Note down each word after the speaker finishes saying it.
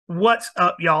What's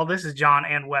up, y'all? This is John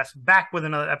and Wes back with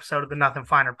another episode of the Nothing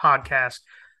Finer podcast.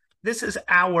 This is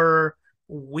our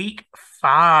week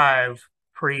 5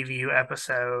 preview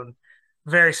episode.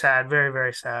 Very sad, very,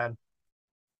 very sad.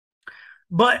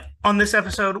 But on this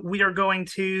episode, we are going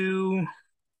to,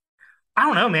 I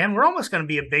don't know, man, we're almost going to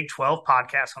be a Big 12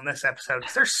 podcast on this episode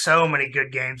because there's so many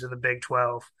good games in the Big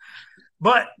 12.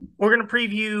 But we're going to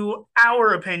preview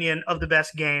our opinion of the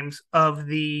best games of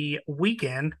the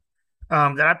weekend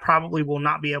that I probably will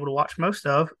not be able to watch most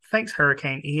of. Thanks,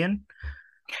 Hurricane Ian.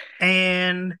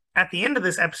 And at the end of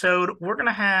this episode, we're going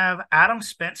to have Adam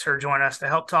Spencer join us to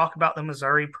help talk about the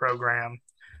Missouri program.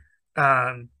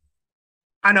 I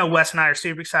know Wes and I are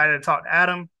super excited to talk to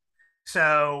Adam,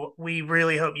 so we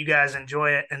really hope you guys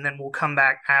enjoy it, and then we'll come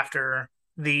back after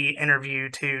the interview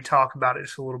to talk about it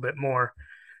just a little bit more.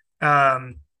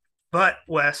 But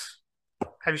Wes,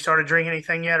 have you started drinking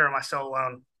anything yet, or am I still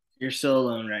alone? You're still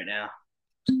alone right now.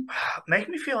 Make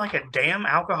me feel like a damn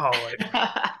alcoholic.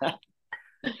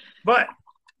 But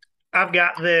I've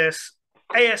got this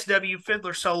ASW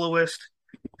Fiddler Soloist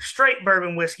straight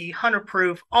bourbon whiskey, 100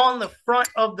 proof, on the front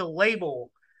of the label.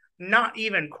 Not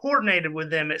even coordinated with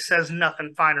them. It says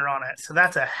Nothing Finer on it. So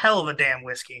that's a hell of a damn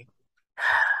whiskey.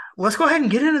 Let's go ahead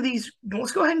and get into these.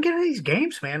 Let's go ahead and get into these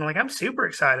games, man. Like, I'm super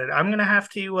excited. I'm gonna have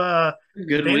to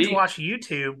binge watch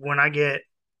YouTube when I get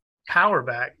power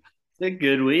back. It's a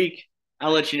good week.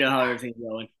 I'll let you know how everything's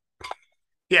going.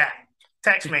 Yeah,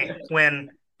 text me when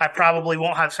I probably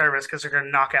won't have service because they're gonna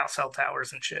knock out cell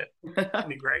towers and shit. It's gonna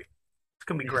be great. It's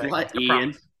gonna be great. What,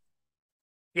 Ian?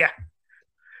 Yeah,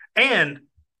 and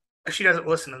she doesn't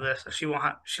listen to this.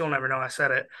 She'll never know I said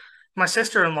it. My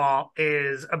sister-in-law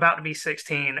is about to be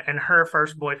 16, and her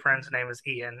first boyfriend's name is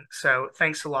Ian. So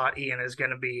thanks a lot. Ian is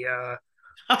going to be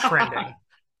trending.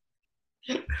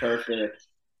 Perfect.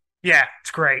 Yeah, it's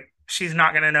great. She's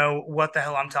not going to know what the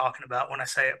hell I'm talking about when I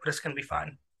say it, but it's going to be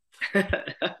fine.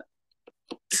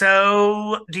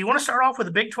 So, do you want to start off with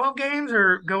the Big 12 games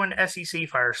or go into SEC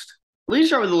first? Let's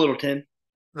start with the Little 10.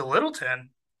 The Little 10?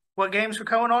 What games are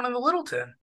going on in the Little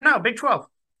 10? No, Big 12.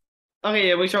 Okay,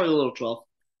 yeah, we start with the Little 12.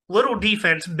 Little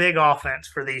defense, big offense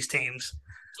for these teams.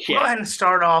 Yeah. We'll go ahead and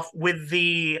start off with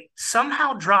the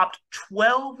somehow dropped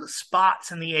 12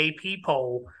 spots in the AP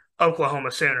poll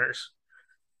Oklahoma Sooners.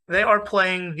 They are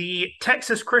playing the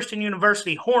Texas Christian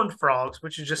University Horned Frogs,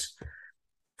 which is just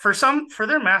for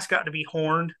their mascot to be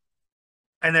horned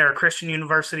and they're a Christian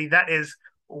university, that is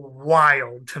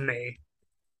wild to me.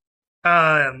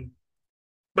 But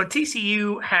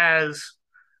TCU has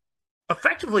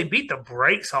effectively beat the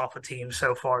brakes off of teams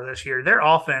so far this year. Their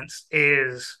offense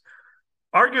is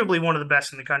arguably one of the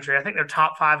best in the country. I think they're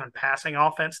top 5 in passing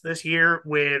offense this year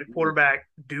with quarterback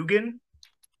Duggan,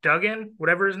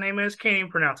 whatever his name is. Can't even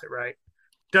pronounce it right.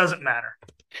 Doesn't matter.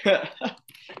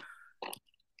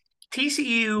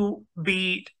 TCU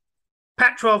beat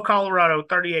Pac-12 Colorado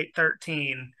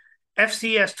 38-13.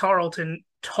 FCS Tarleton,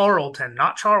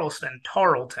 not Charleston,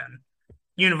 Tarleton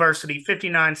University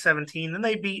 59-17. Then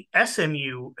they beat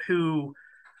SMU, who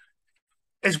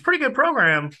is a pretty good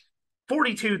program,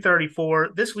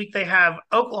 42-34. This week they have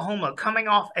Oklahoma coming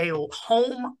off a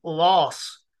home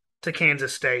loss to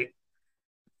Kansas State.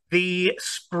 The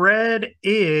spread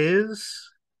is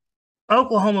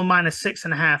Oklahoma minus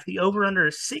 6.5. The over-under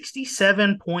is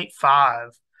 67.5.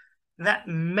 That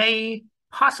may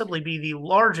possibly be the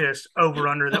largest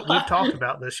over-under that we've talked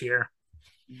about this year.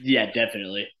 Yeah,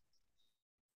 definitely.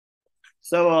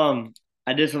 So,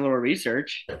 I did some little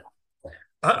research.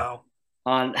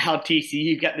 On how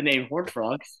TCU got the name Horned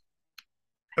Frogs.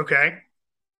 Okay.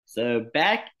 So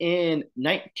back in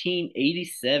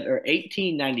 1987 or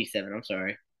 1897, I'm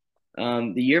sorry,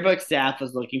 the yearbook staff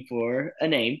was looking for a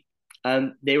name.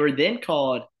 They were then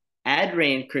called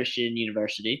Adran Christian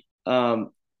University.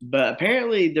 But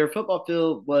apparently their football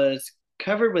field was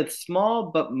covered with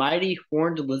small but mighty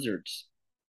horned lizards.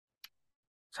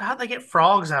 So how'd they get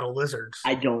frogs out of lizards?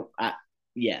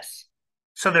 Yes.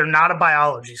 So they're not a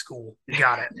biology school.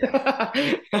 Got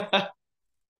it.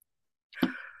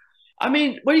 I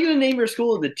mean, what are you going to name your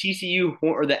school? The TCU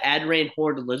or the Adran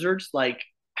Horned Lizards? Like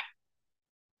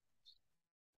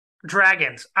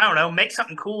dragons. I don't know. Make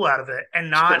something cool out of it,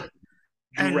 and not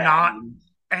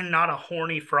a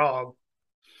horny frog.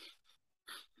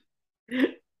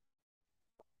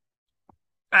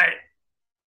 I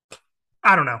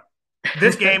don't know.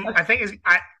 This game, I think this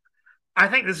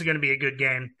is going to be a good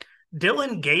game.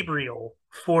 Dylan Gabriel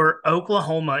for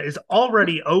Oklahoma is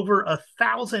already over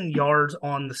 1,000 yards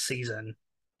on the season.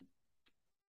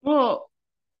 Well,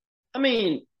 I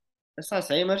mean, that's not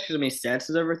saying much because Stats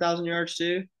is over 1,000 yards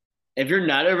too. if you're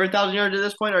not over 1,000 yards at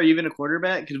this point, are you even a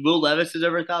quarterback? Because Will Levis is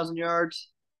over 1,000 yards.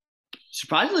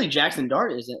 Surprisingly, Jackson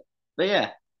Dart isn't. But yeah,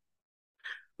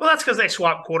 Well, that's because they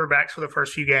swapped quarterbacks for the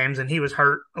first few games, and he was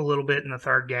hurt a little bit in the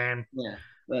third game. yeah,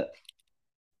 but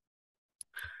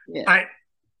yeah. I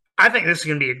I think this is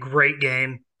going to be a great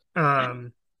game.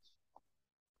 Um,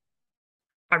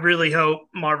 I really hope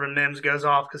Marvin Mims goes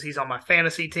off because he's on my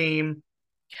fantasy team.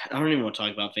 I don't even want to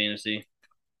talk about fantasy.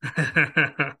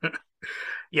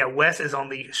 Yeah, Wes is on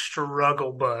the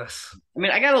struggle bus. I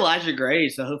mean, I got Elijah Gray,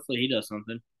 so hopefully he does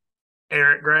something.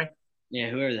 Eric Gray. Yeah,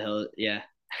 whoever the hell. Yeah,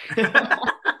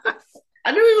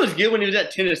 I knew he was good when he was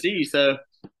at Tennessee. So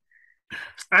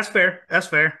That's fair. That's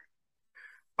fair.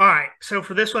 All right. So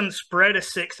for this one, spread is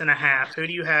 6.5. Who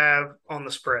do you have on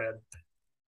the spread?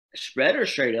 spread or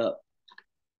straight up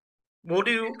We'll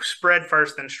do spread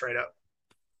first, then straight up.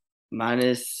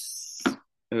 minus.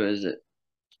 Who is it?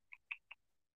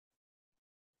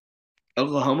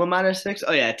 Oklahoma -6.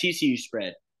 Oh yeah, TCU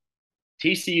spread.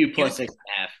 TCU plus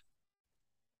 6.5.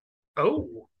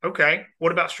 Oh, okay.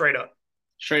 What about straight up?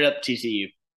 Straight up TCU.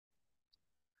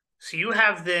 So you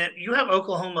have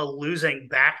Oklahoma losing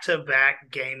back to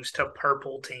back games to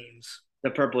purple teams.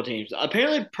 The purple teams.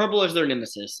 Apparently, purple is their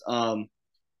nemesis.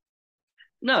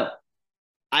 No,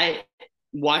 I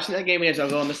watching that game against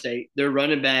Oklahoma State. Their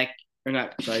running back, or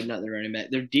not, sorry, not their running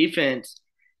back. Their defense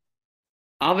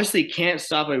obviously can't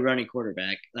stop a running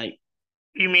quarterback. Like,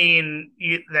 You mean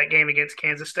that game against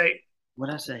Kansas State?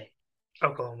 what I say,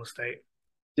 Oklahoma State.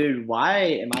 dude? Why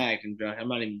am I acting drunk? I'm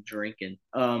not even drinking.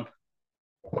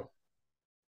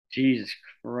 Jesus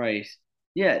Christ.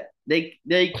 Yeah, they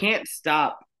can't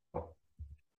stop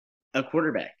a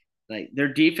quarterback. Like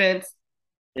their defense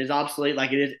is obsolete,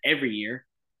 like it is every year.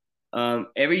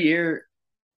 Every year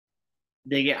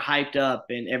they get hyped up,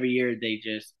 and every year they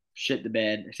just shit the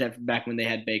bed. Except for back when they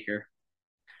had Baker.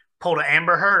 Pulled an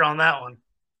Amber Heard on that one.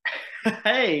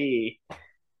 Hey,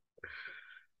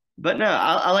 but no,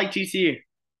 I like TCU.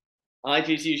 I like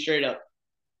TCU straight up.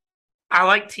 I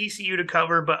like TCU to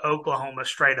cover, but Oklahoma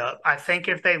straight up. I think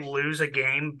if they lose a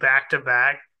game back to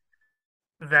back,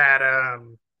 that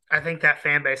I think that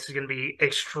fan base is going to be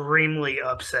extremely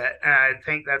upset, and I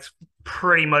think that's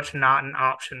pretty much not an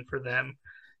option for them.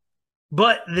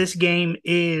 But this game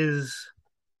is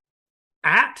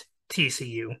at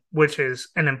TCU, which is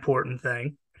an important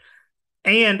thing,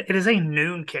 and it is a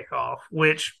noon kickoff,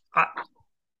 which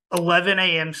 11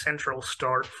 a.m. Central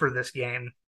start for this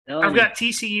game. I've got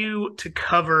TCU to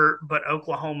cover, but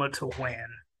Oklahoma to win.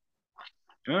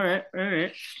 All right, all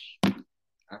right.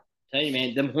 I'll tell you,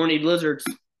 man, them horny lizards.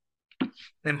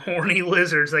 Them horny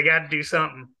lizards, they got to do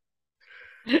something.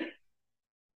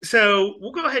 So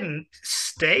we'll go ahead and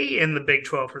stay in the Big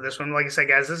 12 for this one. Like I said,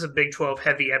 guys, this is a Big 12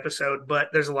 heavy episode, but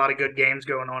there's a lot of good games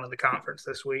going on in the conference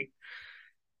this week.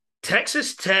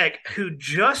 Texas Tech, who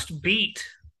just beat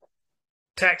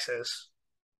Texas,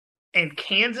 and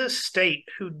Kansas State,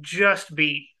 who just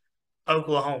beat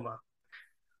Oklahoma.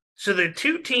 So the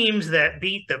two teams that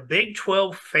beat the Big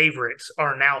 12 favorites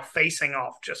are now facing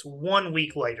off just 1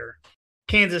 week later.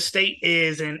 Kansas State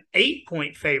is an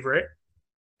 8-point favorite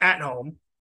at home,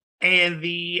 and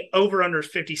the over-under is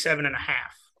 57.5.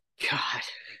 God.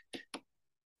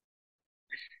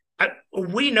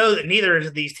 We know that neither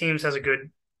of these teams has a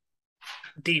good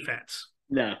defense.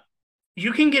 No.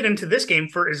 You can get into this game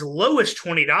for as low as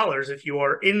 $20 if you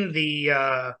are in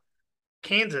the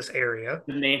Kansas area.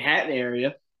 The Manhattan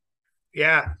area.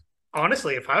 Yeah.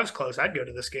 Honestly, if I was close, I'd go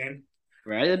to this game.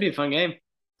 Right? That'd be a fun game.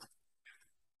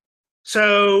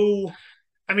 So,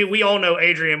 I mean, we all know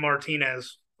Adrian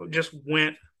Martinez just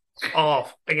went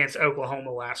off against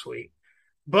Oklahoma last week.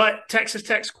 But Texas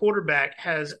Tech's quarterback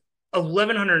has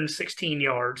 1,116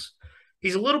 yards.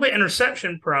 He's a little bit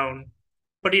interception prone,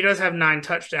 but he does have 9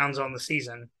 touchdowns on the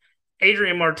season.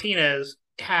 Adrian Martinez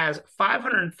has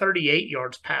 538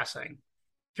 yards passing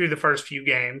through the first few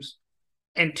games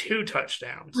and 2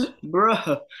 touchdowns.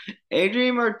 Bro,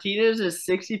 Adrian Martinez is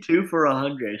 62 for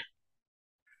 100.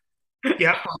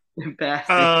 Yep.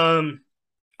 Passing.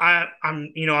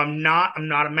 I'm not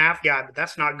a math guy, but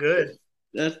that's not good.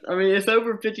 It's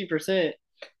over 50%.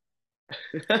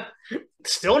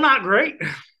 Still not great.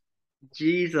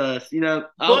 Jesus,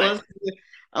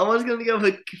 I was gonna go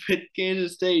with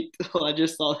Kansas State until I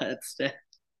just saw that stat.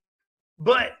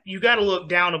 But you got to look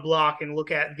down a block and look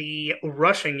at the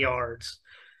rushing yards.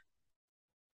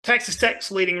 Texas Tech's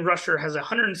leading rusher has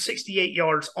 168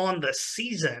 yards on the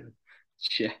season.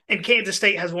 Yeah. And Kansas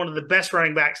State has one of the best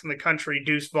running backs in the country,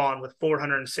 Deuce Vaughn, with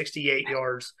 468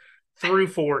 yards through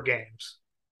 4 games.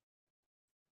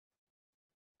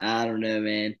 I don't know,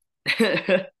 man.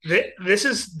 This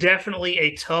is definitely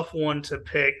a tough one to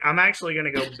pick. I'm actually going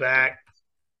to go back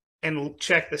and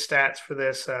check the stats for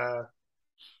this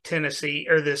Tennessee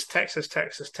or this Texas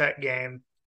Tech game.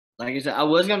 Like I said, I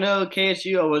was gonna know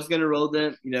KSU. I was gonna roll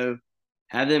them.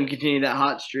 Have them continue that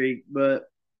hot streak. But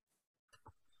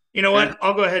You know uh, what?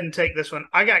 I'll go ahead and take this one.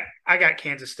 I got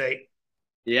Kansas State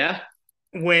yeah,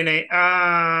 winning.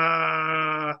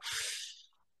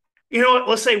 You know what?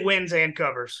 Let's say wins and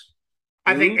covers.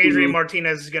 I think Adrian ooh,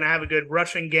 Martinez is going to have a good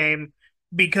rushing game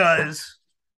because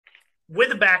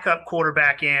with a backup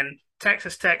quarterback in,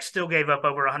 Texas Tech still gave up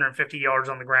over 150 yards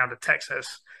on the ground to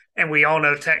Texas. And we all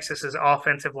know Texas's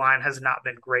offensive line has not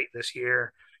been great this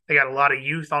year. They got a lot of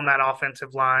youth on that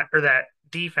offensive line or that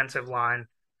defensive line.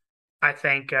 I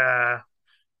think I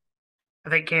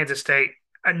think Kansas State,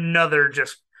 another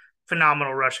just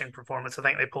phenomenal rushing performance. I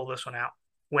think they pull this one out,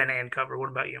 win and cover. What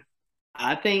about you?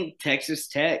 I think Texas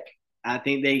Tech. I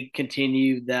think they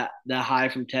continue that high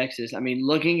from Texas. I mean,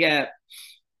 looking at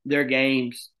their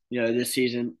games, this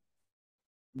season,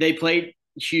 they played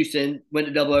Houston, went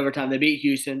to double overtime. They beat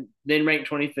Houston, then ranked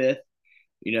 25th.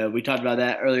 We talked about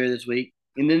that earlier this week.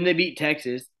 And then they beat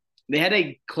Texas. They had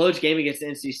a close game against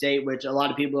NC State, which a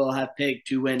lot of people have picked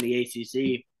to win the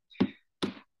ACC.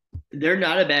 They're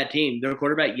not a bad team. Their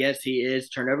quarterback, yes, he is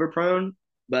turnover prone,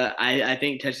 but I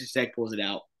think Texas Tech pulls it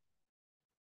out.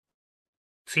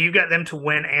 So you got them to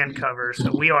win and cover.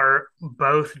 So we are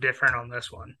both different on this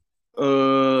one.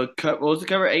 What was the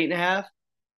cover? 8.5?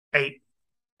 8.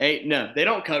 8? No, they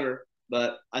don't cover,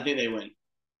 but I think they win.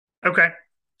 Okay.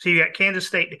 So you got Kansas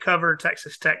State to cover,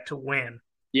 Texas Tech to win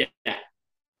Yeah.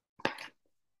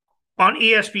 on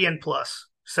ESPN Plus.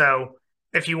 So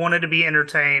if you wanted to be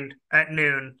entertained at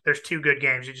noon, there's two good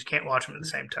games. You just can't watch them at the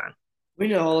same time. We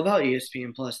know all about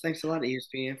ESPN Plus. Thanks a lot,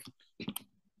 ESPN.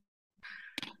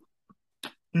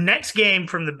 Next game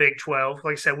from the Big 12.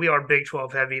 Like I said, we are Big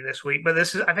 12 heavy this week, but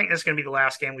I think this is going to be the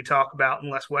last game we talk about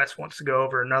unless Wes wants to go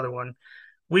over another one.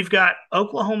 We've got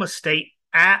Oklahoma State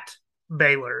at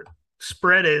Baylor.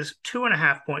 Spread is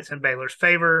 2.5 points in Baylor's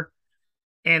favor,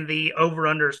 and the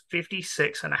over-under is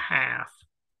 56.5.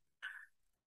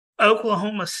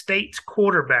 Oklahoma State's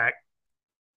quarterback,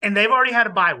 and they've already had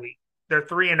a bye week. They're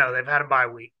 3-0. They've had a bye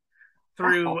week.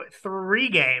 Through 3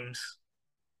 games,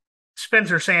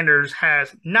 Spencer Sanders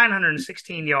has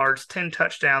 916 yards, 10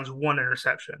 touchdowns, 1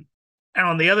 interception. And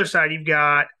on the other side, you've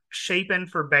got Shapen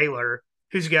for Baylor,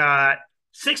 who's got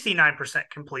 69%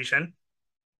 completion,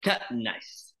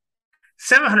 Nice.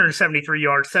 773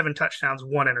 yards, 7 touchdowns,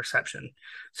 1 interception.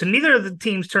 So neither of the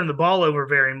teams turn the ball over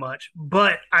very much,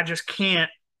 but I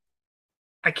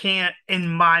can't, in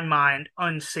my mind,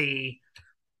 unsee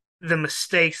the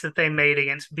mistakes that they made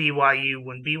against BYU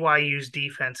when BYU's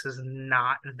defense is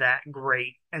not that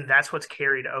great. And that's what's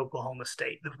carried Oklahoma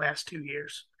State the past 2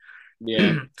 years.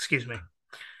 Yeah. Excuse me.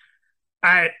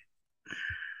 I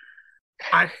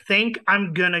I think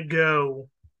I'm gonna go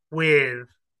with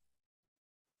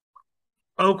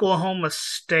Oklahoma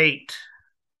State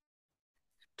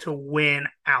to win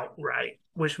outright,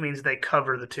 which means they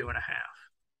cover the 2.5.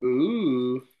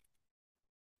 Ooh.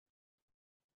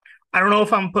 I don't know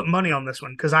if I'm gonna put money on this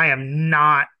one because I am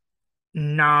not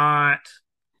I'm not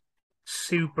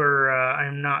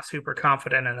super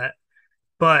confident in it,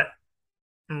 but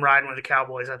I'm riding with the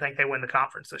Cowboys. I think they win the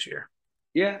conference this year.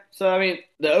 Yeah. So I mean,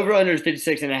 the over under is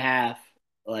 56.5.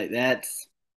 Like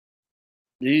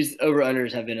these over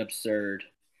unders have been absurd.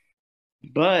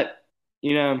 But,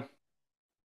 you know,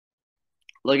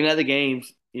 looking at the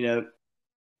games,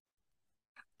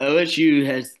 OSU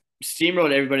has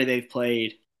steamrolled everybody they've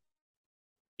played,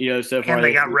 so far And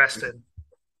they this got year. rested.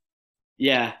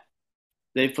 Yeah.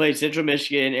 They've played Central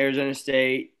Michigan, Arizona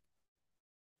State,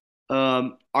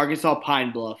 Arkansas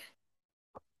Pine Bluff.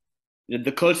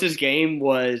 The closest game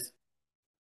was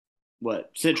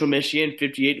what? Central Michigan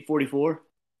 58-44.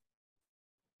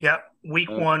 Yep. Week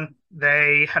Uh, one,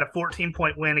 they had a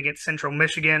 14-point win against Central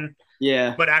Michigan.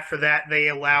 yeah. But after that, they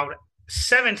allowed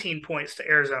 17 points to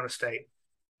Arizona State.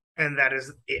 And that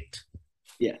is it.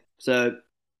 Yeah. So,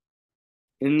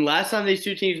 and last time these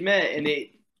two teams met in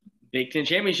the Big Ten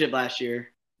championship last year,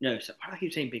 no, so why do I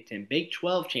keep saying Big Ten? Big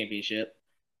 12 championship.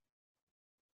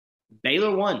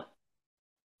 Baylor won.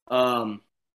 Um,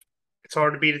 It's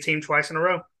hard to beat a team twice in a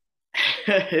row.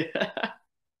 so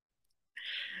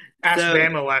Ask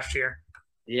Bama last year.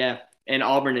 yeah, and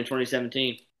Auburn in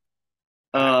 2017.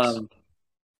 Facts. Um,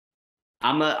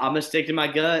 I'm a stick to my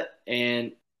gut,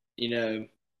 and you know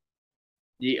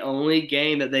the only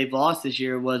game that they've lost this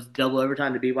year was double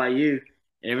overtime to BYU,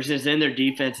 and ever since then their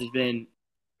defense has been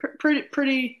pretty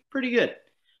good.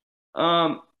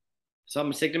 Um, so I'm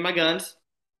gonna stick to my guns.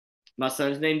 My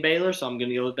son's named Baylor, so I'm going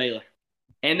to go with Baylor.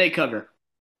 And they cover.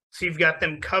 So you've got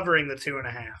them covering the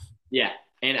 2.5 Yeah,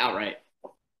 and outright.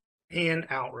 and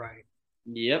outright.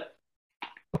 Yep.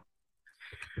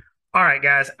 All right,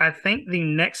 guys. I think the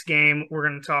next game we're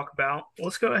going to talk about,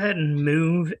 let's go ahead and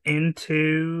move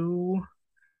into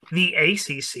the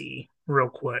ACC real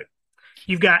quick.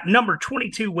 You've got number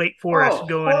 22 Wake Forest Oh, hold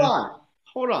going. on.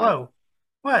 Hold on. Whoa,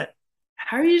 what?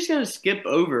 How are you just going to skip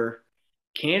over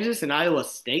Kansas and Iowa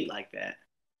State like that?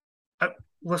 Uh,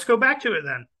 let's go back to it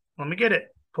then. Let me get it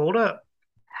pulled up.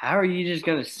 How are you just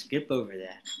going to skip over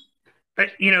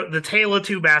that? The tale of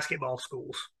two basketball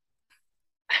schools.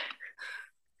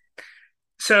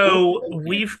 So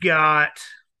we've got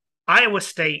Iowa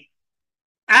State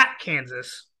at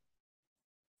Kansas.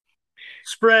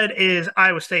 Spread is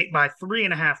Iowa State by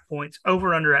 3.5 points,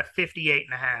 over under at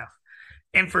 58.5.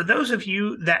 And for those of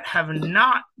you that have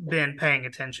not been paying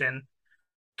attention,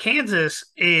 Kansas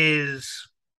is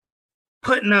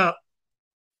putting up,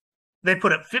 they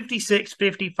put up 56,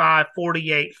 55,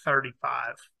 48,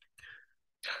 35.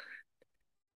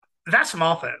 That's some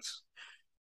offense.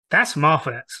 That's some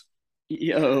offense.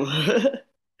 Yo.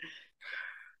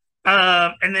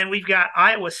 And then we've got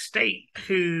Iowa State,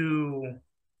 who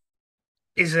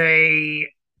is a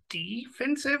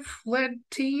defensive led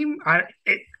team. I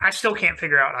still can't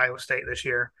figure out Iowa State this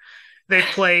year. They've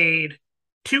played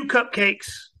two cupcakes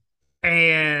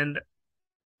and,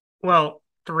 well,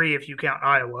 three if you count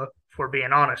Iowa, if we're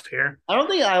being honest here. I don't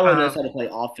think Iowa knows how to play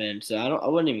offense, so I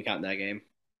wouldn't even count that game.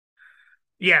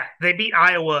 Yeah, they beat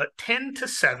Iowa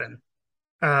 10-7.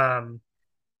 And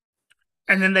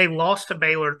then they lost to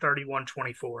Baylor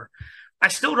 31-24. I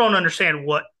still don't understand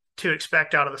what to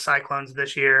expect out of the Cyclones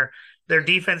this year. Their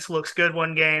defense looks good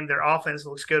one game. Their offense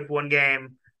looks good one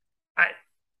game.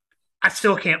 I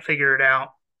still can't figure it out.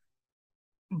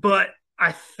 But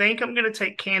I think I'm going to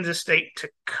take Kansas State to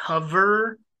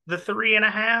cover the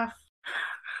 3.5.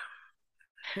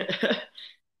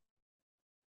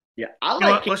 Yeah, I You know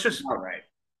like what? Let's just. outright.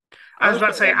 I was about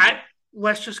to say,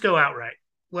 let's just go outright.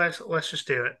 Let's just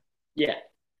do it. Yeah.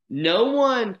 No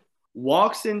one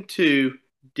walks into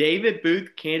David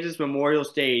Booth, Kansas Memorial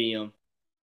Stadium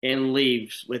and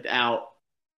leaves without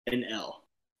an L.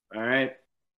 All right.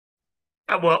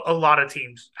 Well, a lot of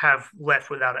teams have left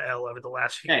without an L over the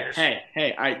last few years. Hey.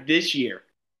 All right. This year,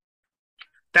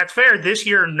 That's fair. This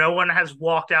year, no one has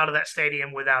walked out of that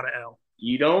stadium without an L.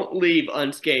 you don't leave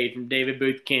unscathed from David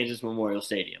Booth, Kansas Memorial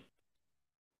Stadium.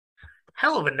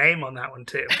 Hell of a name on that one,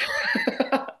 too.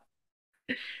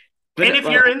 And if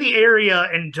you're in the area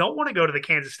and don't want to go to the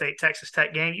Kansas State Texas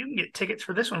Tech game, you can get tickets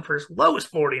for this one for as low as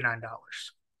 $49.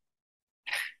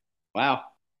 Wow.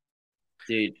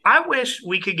 Dude. I wish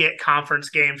we could get conference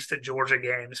games to Georgia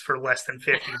games for less than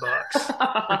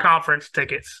 $50 for conference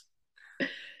tickets.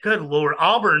 Good Lord.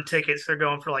 Auburn tickets, they're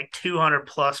going for like 200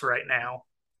 plus right now.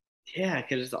 Yeah,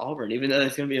 because it's Auburn, even though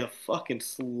it's going to be a fucking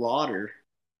slaughter.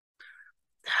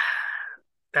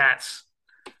 That's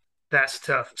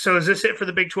tough. So is this it for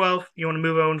the Big 12? You want to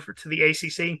move on to the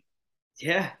ACC?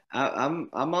 Yeah, I'm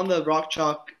on the Rock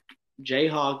Chalk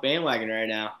Jayhawk bandwagon right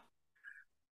now.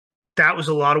 That was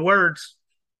a lot of words.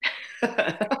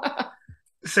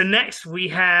 So next we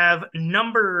have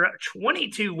number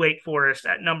 22 Wake Forest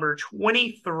at number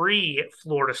 23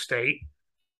 Florida State.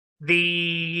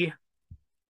 The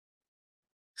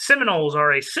Seminoles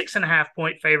are a 6.5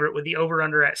 point favorite with the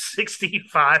over-under at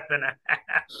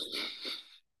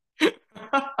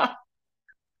 65.5.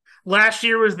 Last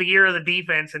year was the year of the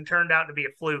defense and turned out to be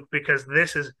a fluke because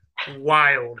this is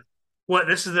wild.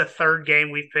 This is the third game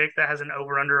we've picked that has an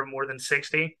over-under of more than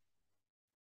 60?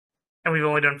 And we've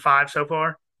only done 5 so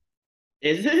far?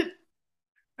 Is it?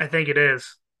 I think it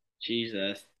is.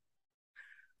 Jesus.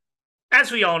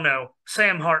 As we all know,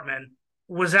 Sam Hartman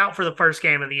was out for the first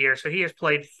game of the year, so he has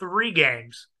played 3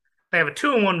 games. They have a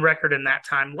 2-1 record in that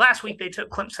time. Last week, they took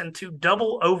Clemson to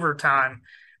double overtime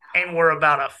and were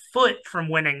about a foot from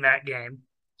winning that game.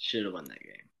 Should have won that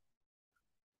game.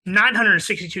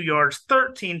 962 yards,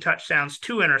 13 touchdowns,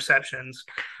 2 interceptions.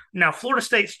 Now, Florida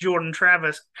State's Jordan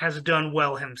Travis has done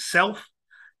well himself.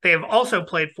 They have also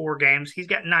played 4 games. He's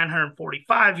got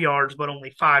 945 yards, but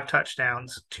only 5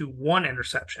 touchdowns to 1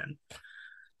 interception.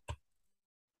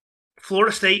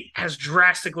 Florida State has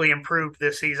drastically improved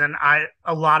this season.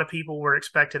 A lot of people were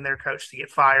expecting their coach to get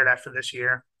fired after this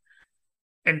year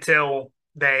until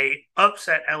they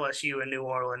upset LSU in New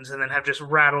Orleans and then have just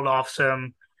rattled off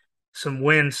some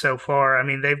wins so far. I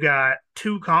mean, they've got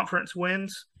 2 conference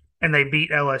wins and they beat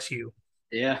LSU.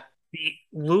 Yeah. Beat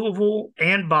Louisville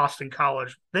and Boston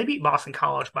College. They beat Boston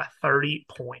College by 30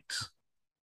 points,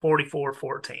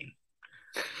 44-14.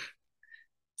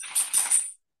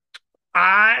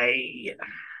 I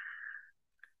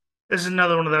this is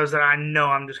another one of those that I know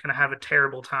I'm just going to have a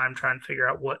terrible time trying to figure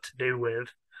out what to do with.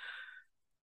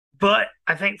 But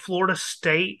I think Florida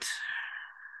State.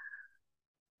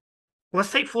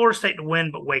 Let's take Florida State to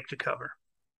win, but Wake to cover.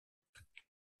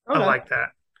 I Okay. like that.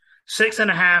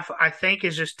 6.5, I think,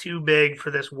 is just too big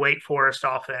for this Wake Forest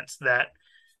offense. That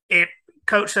if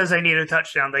coach says they need a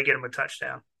touchdown, they get them a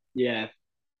touchdown. Yeah.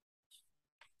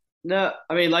 No,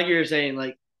 I mean, like you were saying,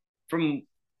 like from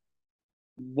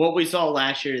what we saw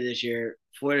last year to this year,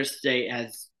 Florida State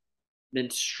has been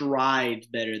strides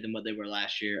better than what they were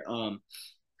last year.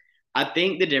 I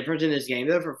think the difference in this game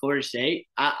though for Florida State,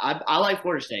 I like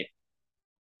Florida State.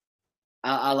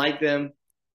 I like them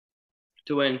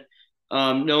to win.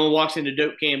 No one walks into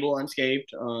Dope Campbell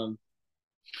unscathed.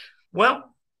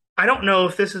 Well, I don't know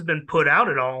if this has been put out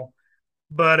at all,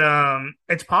 but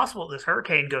it's possible this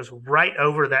hurricane goes right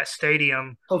over that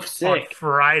stadium Oh, on sick.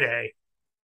 Friday.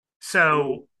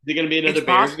 So Is it going to be it's another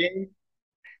Bears possible. game?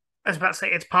 I was about to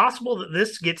say it's possible that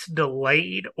this gets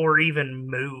delayed or even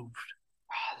moved.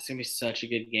 Oh, it's going to be such a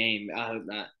good game. I hope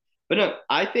not. But no,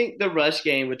 I think the rush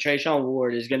game with Trayshawn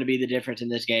Ward is going to be the difference in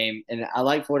this game. And I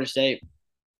like Florida State.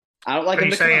 I don't like Are him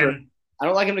you to cover. saying? I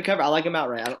don't like him to cover. I like him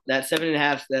outright. That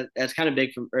 7.5. That's kind of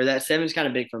big for, or that seven's kind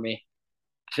of big for me,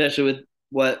 especially with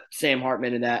what Sam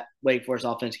Hartman and that Wake Forest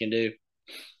offense can do.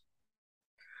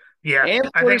 Yeah, And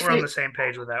I Florida think we're on State, the same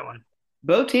page with that one.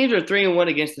 both teams are 3-1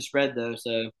 against the spread though.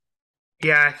 So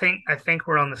Yeah, I think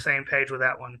we're on the same page with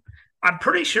that one. I'm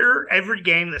pretty sure every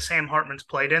game that Sam Hartman's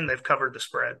played in, they've covered the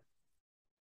spread.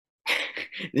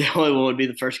 the only one would be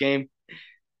the first game.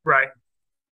 Right.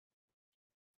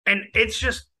 And it's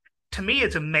just to me,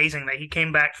 it's amazing that he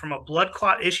came back from a blood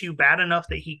clot issue bad enough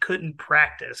that he couldn't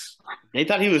practice. They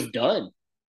thought he was done.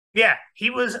 Yeah, he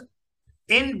was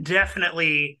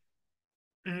indefinitely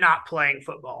not playing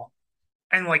football.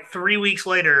 And like 3 weeks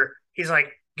later, he's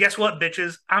like, guess what,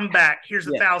 bitches? I'm back. Here's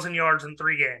a Yeah. 1,000 yards in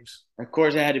 3 games. Of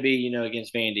course, it had to be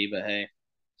against Vandy, but hey,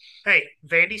 Hey,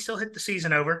 Vandy still hit the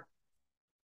season over.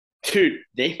 dude,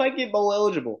 they might get bowl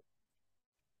eligible.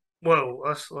 Whoa,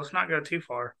 let's not go too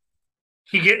far.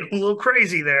 You're getting a little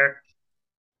crazy there.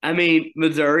 I mean,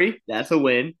 Missouri, that's a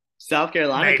win. South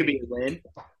Carolina could be Maybe, a win.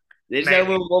 They just got to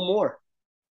maybe, win one more.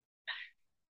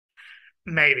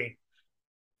 maybe.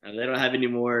 And they don't have any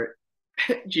more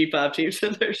G5 teams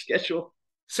in their schedule.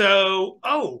 So,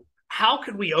 how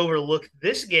could we overlook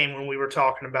this game when we were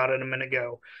talking about it a minute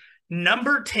ago?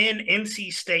 Number 10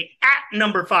 NC State at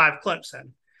number 5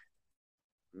 Clemson.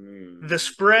 The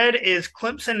spread is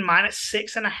Clemson minus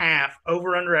 6.5,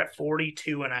 over under at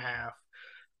 42.5.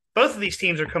 Both of these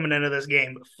teams are coming into this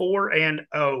game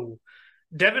 4-0.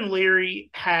 Devin Leary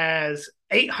has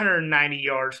 890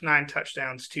 yards, 9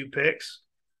 touchdowns, 2 picks.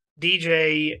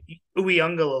 DJ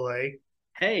Uyunglele,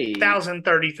 Hey,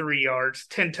 1,033 yards,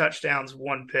 10 touchdowns,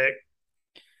 1 pick.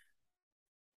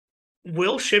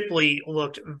 Will Shipley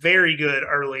looked very good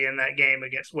early in that game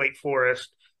against Wake Forest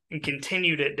and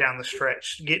continued it down the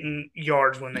stretch, getting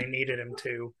yards when they needed him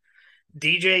to.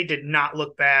 DJ did not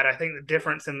look bad. I think the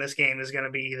difference in this game is going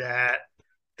to be that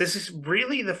this is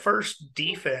really the first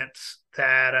defense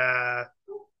that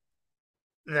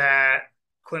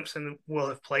Clemson will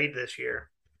have played this year,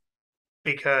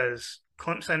 because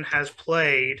Clemson has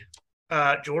played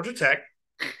Georgia Tech,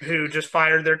 who just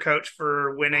fired their coach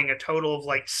for winning a total of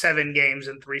like 7 games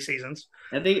in 3 seasons.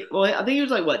 I think. Well, I think he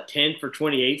was like what 10 for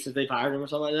 28 since they fired him or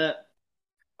something like that.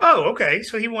 Oh, okay.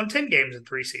 So he won 10 games in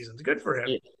 3 seasons. Good for him.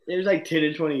 It was like 10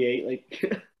 and 28.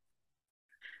 Like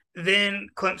Then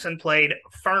Clemson played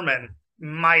Furman,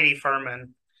 mighty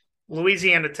Furman,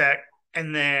 Louisiana Tech,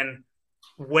 and then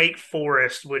Wake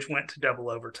Forest, which went to double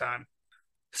overtime.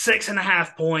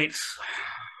 6.5 points.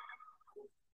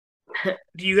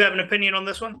 Do you have an opinion on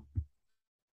this one?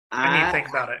 I need to I think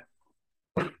about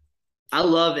it. I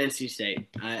love NC State.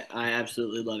 I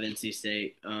absolutely love NC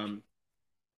State.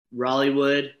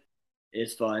 Raleighwood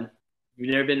is fun. If you've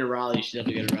never been to Raleigh, you should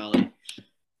definitely go to Raleigh.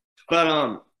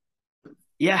 But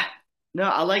yeah, no,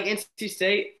 I like NC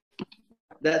State.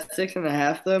 That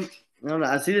 6.5 though. I don't know.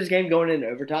 I see this game going into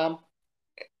overtime,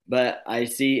 but I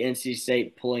see NC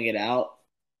State pulling it out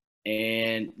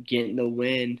and getting the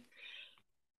win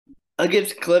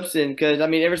against Clemson because I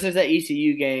mean, ever since that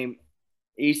ECU game,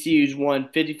 ECU's won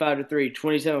 55-3,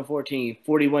 27-14,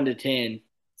 41-10.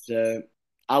 So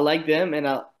I like them, and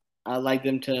I like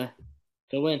them to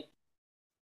win.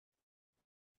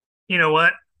 You know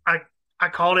what? I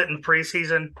called it in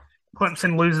preseason.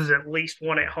 Clemson loses at least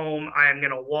one at home. I am going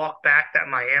to walk back that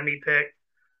Miami pick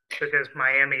because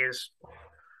Miami is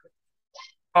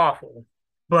awful.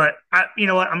 But you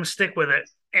know what? I'm going to stick with it.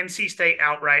 NC State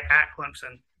outright at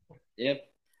Clemson. Yep.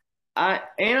 I'm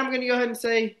going to go ahead and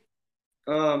say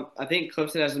I think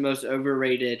Clemson has the most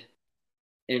overrated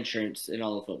entrance in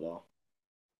all of football.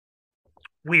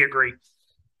 We agree.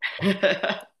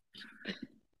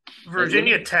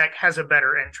 Virginia Tech has a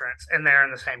better entrance, and they're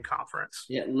in the same conference.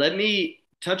 Yeah, let me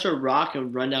touch a rock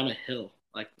and run down a hill.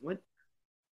 Like, what?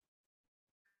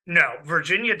 No,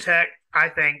 Virginia Tech, I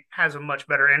think, has a much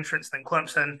better entrance than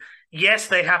Clemson. Yes,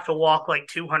 they have to walk like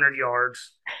 200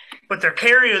 yards, but they're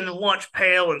carrying the lunch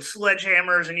pail and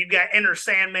sledgehammers, and you've got Enter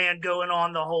Sandman going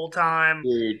on the whole time.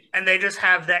 Dude. And they just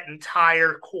have that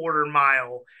entire quarter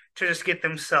mile to just get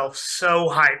themselves so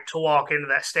hyped to walk into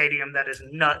that stadium that is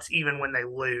nuts even when they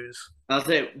lose. I'll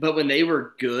say, but when they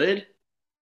were good,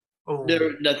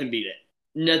 there nothing beat it.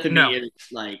 Nothing beat it.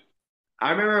 Like,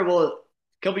 I remember, well, a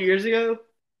couple years ago,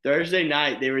 Thursday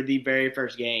night, they were the very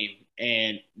first game,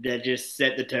 and that just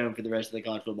set the tone for the rest of the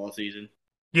college football season.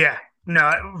 Yeah.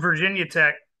 No, Virginia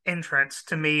Tech entrance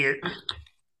to me is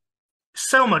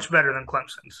so much better than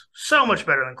Clemson's. So much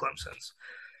better than Clemson's.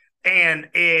 And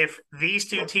if these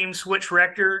two teams switch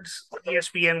records,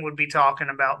 ESPN would be talking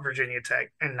about Virginia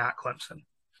Tech and not Clemson.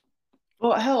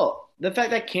 Well, hell, the fact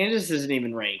that Kansas isn't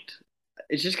even ranked,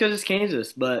 it's just because it's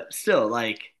Kansas. But still,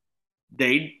 like,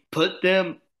 they put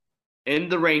them in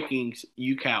the rankings,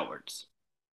 you cowards.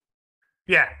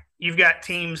 Yeah, you've got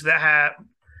teams that have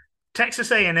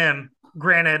Texas A&M.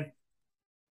 Granted,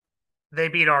 they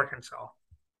beat Arkansas.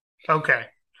 Okay.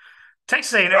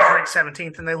 Texas A&M ranked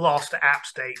 17th, and they lost to App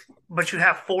State. But you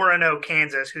have 4-0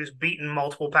 Kansas, who's beaten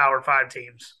multiple Power 5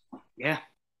 teams. Yeah.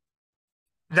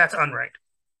 That's unranked.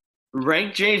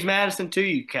 Rank James Madison, too,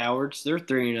 you cowards. They're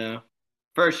 3-0.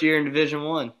 First year in Division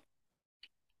I.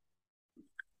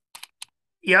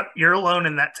 Yep, you're alone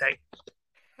in that take.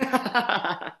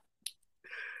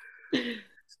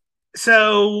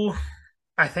 So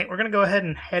I think we're going to go ahead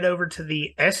and head over to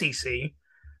the SEC.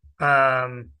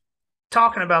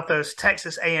 Talking about those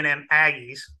Texas A&M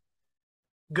Aggies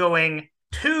going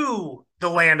to the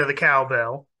land of the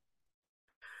cowbell.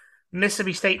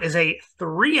 Mississippi State is a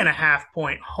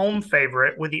 3.5-point home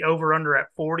favorite with the over-under at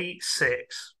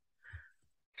 46.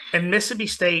 And Mississippi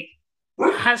State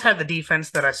has had the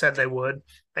defense that I said they would.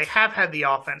 They have had the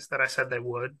offense that I said they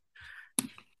would.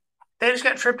 They just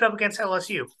got tripped up against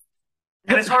LSU.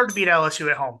 And it's hard to beat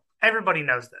LSU at home. Everybody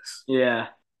knows this. Yeah.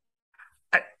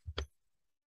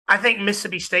 I think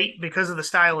Mississippi State, because of the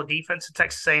style of defense that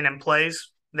Texas A&M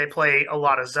plays, they play a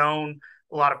lot of zone,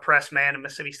 a lot of press man, and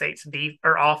Mississippi State's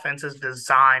offense is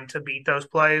designed to beat those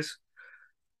plays.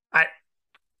 I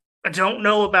don't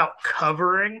know about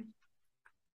covering.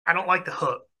 I don't like the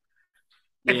hook.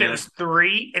 If it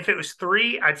was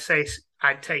three, I'd say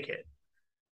I'd take it.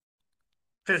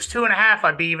 If it was 2.5,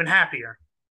 I'd be even happier.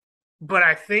 But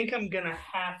I think I'm gonna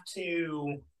have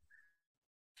to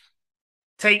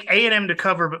take A&M to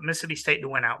cover, but Mississippi State to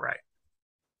win outright.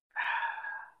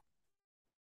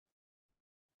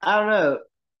 I don't know.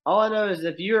 All I know is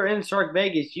if you're in Stark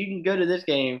Vegas, you can go to this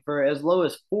game for as low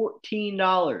as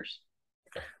 $14.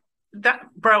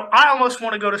 Bro, I almost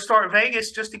want to go to Stark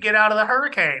Vegas just to get out of the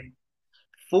hurricane.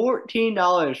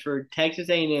 $14 for Texas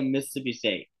A&M Mississippi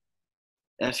State.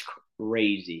 That's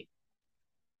crazy.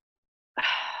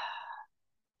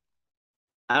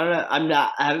 I don't know.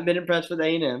 I haven't been impressed with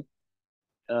A&M.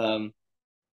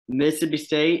 Mississippi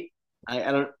State,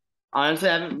 I don't honestly.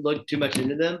 I haven't looked too much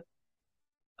into them.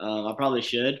 I probably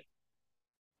should.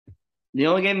 The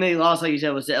only game they lost, like you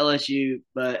said, was to LSU.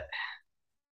 But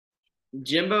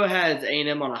Jimbo has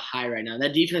A&M on a high right now.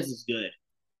 That defense is good.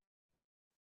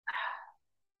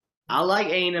 I like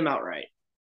A&M outright.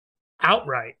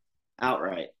 Outright.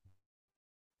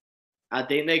 I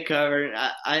think they covered.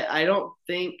 I don't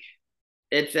think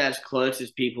it's as close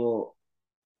as people.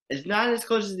 It's not as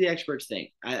close as the experts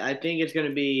think. I think it's going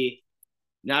to be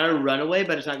not a runaway,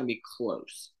 but it's not going to be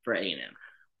close for A&M.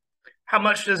 How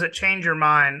much does it change your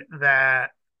mind that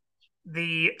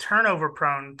the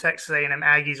turnover-prone Texas A&M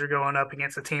Aggies are going up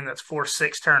against a team that's forced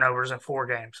 6 turnovers in 4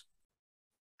 games?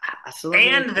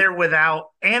 And they're without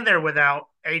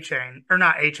A-Chain, or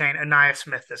not A-Chain, Anaya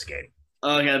Smith this game.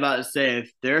 Oh, okay, I was about to say,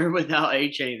 if they're without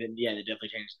A-Chain, then yeah, they definitely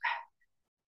changed.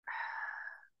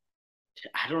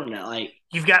 I don't know. Like,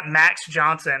 you've got Max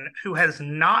Johnson, who has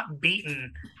not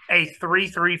beaten a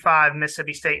 3-3-5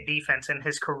 Mississippi State defense in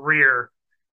his career,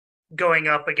 going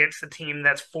up against a team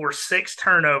that's forced 6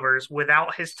 turnovers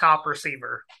without his top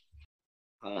receiver.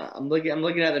 I'm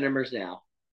looking at the numbers now.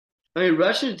 I mean,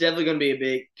 rush is definitely going to be a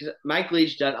big – because Mike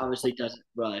Leach obviously doesn't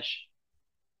rush.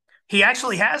 He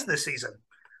actually has this season.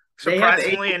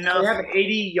 Surprisingly enough. They have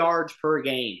 80 yards per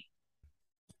game.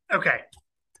 Okay.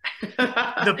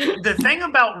 The thing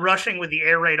about rushing with the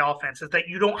air raid offense is that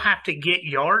you don't have to get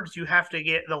yards. You have to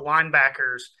get the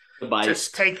linebackers The to bite.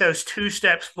 take those 2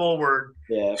 steps forward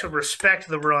Yeah. to respect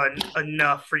the run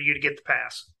enough for you to get the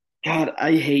pass. God,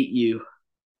 I hate you.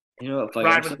 You know what? Fuck it.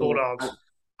 Ride with the Bulldogs.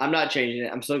 I'm not changing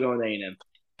it. I'm still going with A&M.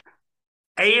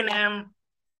 A&M.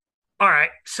 All right.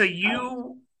 So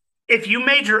if you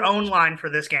made your own line for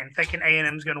this game, thinking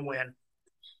A&M is going to win,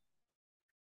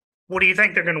 what do you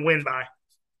think they're going to win by?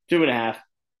 2.5.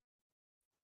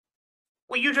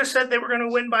 Well, you just said they were going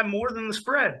to win by more than the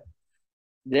spread.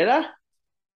 Did I? I don't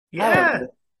Yeah. know.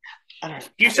 I don't.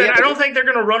 You said, Yeah, I don't think they're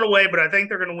going to run away, but I think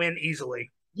they're going to win easily.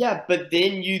 yeah, but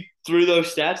then you threw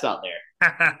those stats out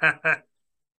there.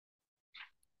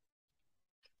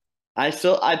 I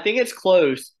think it's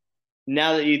close.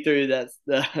 Now that you threw that,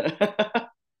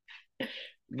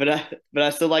 but I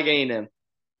still like A&M.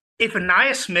 If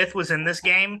Anaya Smith was in this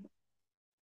game,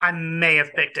 I may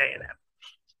have picked A&M.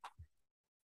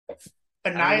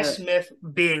 Anaya Smith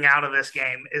being out of this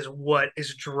game is what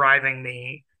is driving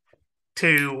me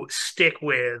to stick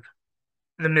with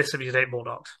the Mississippi State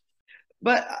Bulldogs.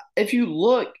 But if you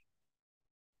look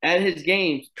at his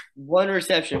games, 1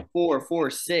 reception, 4, 4,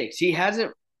 6. He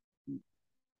hasn't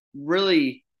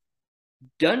really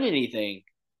done anything.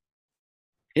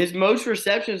 His most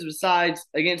receptions besides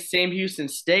against Sam Houston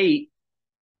State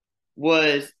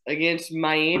was against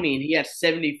Miami, and he had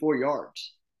 74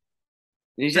 yards.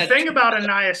 The thing about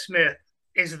Anaya Smith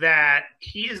is that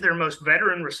he is their most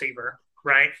veteran receiver,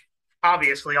 right?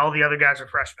 Obviously, all the other guys are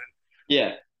freshmen.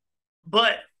 Yeah.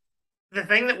 But the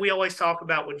thing that we always talk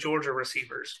about with Georgia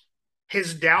receivers,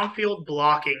 his downfield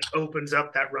blocking opens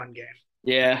up that run game.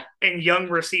 Yeah. And young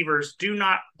receivers do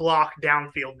not block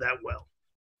downfield that well.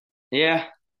 Yeah.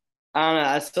 I don't know.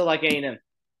 I still like A&M.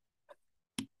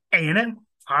 A&M?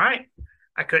 All right.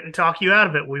 I couldn't talk you out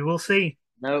of it. We will see.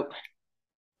 Nope.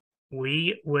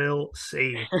 We will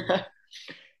see.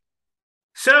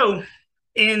 So,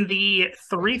 in the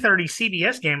 3:30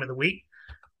 CBS game of the week,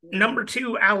 number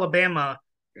 2 Alabama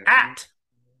at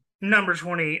number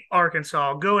 20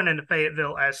 Arkansas going into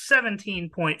Fayetteville as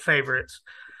 17-point favorites.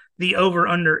 The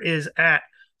over-under is at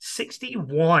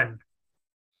 61.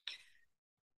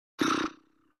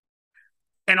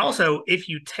 And also, if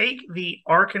you take the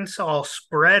Arkansas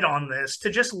spread on this to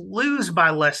just lose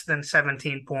by less than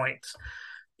 17 points,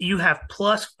 you have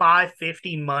plus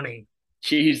 550 money.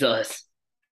 Jesus.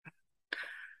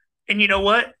 And you know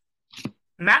what?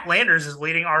 Matt Landers is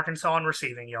leading Arkansas in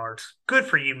receiving yards. Good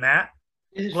for you, Matt.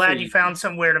 Glad you found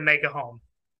somewhere to make a home.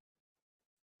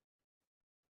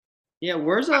 Yeah,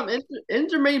 where's isn't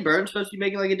Jermaine Burton supposed to be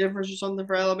making like a difference or something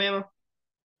for Alabama?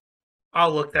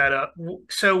 I'll look that up.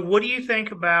 So, what do you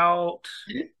think about?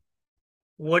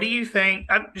 What do you think?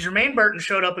 Jermaine Burton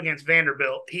showed up against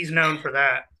Vanderbilt. He's known for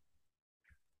that.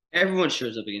 Everyone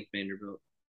shows up against Vanderbilt.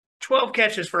 12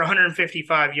 catches for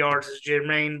 155 yards is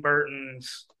Jermaine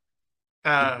Burton's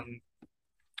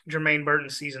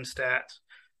season stats.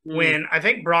 When I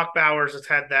think Brock Bowers has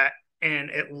had that in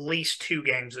at least 2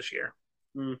 games this year.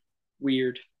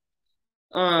 Weird.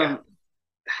 Yeah.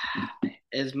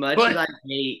 As much as I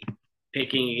hate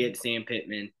picking against Sam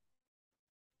Pittman,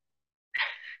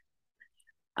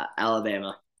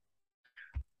 Alabama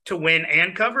to win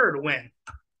and cover or to win?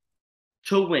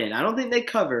 To win. I don't think they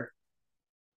cover.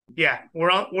 Yeah, we're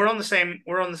on the same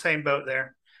boat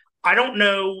there. I don't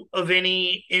know of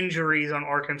any injuries on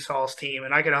Arkansas's team,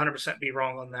 and I could 100% be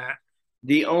wrong on that.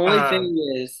 The only thing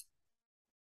is,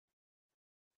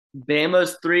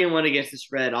 Bama's 3-1 against the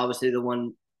spread. Obviously, the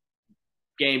one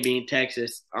game being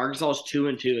Texas. Arkansas's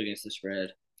 2-2 against the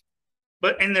spread.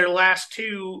 But in their last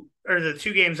 2, or the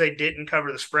 2 games they didn't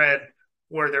cover the spread,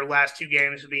 were their last 2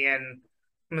 games being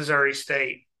Missouri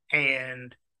State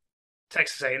and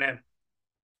Texas A&M.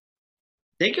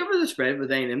 They covered the spread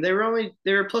with A&M. They were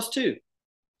 +2.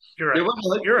 You're right. There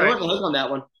wasn't a hook on that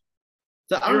one.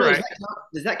 So I don't know. Right.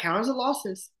 Does that count as a loss?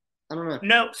 I don't know.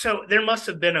 No. So there must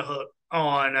have been a hook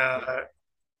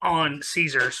on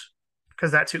Caesars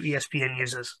because that's who ESPN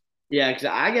uses. Yeah, because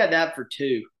I got that for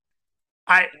 2.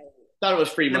 I thought it was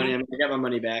free money. I got my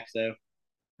money back. So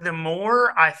the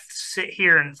more I sit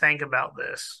here and think about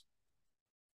this,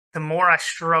 the more I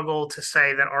struggle to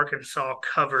say that Arkansas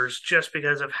covers just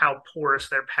because of how porous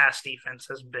their pass defense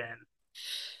has been.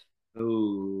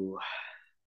 Ooh.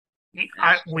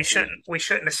 We shouldn't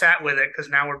have sat with it because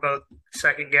now we're both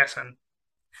second guessing.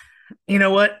 You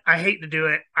know what? I hate to do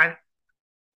it. I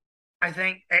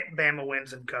think Bama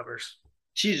wins and covers.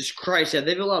 Jesus Christ! Yeah,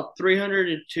 they've allowed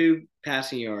 302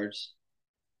 passing yards.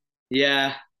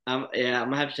 Yeah, I'm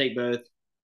gonna have to take both.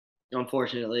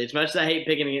 unfortunately. As much as I hate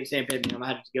picking against Sam Pittman, I'm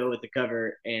gonna have to go with the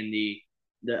cover and the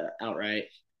outright.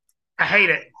 I hate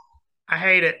it. I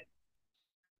hate it.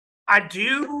 I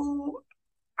do.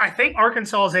 I think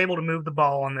Arkansas is able to move the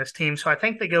ball on this team, so I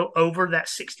think they go over that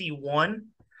 61.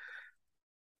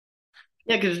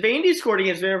 Yeah, because Vandy scored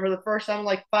against Vera for the first time in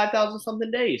like 5,000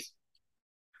 something days.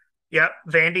 Yep,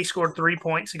 Vandy scored 3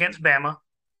 points against Bama.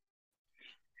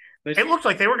 Which It looked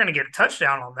like they were going to get a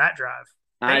touchdown on that drive.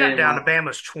 They I got didn't down to watch.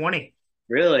 Bama's 20.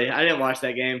 Really, I didn't watch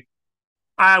that game.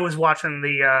 I was watching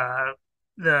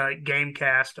the game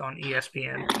cast on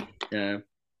ESPN. Yeah.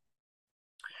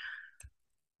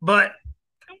 But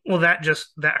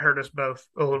that hurt us both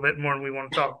a little bit more than we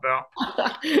want to talk about.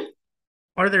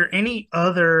 Are there any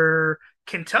other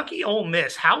Kentucky Ole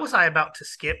Miss? How was I about to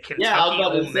skip Yeah, I was Kentucky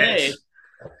about Ole to say. Miss?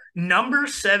 Number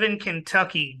 7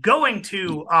 Kentucky going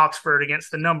to Oxford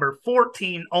against the number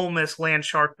 14 Ole Miss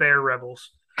Landshark Bear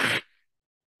Rebels.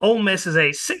 Ole Miss is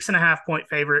a 6.5 point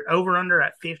favorite, over under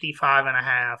at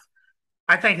 55.5.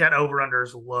 I think that over under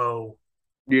is low.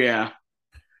 Yeah.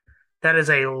 That is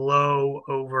a low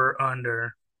over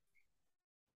under.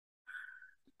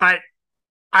 I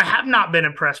I have not been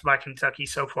impressed by Kentucky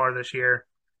so far this year,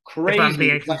 if I'm Crazy.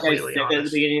 being Like I completely said at the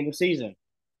honest. beginning of the season.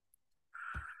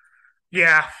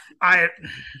 Yeah, I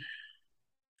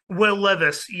Will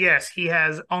Levis, yes, he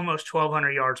has almost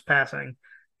 1,200 yards passing.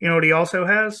 You know what he also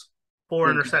has? Four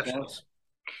Ten touchdowns. interceptions.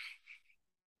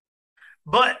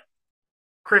 But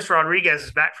Chris Rodriguez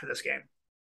is back for this game.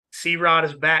 C Rod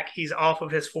is back. He's off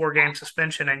of his 4 game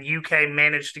suspension, and UK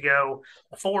managed to go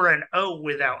 4-0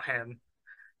 without him.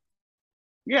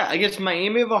 Yeah, against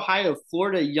Miami of Ohio,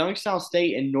 Florida, Youngstown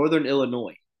State, and Northern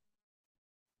Illinois.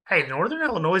 Hey, Northern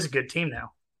Illinois is a good team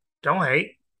now. Don't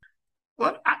hate.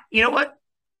 Well, you know what?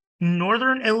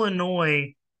 Northern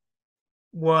Illinois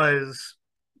was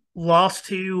lost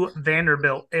to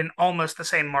Vanderbilt in almost the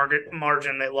same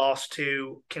margin they lost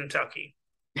to Kentucky.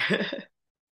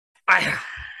 I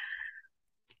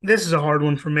This is a hard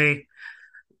one for me.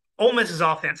 Ole Miss's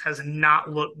offense has not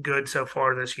looked good so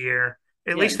far this year.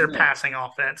 At Yeah, least their no. passing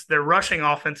offense. Their rushing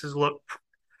offenses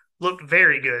looked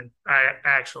very good. I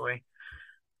actually.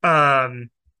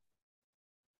 Um,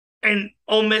 and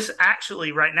Ole Miss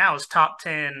actually right now is top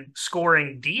 10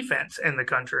 scoring defense in the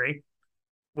country,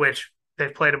 which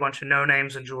they've played a bunch of no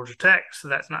names in Georgia Tech, so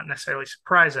that's not necessarily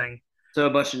surprising. So a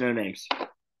bunch of no names.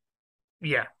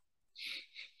 Yeah.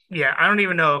 Yeah, I don't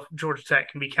even know if Georgia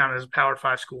Tech can be counted as a Power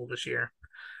 5 school this year.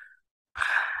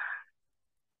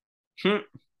 Hmm.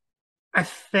 I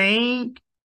think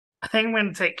I'm going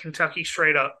to take Kentucky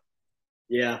straight up.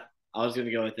 Yeah, I was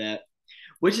gonna go with that,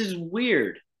 which is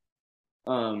weird,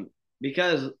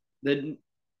 because the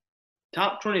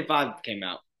top 25 came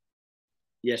out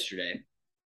yesterday,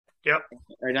 Yep.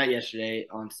 or not yesterday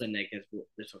on Sunday because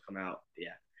this will come out. Yeah,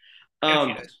 In a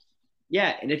few um, days.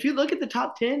 yeah, and if you look at the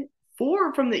top 10, four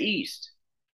are from the East.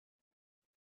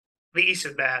 The East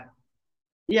is bad.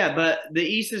 Yeah, but the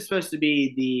East is supposed to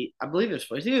be I believe it's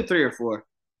four. It's either three or four.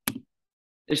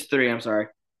 It's three. I'm sorry.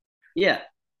 Yeah,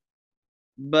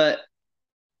 but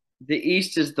the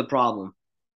East is the problem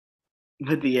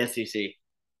with the SEC.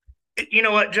 You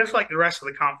know what? Just like the rest of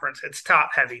the conference, it's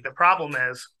top heavy. The problem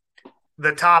is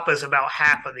the top is about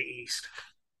half of the East.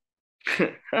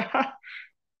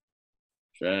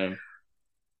 So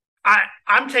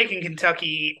I'm taking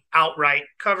Kentucky outright,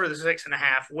 cover the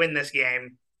 6.5, win this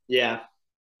game. yeah,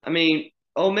 I mean,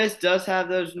 Ole Miss does have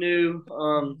those new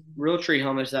real tree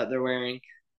helmets that they're wearing,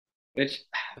 which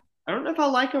I don't know if I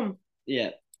like them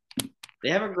yet. They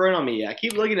haven't grown on me yet. I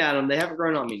keep looking at them; they haven't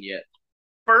grown on me yet.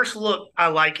 First look, I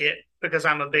like it because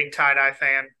I'm a big tie dye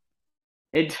fan.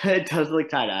 It does look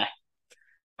tie dye.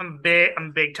 I'm a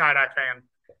big tie dye fan,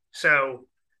 so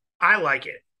I like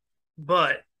it.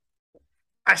 But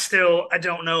I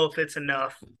don't know if it's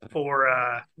enough for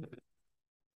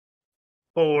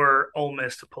Ole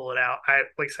Miss to pull it out. Like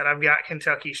I said, I've got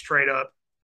Kentucky straight up.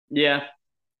 Yeah,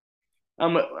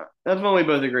 um, that's what we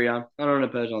both agree on. I don't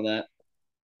oppose on that.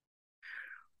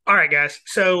 All right, guys.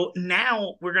 So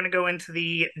now we're going to go into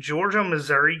the Georgia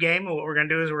Missouri game. And what we're going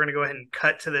to do is we're going to go ahead and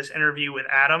cut to this interview with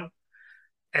Adam.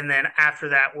 And then after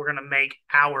that, we're going to make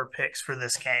our picks for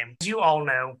this game. As you all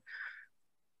know,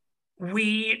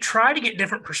 we try to get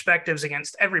different perspectives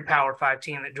against every Power 5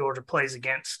 team that Georgia plays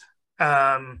against.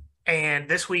 And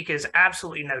this week is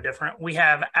absolutely no different. We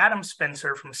have Adam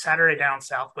Spencer from Saturday Down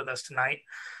South with us tonight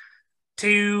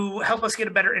to help us get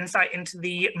a better insight into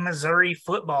the Missouri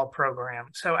football program.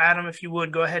 So, Adam, if you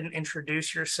would, go ahead and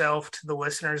introduce yourself to the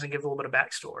listeners and give a little bit of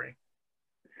backstory.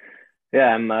 Yeah,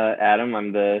 I'm Adam.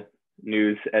 I'm the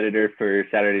news editor for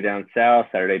Saturday Down South,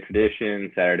 Saturday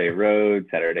Tradition, Saturday Road,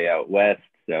 Saturday Out West.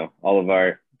 So all of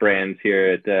our brands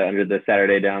here at under the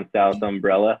Saturday Down South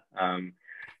umbrella.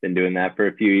 Been doing that for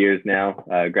a few years now.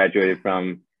 Graduated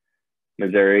from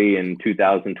Missouri in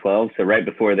 2012, so right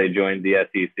before they joined the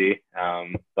SEC.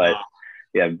 But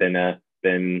yeah,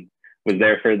 been was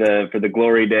there for the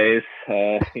glory days.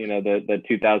 The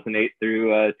 2008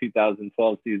 through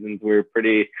 2012 seasons were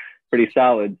pretty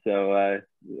solid. So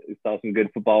saw some good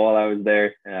football while I was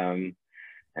there. And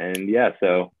yeah,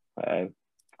 so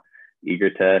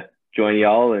eager to join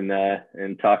y'all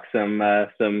and talk some.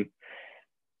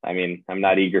 I mean, I'm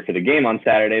not eager for the game on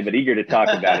Saturday, but eager to talk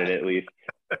about it at least.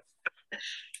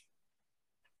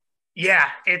 Yeah,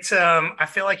 it's I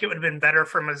feel like it would have been better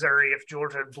for Missouri if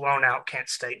Georgia had blown out Kent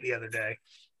State the other day.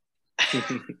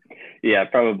 Yeah,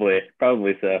 probably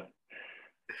so.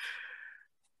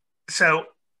 So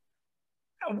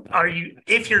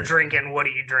if you're drinking, what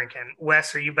are you drinking?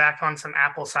 Wes, are you back on some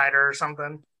apple cider or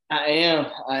something? I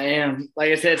am.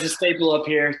 Like I said, it's a staple up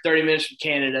here, 30 minutes from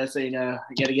Canada. So, I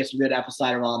got to get some good apple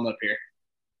cider while I'm up here.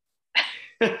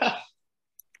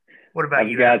 What about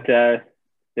you? I've got,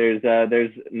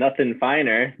 there's nothing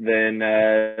finer than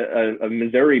a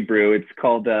Missouri brew. It's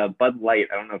called Bud Light.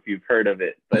 I don't know if you've heard of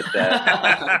it, but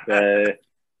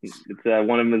it's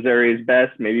one of Missouri's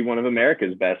best, maybe one of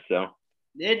America's best. So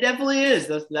it definitely is.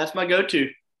 That's my go-to.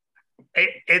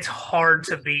 It's hard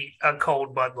to beat a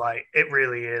cold Bud Light. It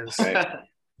really is. Right.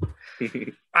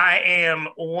 I am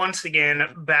once again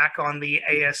back on the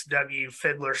ASW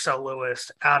Fiddler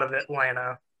Soloist out of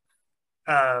Atlanta.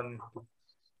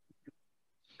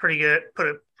 Pretty good.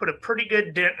 Put a pretty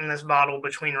good dent in this bottle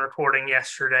between recording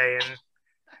yesterday and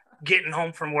getting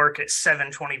home from work at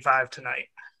 7:25 tonight.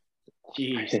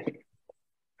 Jeez.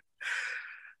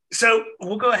 So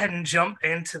we'll go ahead and jump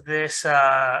into this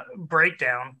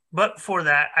breakdown. But before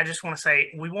that, I just want to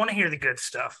say we want to hear the good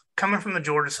stuff. Coming from the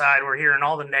Georgia side, we're hearing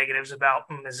all the negatives about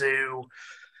Mizzou.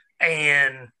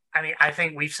 And, I mean, I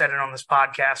think we've said it on this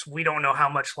podcast. We don't know how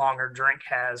much longer Drink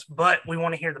has, but we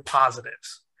want to hear the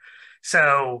positives.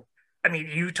 So, I mean,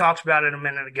 you talked about it a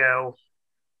minute ago.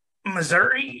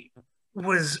 Missouri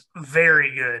was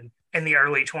very good in the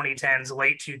early 2010s,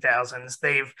 late 2000s.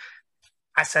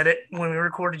 I said it when we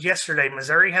recorded yesterday,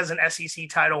 Missouri has an SEC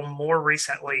title more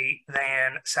recently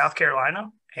than South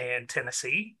Carolina and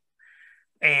Tennessee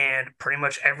and pretty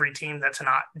much every team that's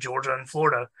not Georgia and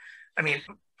Florida. I mean,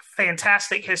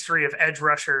 fantastic history of edge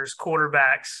rushers,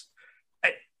 quarterbacks.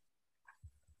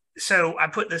 So I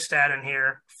put this stat in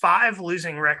here, 5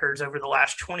 losing records over the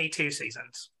last 22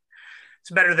 seasons.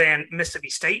 It's better than Mississippi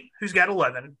State, who's got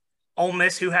 11, Ole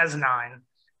Miss, who has 9,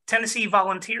 Tennessee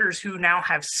Volunteers, who now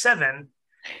have 7,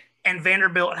 and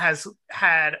Vanderbilt has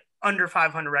had under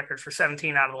 500 records for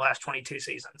 17 out of the last 22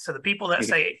 seasons. So the people that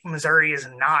say Missouri is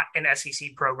not an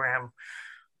SEC program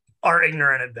are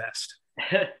ignorant at best.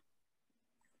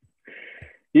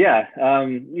 Yeah.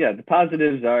 The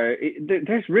positives are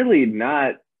there's really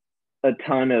not a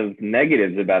ton of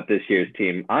negatives about this year's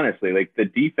team. Honestly, like the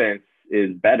defense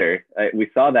is better. We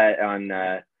saw that on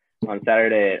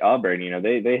Saturday at Auburn.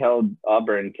 They held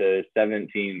Auburn to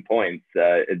 17 points.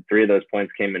 3 of those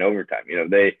points came in overtime.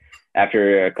 They,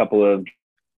 after a couple of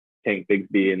Tank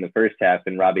Bigsby in the first half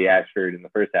and Robbie Ashford in the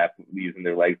first half using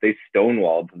their legs, they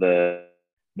stonewalled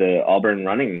the Auburn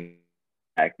running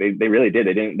back. They really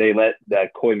did. They let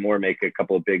Coy Moore make a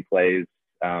couple of big plays,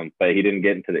 but he didn't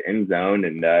get into the end zone.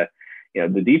 And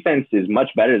the defense is much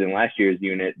better than last year's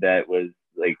unit that was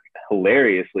like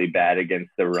hilariously bad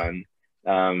against the run.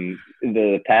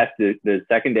 The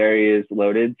secondary is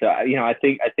loaded. So, I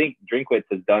think Drinkwitz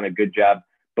has done a good job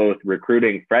both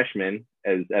recruiting freshmen,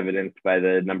 as evidenced by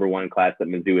the number 1 class that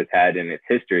Mizzou has had in its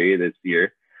history this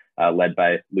year, led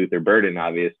by Luther Burden,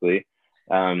 obviously.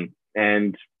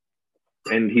 And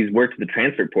he's worked the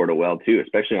transfer portal well too,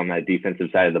 especially on that defensive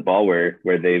side of the ball where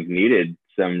they've needed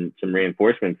some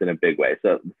reinforcements in a big way.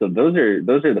 So those are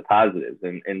the positives,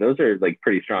 and those are like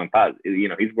pretty strong positives.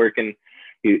 He's working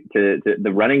to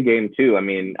the running game too. I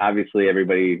mean, obviously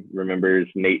everybody remembers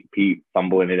Nate Pete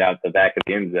fumbling it out the back of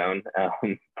the end zone,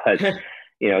 but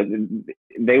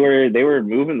they were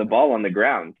moving the ball on the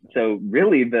ground. So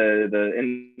really and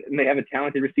they have a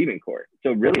talented receiving corps.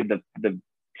 So really the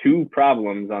 2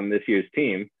 problems on this year's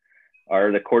team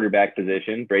are the quarterback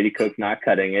position. Brady Cook's not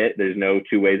cutting it. There's no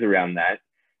 2 ways around that.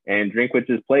 And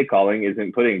Drinkwitz's play calling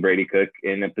isn't putting Brady Cook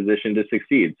in a position to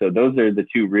succeed. So those are the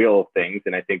 2 real things.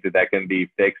 And I think that can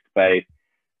be fixed by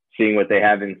seeing what they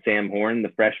have in Sam Horn, the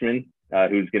freshman,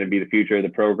 who's going to be the future of the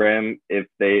program. If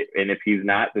he's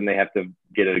not, then they have to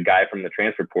get a guy from the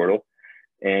transfer portal.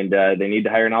 and they need to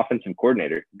hire an offensive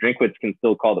coordinator. Drinkwitz can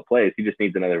still call the plays. He just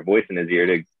needs another voice in his ear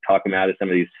to talk him out of some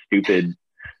of these stupid,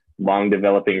 long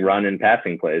developing run and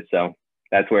passing plays. So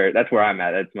that's where I'm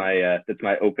at. That's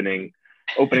my opening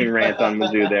rant on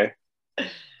Mizzou there.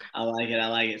 I like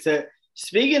it. So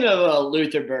speaking of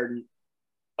Luther Burden,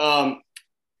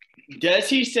 does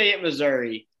he stay at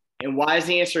Missouri, and why is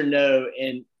the answer no?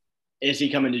 And is he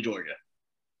coming to Georgia?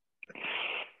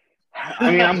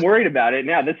 I mean, I'm worried about it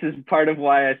now. This is part of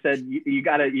why I said you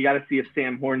gotta see if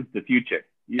Sam Horn's the future.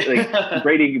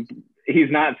 Brady, he's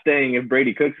not staying if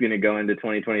Brady Cook's going to go into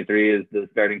 2023 as the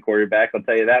starting quarterback. I'll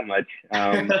tell you that much.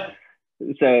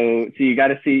 So you got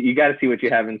to see what you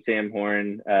have in Sam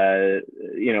Horn.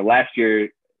 Last year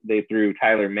they threw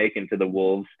Tyler Macon to the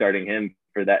Wolves, starting him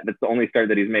for that. That's the only start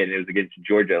that he's made, and it was against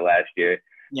Georgia last year.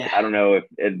 Yeah. I don't know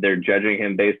if they're judging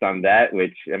him based on that.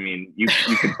 Which, I mean, you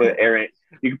could put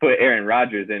Aaron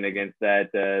Rodgers in against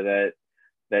that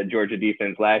Georgia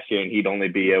defense last year, and he'd only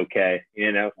be okay.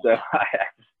 So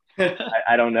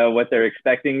I don't know what they're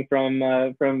expecting from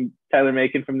Tyler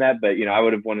Macon from that, but I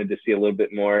would have wanted to see a little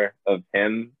bit more of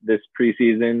him this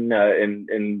preseason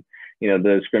in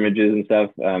the scrimmages and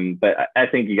stuff. But I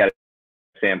think you got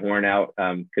Sam Horn out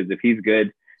because if he's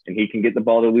good and he can get the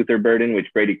ball to Luther Burden,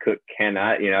 which Brady Cook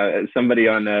cannot. Somebody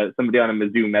on a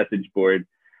Mizzou message board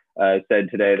said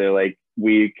today, they're like,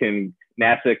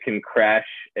 NASA can crash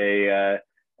a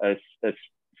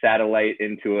satellite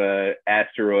into a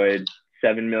asteroid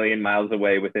 7 million miles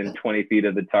away within 20 feet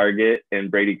of the target,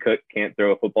 and Brady Cook can't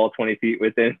throw a football 20 feet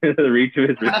within the reach of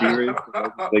his receivers.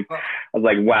 I was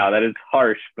like, wow, that is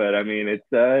harsh, but I mean, it's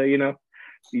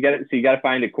you got to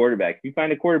find a quarterback. If you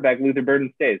find a quarterback, Luther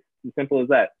Burden stays. It's as simple as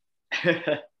that.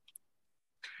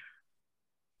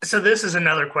 So this is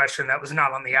another question that was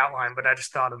not on the outline, but I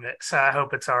just thought of it, so I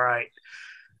hope it's all right.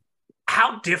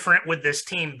 How different would this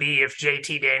team be if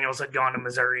JT Daniels had gone to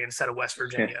Missouri instead of West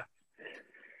Virginia?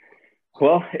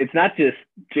 Well, it's not just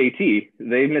JT.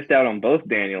 They missed out on both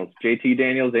Daniels, JT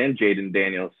Daniels and Jaden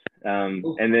Daniels.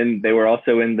 And then they were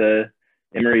also in the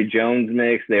Emory Jones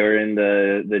mix. They were in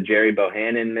the Jerry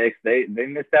Bohannon mix. They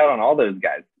missed out on all those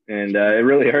guys, and it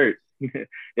really hurt.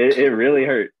 it really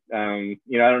hurt. I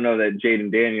don't know that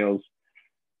Jaden Daniels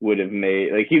would have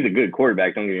made, he's a good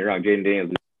quarterback. Don't get me wrong. Jaden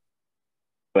Daniels,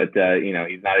 but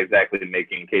he's not exactly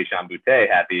making Kayshon Boutte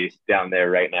happy down there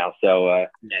right now. So,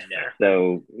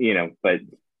 but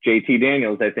JT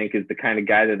Daniels, I think, is the kind of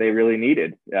guy that they really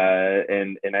needed.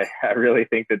 And I really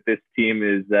think that this team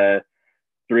is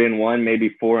 3-1,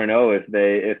 maybe 4-0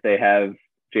 if they have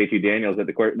JT Daniels at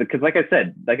the court. Because like I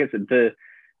said,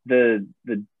 the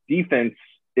defense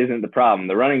isn't the problem.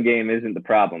 The running game isn't the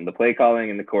problem. The play calling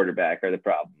and the quarterback are the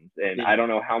problems. And I don't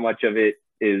know how much of it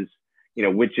is,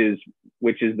 which is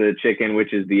the chicken,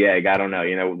 which is the egg. I don't know.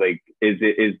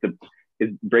 Is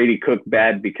Brady Cook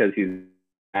bad because he's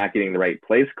not getting the right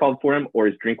plays called for him, or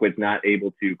is Drinkwitz not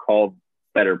able to call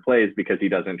better plays because he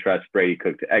doesn't trust Brady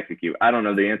Cook to execute? I don't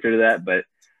know the answer to that, but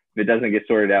if it doesn't get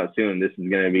sorted out soon, this is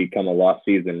going to become a lost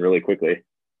season really quickly.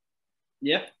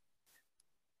 Yeah.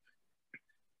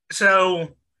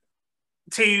 So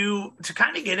to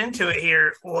kind of get into it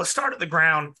here, let's start at the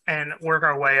ground and work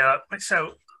our way up.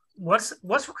 So what's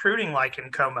recruiting like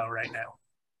in Como right now?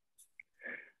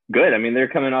 Good. I mean, they're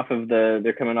coming off of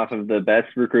the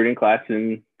best recruiting class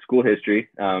in school history.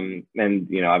 And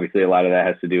obviously a lot of that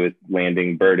has to do with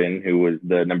landing Burden, who was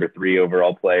the number 3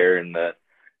 overall player in the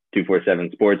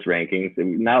 247 sports rankings.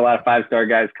 And not a lot of 5-star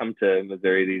guys come to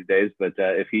Missouri these days, but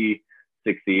if he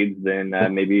succeeds, then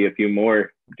maybe a few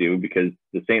more do, because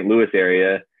the St. Louis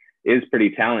area is pretty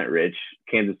talent rich.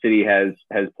 Kansas City has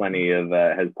plenty of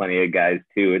guys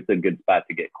too. It's a good spot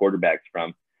to get quarterbacks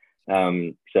from.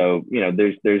 So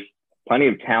there's plenty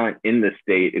of talent in the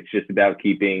state. It's just about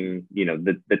keeping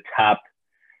the top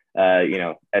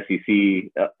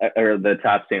SEC or the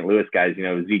top St. Louis guys.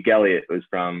 Zeke Elliott was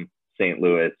from St.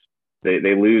 Louis.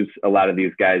 They lose a lot of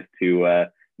these guys to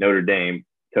Notre Dame,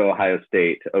 to Ohio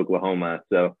State, to Oklahoma.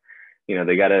 So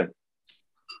they gotta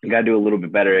do a little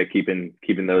bit better at keeping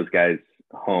those guys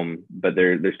home. But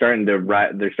they're starting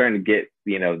to get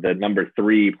the number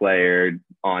 3 player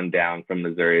on down from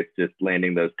Missouri. It's just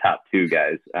landing those top 2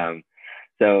 guys.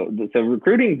 So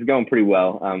recruiting is going pretty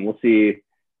well. We'll see.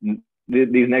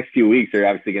 These next few weeks are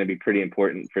obviously going to be pretty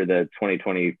important for the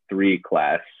 2023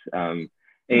 class. I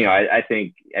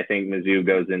think Mizzou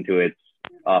goes into its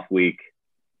off week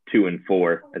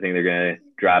 2-4. I think they're going to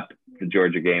drop the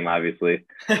Georgia game. Obviously,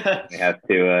 they have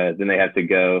to. Then they have to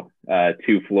go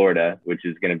to Florida, which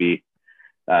is going to be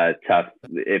tough.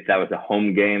 If that was a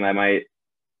home game, I might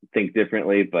think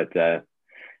differently. But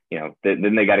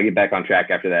then they got to get back on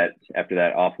track after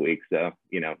that off week. So,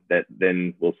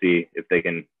 then we'll see if they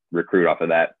can recruit off of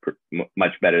that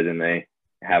much better than they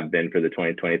have been for the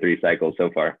 2023 cycle so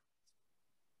far.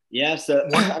 Yeah. So,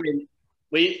 I mean,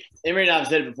 Emory and I have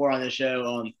said it before on the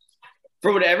show.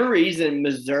 For whatever reason,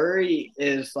 Missouri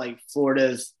is like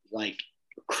Florida's like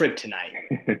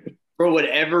kryptonite for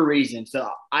whatever reason. So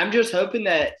I'm just hoping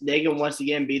that they can once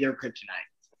again be their kryptonite.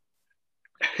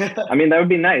 I mean, that would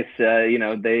be nice. They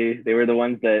were the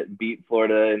ones that beat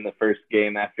Florida in the first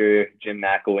game after Jim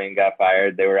McElwain got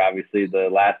fired. They were obviously the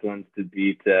last ones to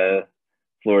beat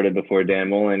Florida before Dan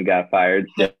Mullen got fired.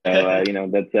 So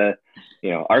that's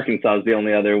Arkansas is the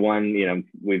only other one.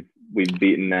 We've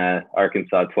beaten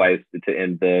Arkansas twice to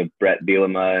end the Brett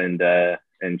Bielema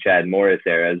and Chad Morris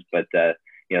eras, but that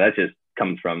just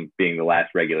comes from being the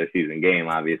last regular season game,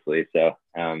 obviously. So,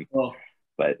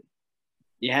 but.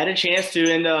 You had a chance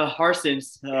to end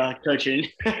Harson's coaching.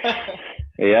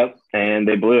 Yep, and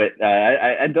they blew it.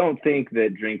 I don't think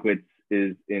that Drinkwitz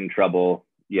is in trouble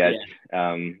yet.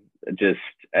 Yeah.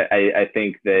 I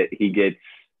think that he gets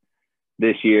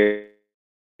this year,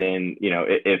 and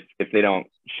if they don't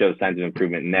show signs of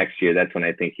improvement next year, that's when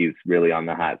I think he's really on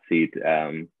the hot seat.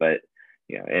 But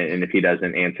and if he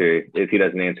doesn't answer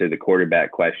the quarterback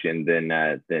question, then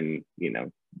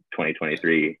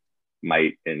 2023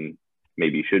 might and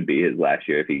maybe should be his last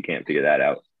year if he can't figure that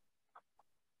out.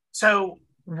 So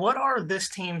what are this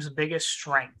team's biggest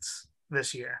strengths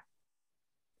this year?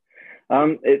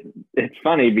 It's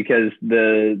funny because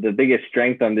the biggest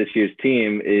strength on this year's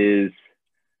team is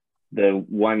the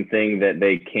one thing that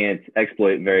they can't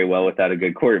exploit very well without a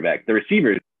good quarterback. The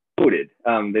receivers loaded.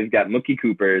 They've got Mookie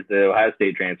Cooper, the Ohio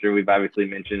State transfer. We've obviously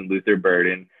mentioned Luther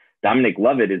Burden. Dominic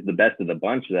Lovett is the best of the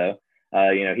bunch, though.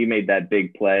 He made that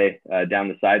big play down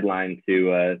the sideline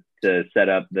to set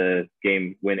up the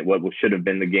game win, what should have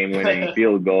been the game-winning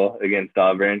field goal against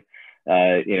Auburn.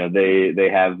 They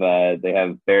have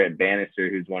Barrett Bannister,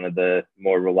 who's one of the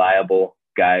more reliable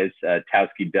guys.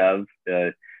 Towski Dove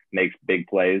makes big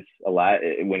plays a lot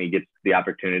when he gets the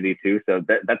opportunity to. So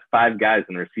that's 5 guys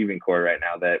in the receiving core right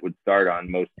now that would start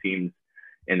on most teams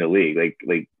in the league.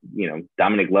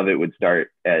 Dominic Lovett would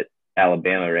start at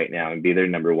Alabama right now and be their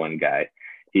number 1 guy.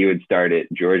 He would start at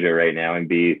Georgia right now and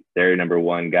be their number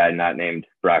 1 guy, not named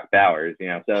Brock Bowers.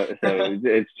 So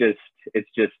it's just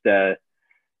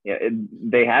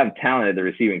they have talent at the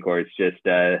receiving core. It's just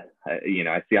I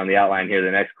see on the outline here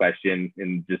the next question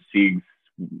and just segues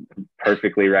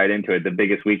perfectly right into it. The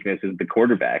biggest weakness is the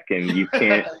quarterback, and you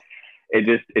can't. It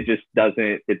just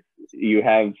doesn't. It's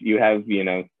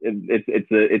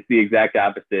the exact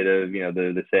opposite of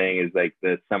the saying is like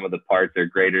the sum of the parts are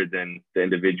greater than the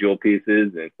individual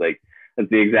pieces, and it's like that's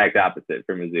the exact opposite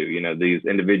for Mizzou. These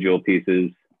individual pieces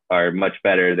are much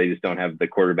better. They just don't have the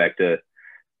quarterback to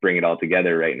bring it all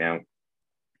together right now.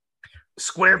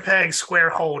 Square peg, square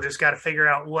hole. Just got to figure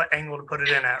out what angle to put it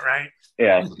in at, right?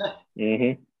 Yeah.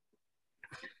 Mm-hmm.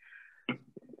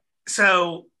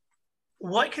 So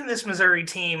what can this Missouri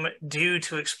team do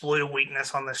to exploit a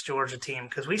weakness on this Georgia team?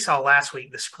 Because we saw last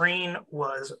week the screen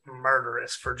was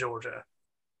murderous for Georgia.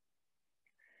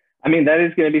 I mean, that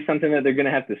is going to be something that they're going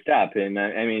to have to stop. And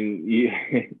I mean,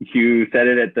 you said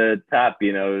it at the top,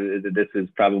 that this is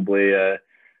probably a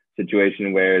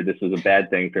situation where this was a bad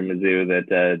thing for Mizzou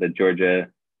that Georgia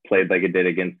played like it did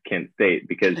against Kent State,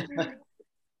 because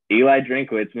Eli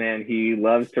Drinkwitz, man, he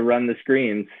loves to run the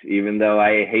screens, even though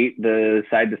I hate the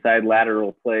side-to-side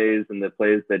lateral plays and the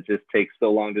plays that just take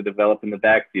so long to develop in the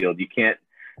backfield. You can't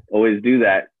always do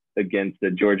that against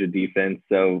the Georgia defense.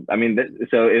 So, I mean,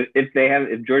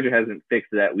 if Georgia hasn't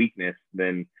fixed that weakness,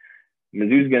 then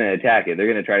Mizzou's going to attack it.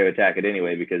 They're going to try to attack it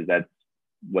anyway, because that's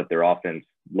what their offense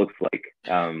looks like.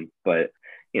 But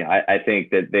I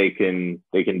think that they can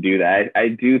do that. I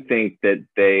do think that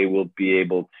they will be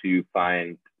able to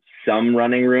find some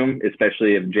running room,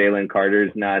 especially if Jalen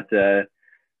Carter's not at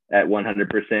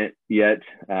 100% yet.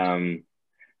 The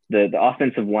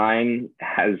offensive line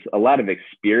has a lot of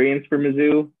experience for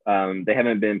Mizzou. They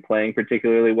haven't been playing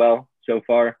particularly well so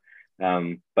far.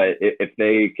 But if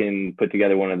they can put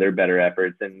together one of their better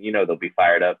efforts, and they'll be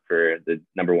fired up for the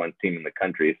number 1 team in the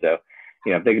country. So,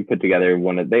 if they can put together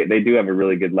they do have a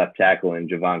really good left tackle in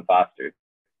Javon Foster.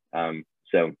 So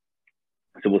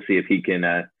we'll see if he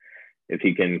can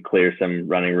clear some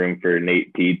running room for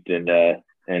Nate Pete and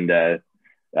I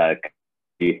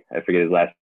forget his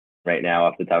last right now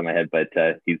off the top of my head, but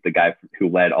he's the guy who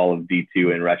led all of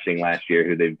D2 in rushing last year,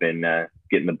 who they've been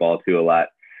getting the ball to a lot.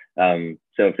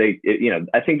 So I think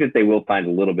that they will find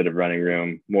a little bit of running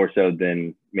room, more so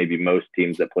than maybe most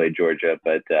teams that play Georgia.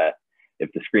 But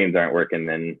if the screens aren't working,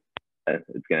 then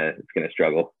gonna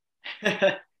struggle.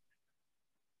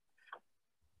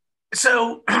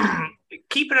 So,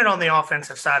 keeping it on the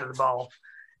offensive side of the ball,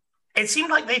 it seemed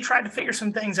like they tried to figure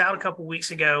some things out a couple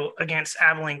weeks ago against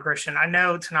Abilene Christian. I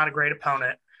know it's not a great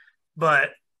opponent, but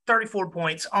 34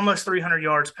 points, almost 300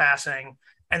 yards passing.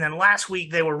 And then last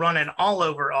week they were running all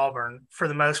over Auburn for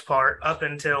the most part up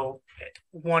until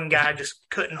one guy just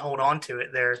couldn't hold on to it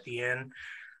there at the end.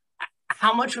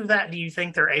 How much of that do you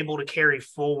think they're able to carry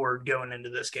forward going into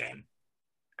this game?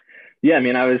 Yeah, I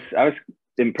mean, I was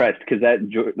impressed because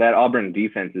that Auburn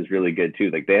defense is really good too.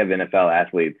 Like they have NFL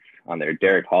athletes on there.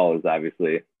 Derek Hall is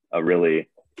obviously a really,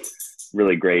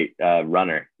 really great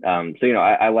runner. So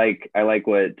I like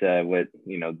what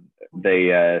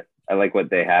I like what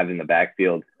they have in the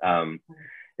backfield.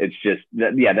 It's just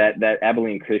that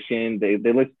Abilene Christian, they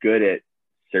look good at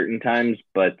certain times,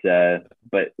 but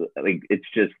like it's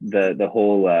just the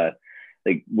whole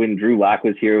like when Drew Lock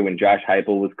was here, when Josh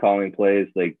Heupel was calling plays,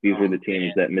 like these were the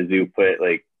teams that Mizzou put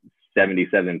like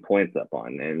 77 points up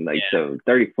on, and so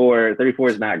 34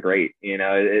 is not great.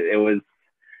 It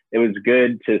was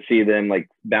good to see them like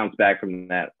bounce back from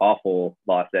that awful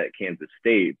loss at Kansas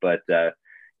State, but that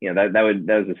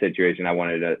was a situation I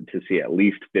wanted to see at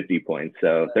least 50 points.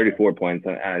 So 34 points,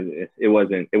 it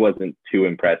wasn't too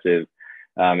impressive,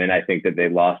 and I think that they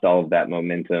lost all of that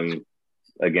momentum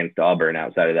against Auburn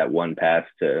outside of that one pass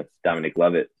to Dominic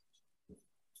Lovett.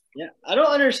 Yeah, I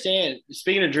don't understand.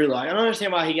 Speaking of Drew Lock, I don't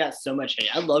understand why he got so much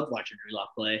hate. I loved watching Drew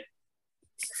Lock play.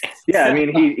 Yeah, I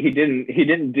mean he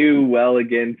didn't do well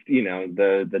against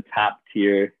the top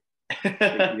tier. He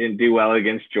didn't do well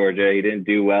against Georgia. He didn't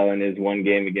do well in his one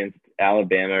game against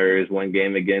Alabama or his one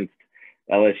game against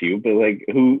LSU. But like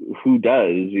who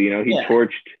does?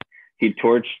 He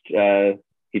torched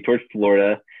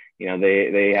Florida.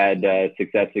 They had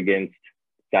success against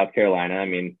South Carolina. I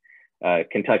mean,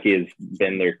 Kentucky has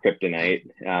been their kryptonite.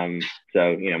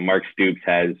 So Mark Stoops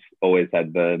has always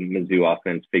had the Mizzou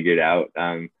offense figured out.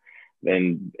 And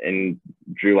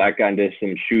Drew Lock got into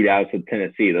some shootouts with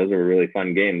Tennessee. Those were really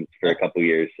fun games for a couple of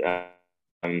years.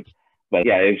 But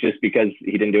yeah, it's just because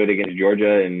he didn't do it against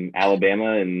Georgia and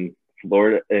Alabama and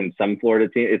Florida and some Florida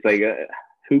team. It's like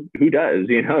who does?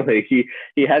 Like he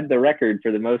had the record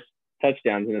for the most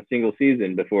touchdowns in a single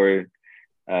season before.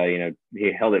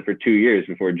 He held it for 2 years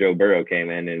before Joe Burrow came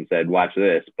in and said, "Watch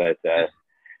this." But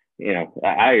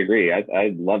I agree.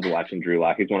 I loved watching Drew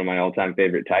Lock. He's one of my all-time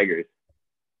favorite Tigers.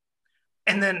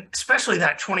 And then, especially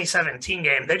that 2017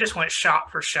 game, they just went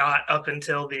shot for shot up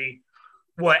until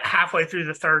halfway through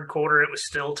the third quarter, it was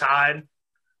still tied.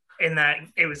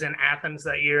 It was in Athens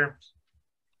that year.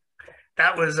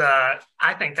 That was,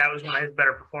 I think that was one of his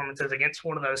better performances against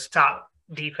one of those top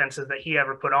defenses that he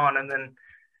ever put on. And then,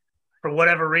 for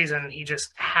whatever reason, he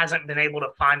just hasn't been able to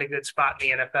find a good spot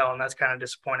in the NFL, and that's kind of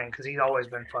disappointing because he's always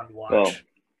been fun to watch. Well,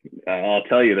 I'll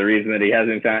tell you the reason that he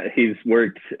hasn't found. He's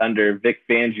worked under Vic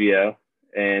Fangio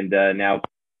and now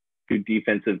two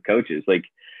defensive coaches. Like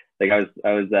I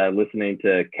was listening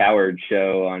to Coward's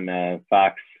show on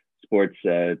Fox Sports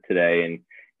today, and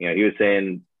he was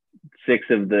saying 6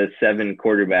 of the 7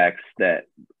 quarterbacks that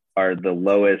are the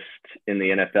lowest in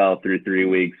the NFL through 3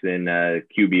 weeks in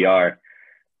QBR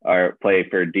play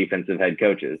for defensive head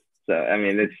coaches. So, I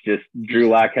mean, it's just Drew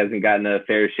Lock hasn't gotten a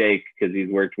fair shake because he's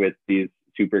worked with these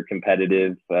super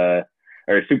competitive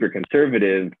or super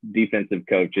conservative defensive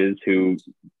coaches who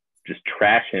just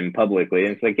trash him publicly.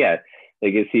 And it's like, yeah,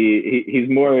 like he's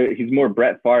more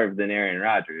Brett Favre than Aaron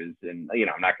Rodgers. And,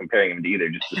 I'm not comparing him to either,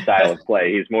 just the style of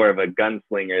play. He's more of a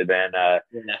gunslinger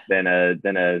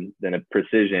than a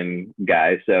precision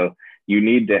guy. So, you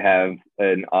need to have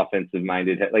an offensive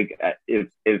minded head. Like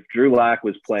if Drew Lock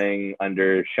was playing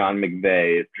under Sean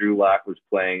McVay, if Drew Lock was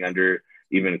playing under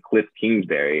even Cliff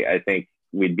Kingsbury, I think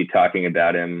we'd be talking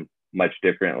about him much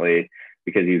differently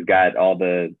because he's got all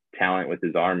the talent with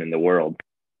his arm in the world.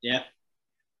 Yeah.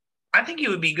 I think he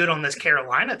would be good on this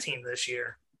Carolina team this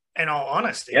year, in all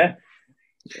honesty. Yeah.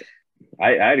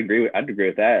 I'd agree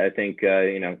with that. I think,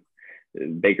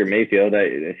 Baker Mayfield,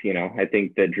 I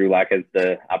think that Drew Lock has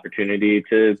the opportunity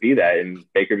to be that. And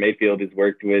Baker Mayfield has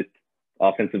worked with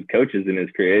offensive coaches in his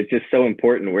career. It's just so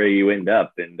important where you end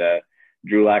up. And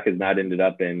Drew Lock has not ended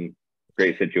up in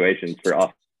great situations for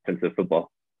offensive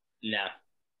football. No.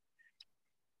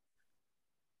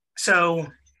 So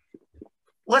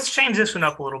let's change this one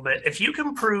up a little bit. If you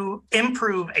can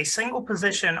improve a single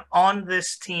position on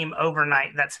this team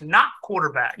overnight that's not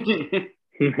quarterback,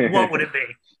 what would it be?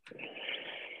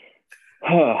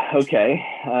 Oh, okay.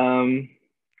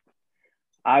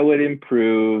 I would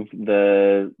improve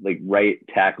the right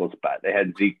tackle spot. They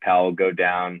had Zeke Powell go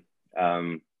down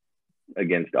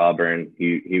against Auburn.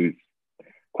 He was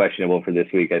questionable for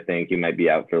this week. I think he might be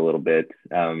out for a little bit.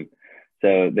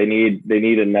 So they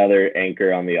need another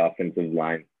anchor on the offensive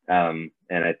line. And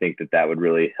I think that would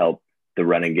really help the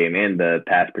running game and the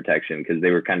pass protection, because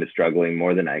they were kind of struggling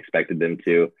more than I expected them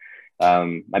to.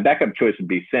 My backup choice would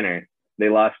be center. They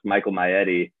lost Michael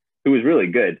Maietti, who was really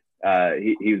good.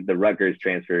 He's the Rutgers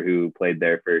transfer who played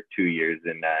there for 2 years,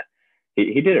 and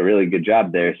he did a really good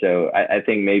job there. So I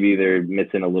think maybe they're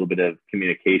missing a little bit of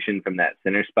communication from that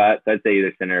center spot. So I'd say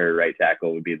either center or right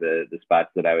tackle would be the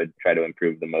spots that I would try to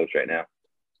improve the most right now.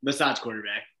 Besides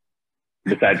quarterback.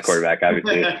 Besides quarterback,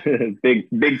 obviously.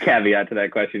 big caveat to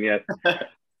that question, yes.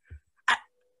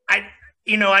 I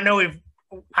know I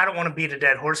don't want to beat a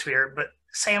dead horse here, but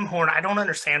Sam Horn, I don't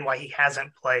understand why he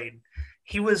hasn't played.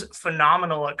 He was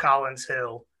phenomenal at Collins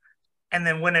Hill and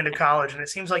then went into college, and it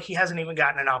seems like he hasn't even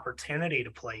gotten an opportunity to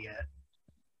play yet.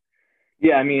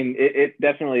 Yeah, I mean, it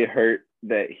definitely hurt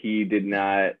that he did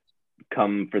not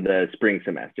come for the spring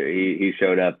semester. He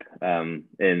showed up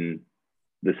in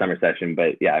the summer session,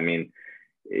 but yeah, I mean,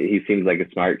 he seems like a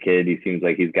smart kid. He seems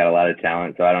like he's got a lot of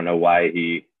talent, so I don't know why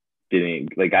he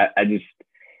didn't. Like, I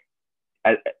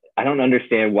don't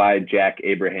understand why Jack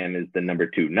Abraham is the number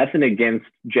 2. Nothing against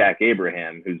Jack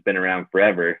Abraham, who's been around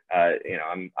forever.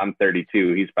 I'm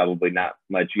 32. He's probably not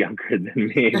much younger than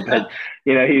me, but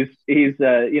he's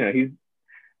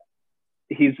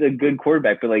a good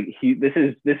quarterback. But like this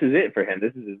is it for him.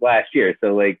 This is his last year.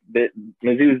 So like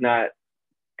Mizzou's not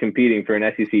competing for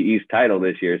an SEC East title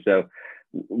this year. So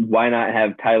why not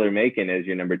have Tyler Macon as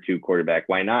your number 2 quarterback?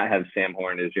 Why not have Sam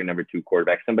Horn as your number 2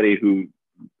 quarterback? Somebody who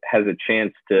has a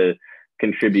chance to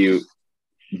contribute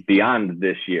beyond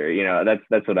this year.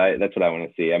 That's what I want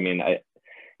to see. I mean,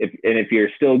 if you're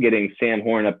still getting Sam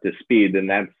Horn up to speed, then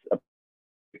that's a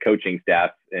coaching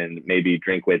staff and maybe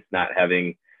Drinkwitz's not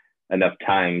having enough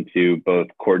time to both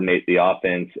coordinate the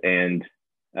offense and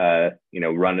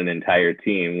run an entire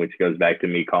team, which goes back to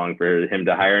me calling for him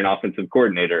to hire an offensive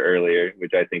coordinator earlier,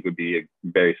 which I think would be a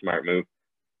very smart move.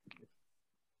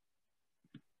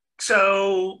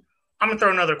 So I'm going to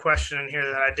throw another question in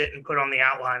here that I didn't put on the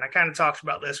outline. I kind of talked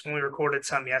about this when we recorded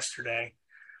some yesterday.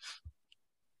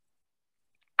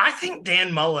 I think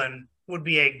Dan Mullen would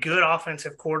be a good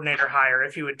offensive coordinator hire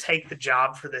if he would take the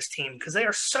job for this team, because they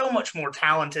are so much more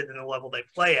talented than the level they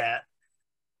play at.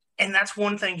 And that's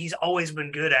one thing he's always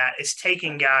been good at, is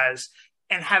taking guys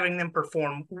and having them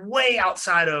perform way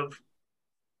outside of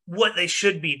what they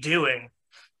should be doing.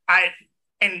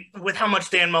 And with how much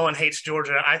Dan Mullen hates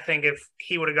Georgia, I think if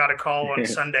he would have got a call on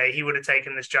Sunday, he would have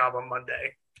taken this job on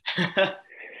Monday.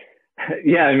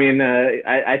 Yeah, I mean,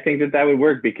 I think that would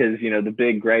work, because the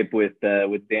big gripe with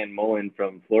Dan Mullen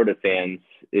from Florida fans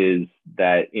is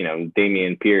that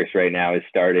Dameon Pierce right now is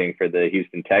starting for the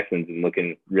Houston Texans and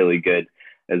looking really good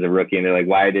as a rookie, and they're like,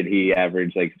 why did he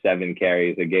average like 7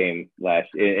 carries a game last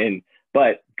year?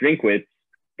 But Drinkwitz,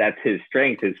 that's his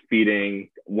strength, is feeding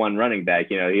one running back.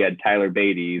 He had Tyler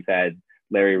Beatty, he's had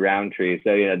Larry Roundtree,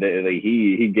 so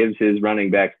he gives his running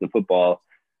backs the football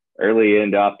early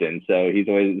and often. So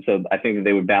I think that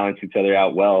they would balance each other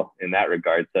out well in that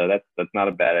regard. So that's not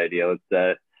a bad idea. Let's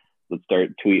start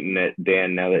tweeting at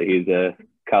Dan now that he's a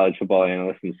college football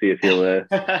analyst and see if he'll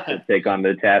take on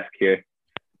the task here.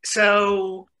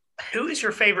 So who is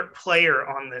your favorite player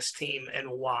on this team and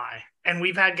why? And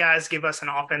we've had guys give us an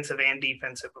offensive and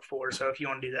defensive before, so if you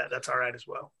want to do that, that's all right as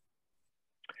well.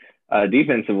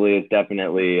 Defensively, it's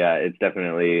definitely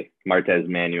Martez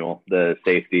Manuel, the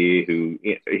safety, who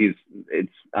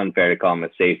it's unfair to call him a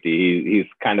safety. He's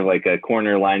kind of like a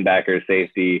corner linebacker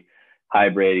safety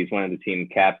hybrid. He's one of the team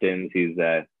captains. He's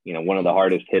one of the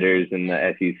hardest hitters in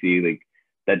the SEC. Like,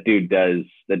 that dude does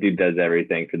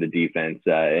everything for the defense,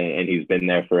 and he's been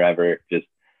there forever. Just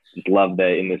love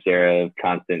that in this era of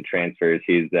constant transfers,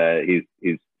 he's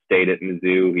stayed at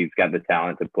Mizzou. He's got the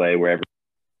talent to play wherever,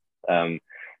 and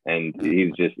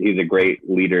he's a great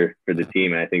leader for the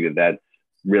team, and I think that's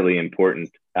really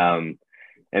important. And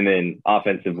then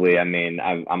offensively, I mean,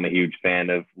 I'm a huge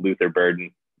fan of Luther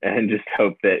Burden, and just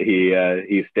hope that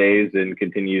he stays and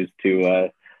continues to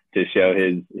show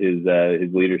his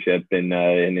leadership and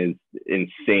his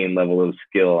insane level of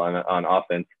skill on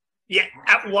offense. Yeah,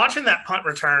 watching that punt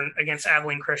return against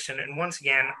Abilene Christian, and once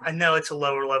again, I know it's a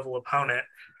lower level opponent,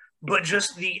 but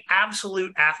just the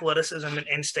absolute athleticism and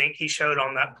instinct he showed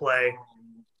on that play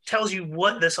tells you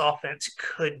what this offense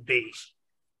could be.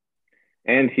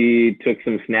 And he took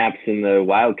some snaps in the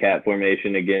Wildcat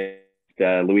formation against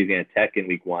Louisiana Tech in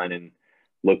week 1 and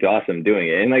looked awesome doing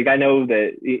it. And I know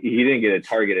that he didn't get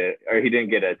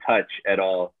a touch at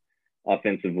all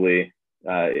offensively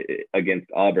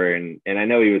against Auburn. And I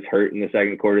know he was hurt in the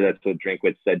second quarter. That's what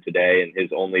Drinkwitz said today. And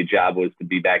his only job was to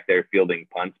be back there fielding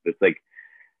punts. But it's like,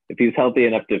 if he's healthy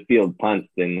enough to field punts,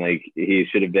 then like he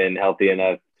should have been healthy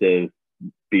enough to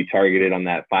be targeted on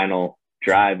that final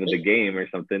drive of the game or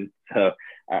something. So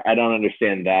I don't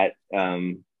understand that.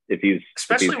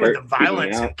 Especially with the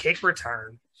violence and kick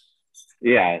return.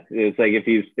 Yeah, it's like if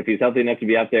he's healthy enough to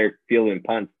be out there fielding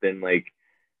punts, then like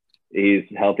he's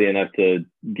healthy enough to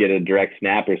get a direct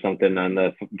snap or something on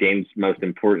the game's most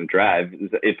important drive.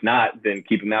 If not, then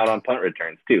keep him out on punt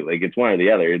returns too. Like it's one or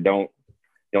the other. Don't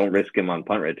risk him on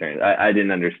punt returns. I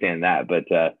didn't understand that, but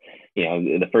the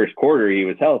first quarter he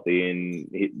was healthy and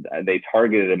they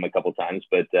targeted him a couple times,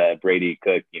 but Brady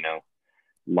Cook,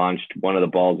 launched one of the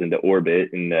balls into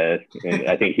orbit, and I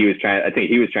think he was trying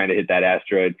to hit that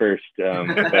asteroid first,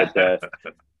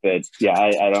 but yeah,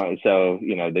 I don't. So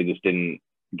they just didn't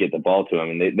get the ball to him,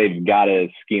 and they've got to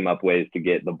scheme up ways to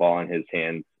get the ball in his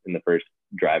hands in the first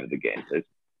drive of the game. It's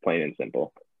plain and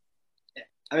simple.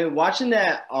 I mean, watching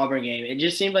that Auburn game, it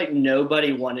just seemed like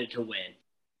nobody wanted to win.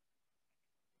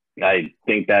 I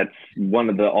think that's one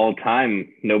of the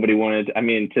all-time nobody wanted. I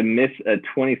mean, to miss a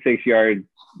 26-yard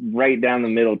right down the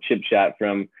middle chip shot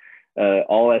from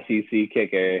all SEC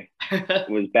kicker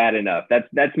was bad enough.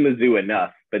 That's Mizzou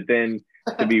enough. But then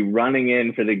to be running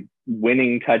in for the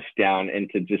winning touchdown and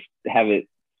to just have it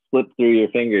slip through your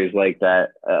fingers like that,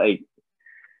 I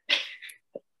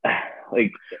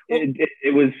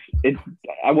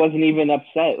wasn't even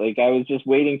upset. Like I was just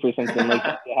waiting for something like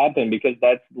that to happen because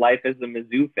that's life as a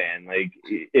Mizzou fan. Like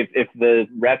if the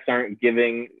refs aren't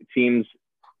giving teams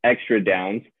extra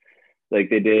downs like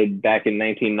they did back in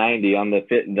 1990 on the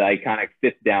iconic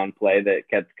fifth down play that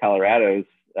kept Colorado's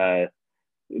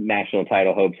national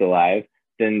title hopes alive,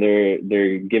 then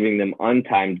they're giving them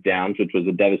untimed downs, which was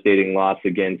a devastating loss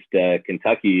against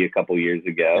Kentucky a couple years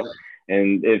ago.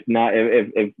 And if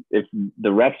the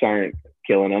refs aren't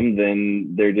killing them,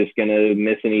 then they're just gonna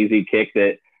miss an easy kick.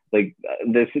 That like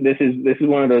this is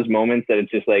one of those moments that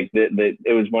it's just like that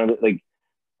it was one of the,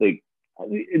 like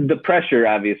the pressure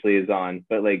obviously is on,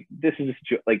 but like this is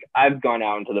like I've gone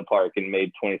out into the park and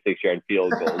made 26-yard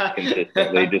field goals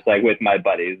consistently, just like with my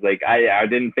buddies. Like I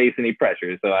didn't face any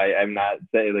pressure, so I'm not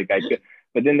saying like I could.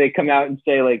 But then they come out and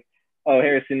say like, oh,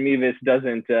 Harrison Mevis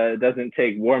doesn't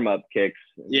take warm-up kicks.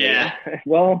 Yeah.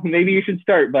 Well, maybe you should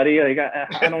start, buddy. Like I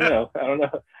don't know.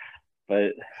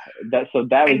 But that was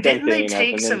and didn't they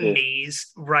take some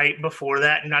knees right before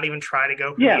that and not even try to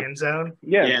go for the end zone?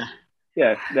 Yeah.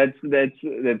 That's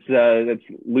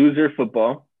loser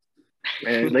football.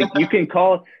 And like you can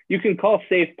call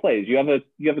safe plays. You have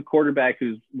a quarterback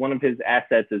who's one of his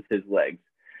assets is his legs.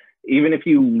 Even if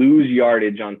you lose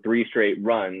yardage on 3 straight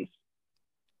runs,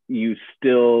 you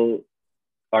still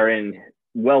are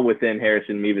well within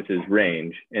Harrison Mevis's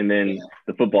range, and then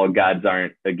the football gods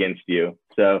aren't against you.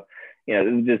 So,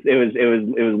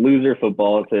 it was loser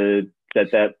football to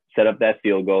set up that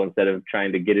field goal instead of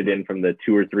trying to get it in from the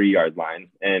 2 or 3 yard line,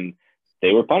 and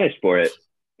they were punished for it.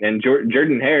 And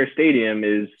Jordan-Hare Stadium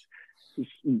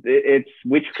it's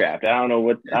witchcraft. I don't know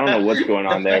what's going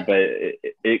on there, but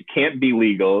it can't be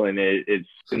legal, and it's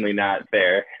certainly not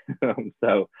fair.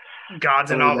 So.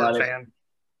 God's an Auburn fan.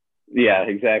 Yeah,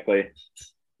 exactly.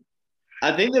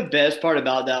 I think the best part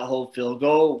about that whole field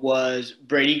goal was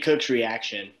Brady Cook's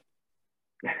reaction.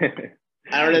 I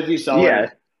don't know if you saw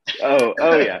it. Oh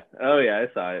yeah. I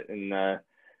saw it, and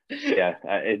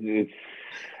it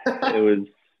was.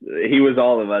 He was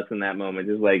all of us in that moment,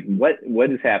 just like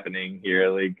what is happening here,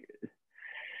 like.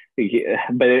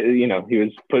 But he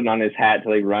was putting on his hat to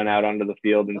like run out onto the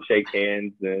field and shake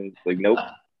hands, and it's like, nope,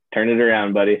 turn it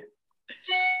around, buddy.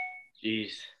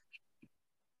 Jeez.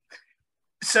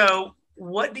 So,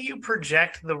 what do you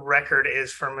project the record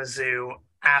is for Mizzou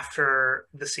after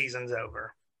the season's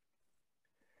over?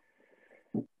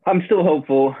 I'm still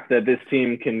hopeful that this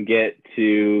team can get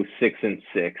to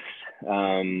 6-6.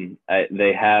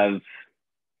 They have,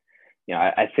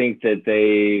 I think that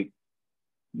they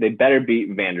better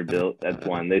beat Vanderbilt. That's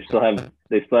one. They still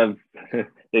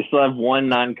have one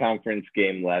non-conference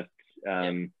game left.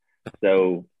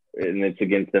 So. And it's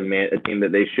against a team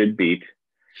that they should beat.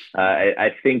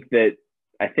 I think that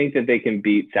they can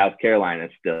beat South Carolina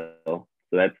still. So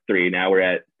that's 3. Now we're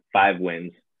at 5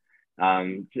 wins.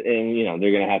 And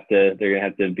they're gonna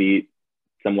have to beat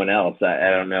someone else.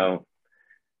 I don't know.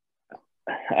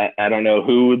 I don't know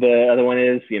who the other one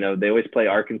is. They always play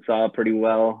Arkansas pretty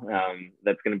well.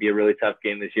 That's going to be a really tough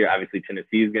game this year. Obviously,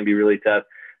 Tennessee is going to be really tough.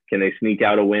 Can they sneak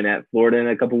out a win at Florida in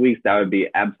a couple of weeks? That would be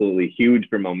absolutely huge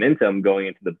for momentum going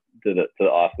into the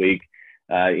off week.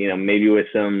 Maybe with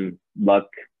some luck,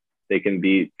 they can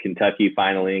beat Kentucky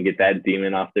finally and get that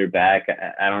demon off their back.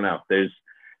 I don't know.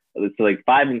 It's like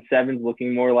 5 and 7's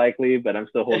looking more likely, but I'm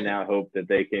still holding out hope that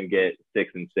they can get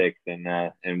 6 and 6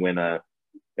 and win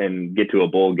and get to a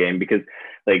bowl game, because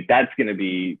like that's gonna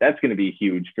be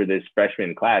huge for this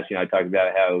freshman class. I talked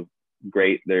about how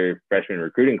great their freshman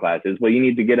recruiting class is. Well, you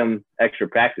need to get them extra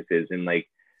practices, and like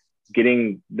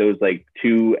getting those like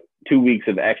two weeks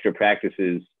of extra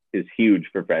practices is huge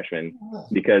for freshmen,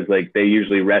 because like they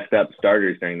usually rest up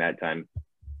starters during that time,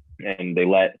 and they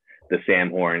let the Sam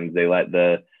Horns, they let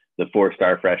the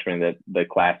 4-star freshmen that the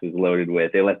class is loaded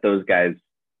with, they let those guys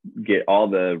get all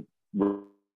the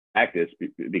practice,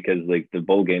 because like the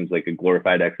bowl game's like a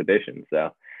glorified exhibition.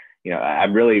 So I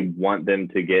really want them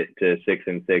to get to 6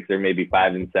 and 6, or maybe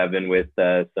 5 and 7 with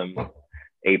some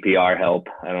APR help.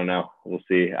 I don't know. We'll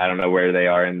see. I don't know where they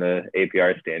are in the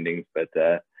APR standings, but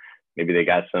maybe they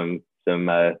got some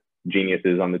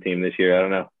geniuses on the team this year. I don't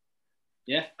know.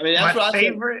 Yeah, I mean that's my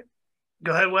favorite.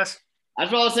 Go ahead, Wes. That's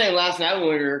what I was saying last night when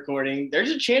we were recording.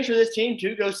 There's a chance for this team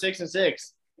to go 6 and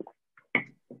 6.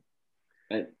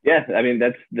 Yeah, I mean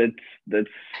that's the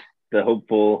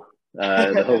hopeful.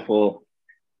 The hopeful.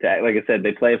 Like I said,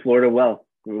 they play Florida well,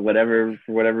 for whatever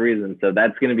reason. So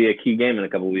that's going to be a key game in a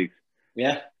couple of weeks.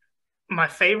 Yeah. My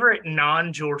favorite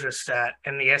non-Georgia stat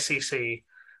in the SEC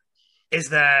is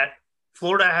that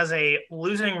Florida has a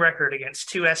losing record against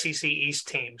 2 SEC East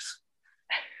teams,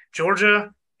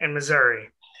 Georgia and Missouri.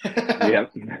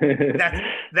 Yep.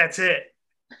 That's it.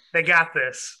 They got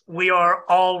this. We are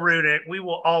all rooted. We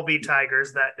will all be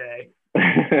Tigers that day.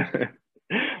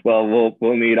 Well,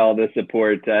 we'll need all the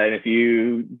support, and if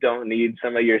you don't need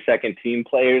some of your second team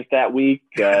players that week,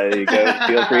 feel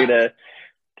free to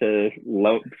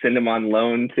send them on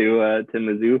loan to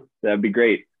Mizzou. That'd be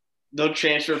great. They'll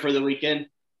transfer for the weekend.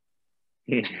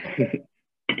 Yeah,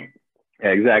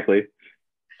 exactly.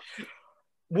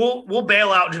 We'll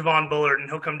bail out Javon Bullard and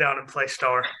he'll come down and play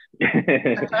star.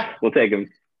 We'll take him.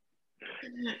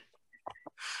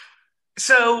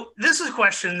 So this is a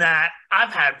question that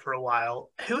I've had for a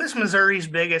while. Who is Missouri's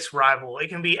biggest rival? It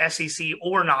can be SEC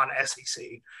or non-SEC.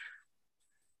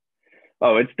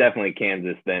 Oh, it's definitely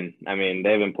Kansas then. I mean,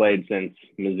 they haven't played since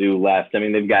Mizzou left. I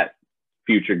mean, they've got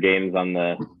future games on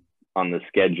the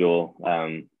schedule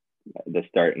that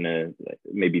start in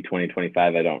maybe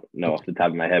 2025. I don't know off the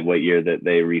top of my head what year that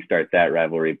they restart that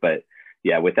rivalry, but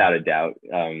yeah, without a doubt,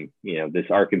 this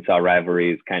Arkansas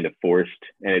rivalry is kind of forced,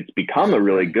 and it's become a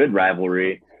really good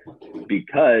rivalry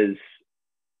because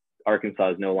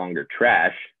Arkansas is no longer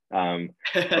trash.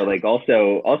 But like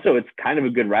also it's kind of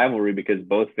a good rivalry because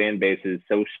both fan bases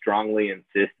so strongly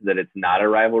insist that it's not a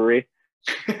rivalry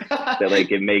that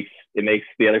like it makes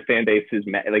the other fan bases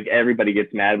mad. Like everybody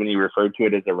gets mad when you refer to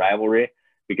it as a rivalry,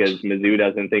 because Mizzou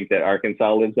doesn't think that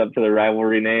Arkansas lives up to the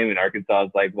rivalry name, and Arkansas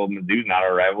is like, well, Mizzou's not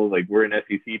our rival, like we're an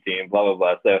SEC team, blah blah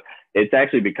blah. So it's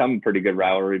actually become a pretty good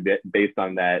rivalry based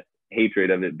on that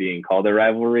hatred of it being called a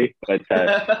rivalry. But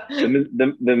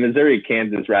the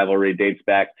Missouri-Kansas rivalry dates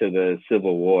back to the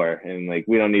Civil War, and like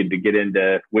we don't need to get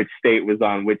into which state was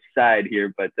on which side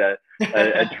here, but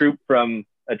a troop from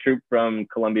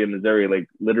Columbia, Missouri, like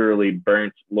literally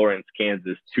burnt Lawrence,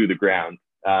 Kansas to the ground.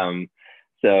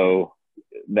 So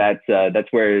that's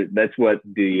what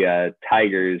the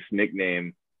Tigers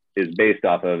nickname is based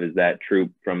off of, is that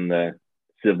troop from the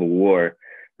Civil War.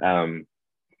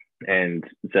 And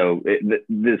so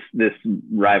this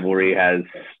rivalry has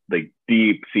like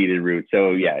deep seated roots.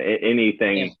 So yeah,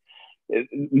 anything,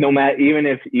 no matter, even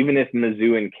if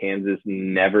Mizzou and Kansas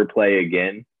never play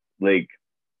again, like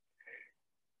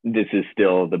this is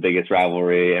still the biggest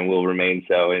rivalry and will remain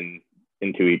so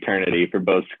into eternity for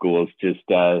both schools. Just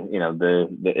I'm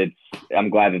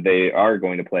glad that they are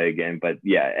going to play again, but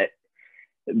yeah,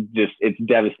 it's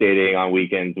devastating on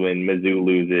weekends when Mizzou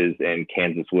loses and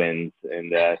Kansas wins,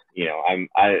 and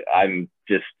I'm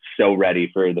just so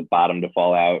ready for the bottom to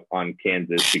fall out on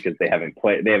Kansas because they haven't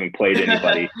played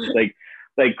anybody.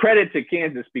 like credit to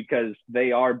Kansas because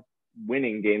they are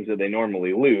winning games that they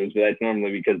normally lose, but that's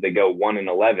normally because they go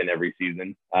 1-11 every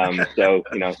season. So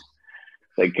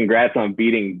like congrats on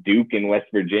beating Duke in West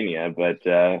Virginia, but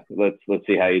let's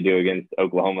see how you do against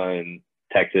Oklahoma and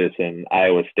Texas and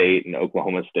Iowa State and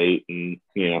Oklahoma State and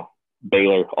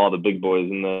Baylor, all the big boys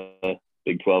in the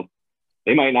Big 12.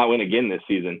 They might not win again this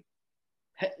season.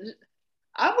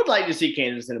 I would like to see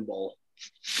Kansas in a bowl.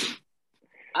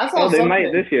 They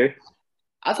might this year.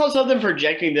 I saw something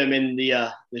projecting them in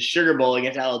the Sugar Bowl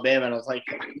against Alabama, and I was like,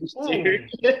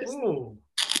 serious? Ooh.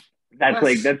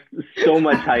 That's so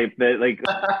much hype that like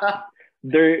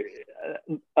they're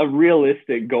a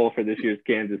realistic goal for this year's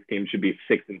Kansas team should be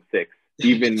 6 and 6.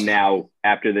 even now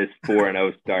after this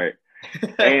 4-0 start.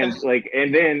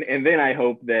 And then I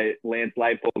hope that Lance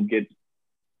Leipold gets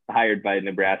hired by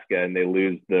Nebraska and they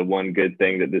lose the one good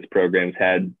thing that this program's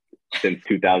had since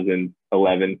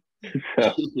 2011.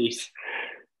 So.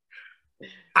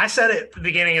 I said it at the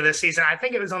beginning of this season. I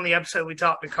think it was on the episode we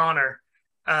talked to Connor.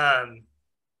 The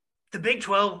Big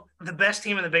 12, the best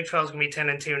team in the Big 12 is going to be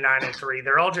 10-2, 9-3.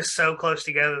 They're all just so close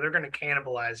together. They're going to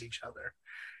cannibalize each other.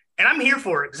 And I'm here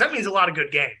for it because that means a lot of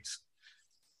good games.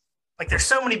 Like there's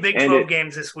so many Big 12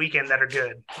 games this weekend that are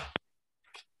good.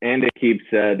 And it keeps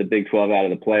the Big 12 out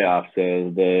of the playoffs,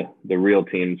 so the real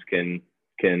teams can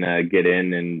get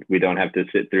in, and we don't have to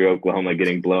sit through Oklahoma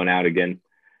getting blown out again.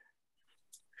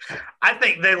 I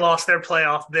think they lost their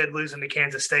playoff bid losing to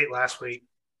Kansas State last week.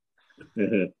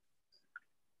 Mm-hmm.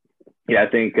 Yeah, I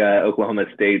think Oklahoma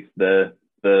State's the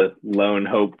lone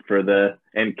hope for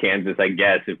and Kansas, I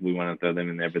guess, if we want to throw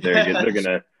them in there. But I'm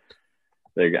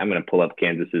gonna pull up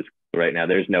Kansas's right now.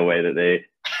 There's no way that they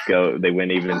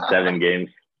win even 7 games.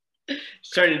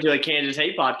 Starting to do a Kansas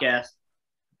hate podcast.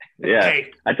 Yeah,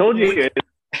 hey, I told you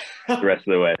the rest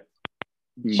of the way.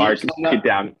 Mark it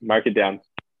down.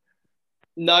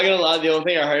 Not gonna lie, the only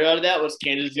thing I heard out of that was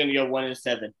Kansas is gonna go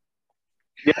 1-7.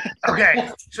 Yeah. Okay,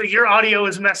 so your audio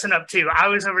is messing up too. I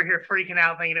was over here freaking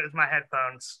out thinking it was my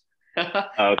headphones.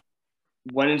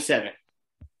 1-7.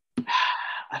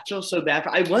 I feel so bad.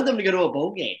 I want them to go to a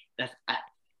bowl game.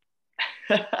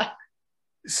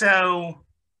 So,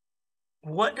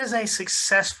 what does a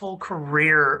successful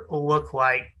career look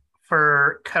like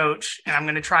for Coach? And I'm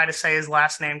going to try to say his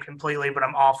last name completely, but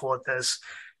I'm awful at this.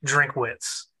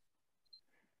 Drinkwitz.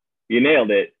 You nailed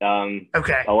it.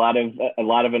 Okay. A lot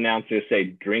of announcers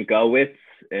say Drinkowitz,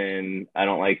 and I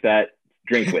don't like that.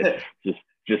 Drinkwitz.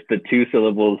 just the 2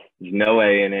 syllables. There's no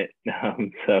A in it.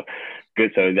 So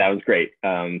good. So that was great.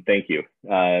 Thank you.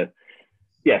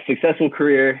 Successful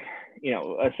career.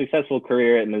 A successful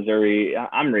career at Missouri.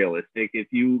 I'm realistic. If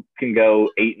you can go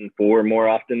 8-4 more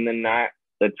often than not,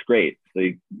 that's great.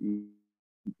 Like,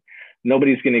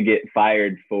 nobody's going to get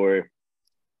fired for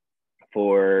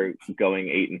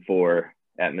going 8-4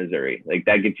 at Missouri. Like,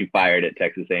 that gets you fired at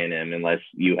Texas A&M unless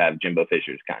you have Jimbo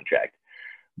Fisher's contract.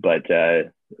 But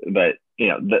the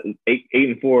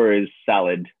 8-4 is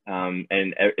solid. And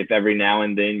if every now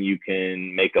and then you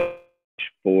can make a push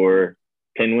for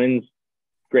 10 wins,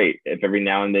 great. If every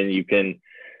now and then you can,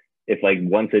 if like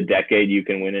once a decade you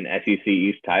can win an SEC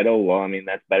East title, well, I mean,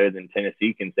 that's better than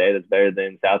Tennessee can say. That's better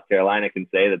than South Carolina can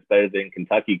say. That's better than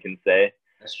Kentucky can say.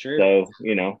 That's true. So,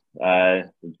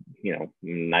 I'm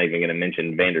not even going to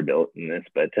mention Vanderbilt in this,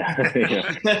 but so,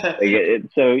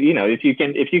 if you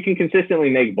can consistently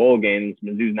make bowl games,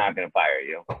 Mizzou's not going to fire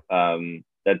you.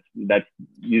 That's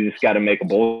you just got to make a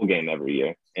bowl game every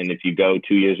year. And if you go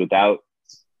 2 years without,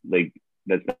 like,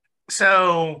 that's not.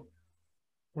 So,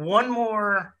 one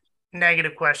more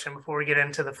negative question before we get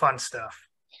into the fun stuff.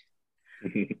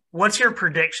 What's your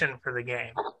prediction for the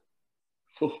game?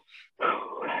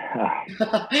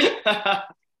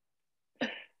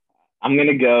 I'm going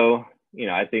to go,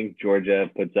 I think Georgia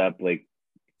puts up like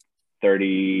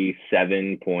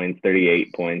 37 points,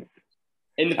 38 points.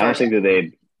 I don't think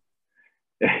that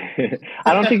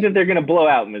they're going to blow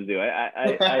out Mizzou.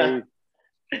 I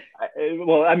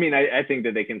think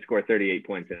that they can score 38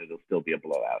 points and it'll still be a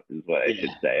blowout is what I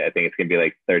should say. I think it's going to be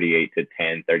like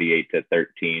 38-10,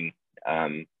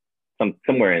 38-13,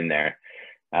 somewhere in there.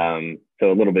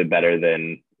 So a little bit better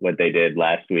than what they did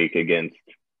last week against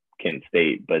Kent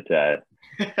State. But I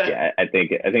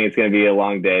think it's going to be a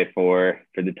long day for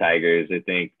the Tigers. I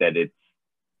think that it's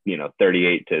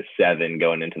 38-7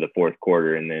 going into the fourth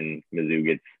quarter, and then Mizzou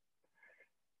gets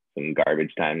some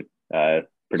garbage time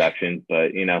production.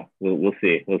 But we'll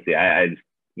see. I just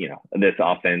this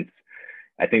offense,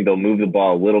 I think they'll move the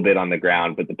ball a little bit on the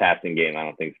ground, but the passing game I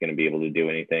don't think is going to be able to do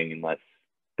anything unless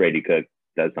Brady Cook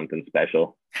does something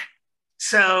special.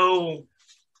 So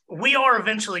we are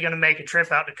eventually going to make a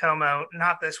trip out to Como,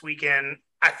 not this weekend.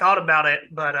 I thought about it,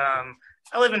 but I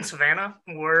live in Savannah.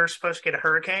 We're supposed to get a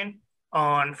hurricane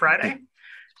on Friday.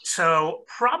 So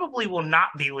probably will not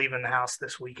be leaving the house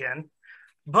this weekend.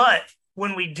 But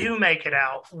when we do make it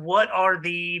out, what are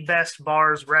the best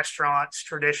bars, restaurants,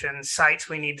 traditions, sites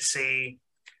we need to see?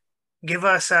 Give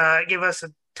us a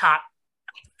top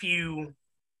few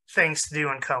things to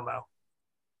do in Como.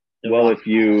 Well, if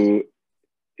you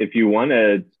want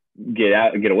to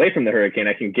get away from the hurricane,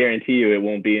 I can guarantee you it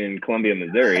won't be in Columbia,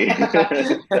 Missouri.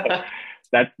 So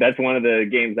that's one of the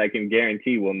games I can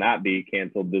guarantee will not be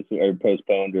canceled or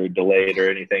postponed or delayed or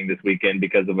anything this weekend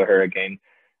because of a hurricane.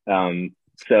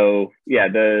 So yeah,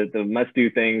 the must do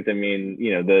things. I mean,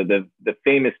 the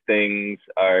famous things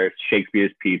are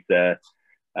Shakespeare's Pizza,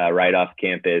 right off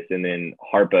campus, and then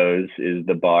Harpo's is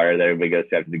the bar that everybody goes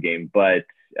to after the game. But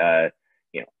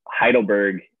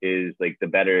Heidelberg is like the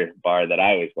better bar that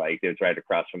I always liked. It was right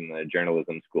across from the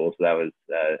journalism school, so that was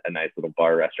a nice little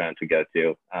bar restaurant to go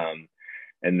to.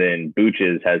 And then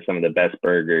Booch's has some of the best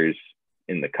burgers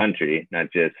in the country,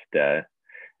 not just.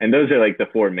 And those are like the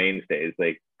four mainstays.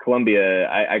 Like Columbia,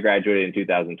 I graduated in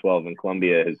 2012, and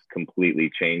Columbia has completely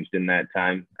changed in that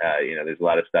time. There's a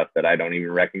lot of stuff that I don't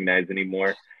even recognize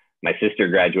anymore. My sister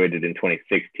graduated in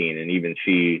 2016, and even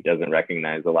she doesn't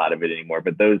recognize a lot of it anymore.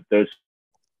 But those schools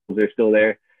are still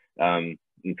there, and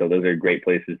so those are great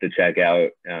places to check out.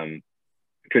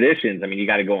 Traditions. I mean, you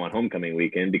got to go on homecoming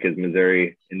weekend because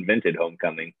Missouri invented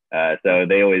homecoming, so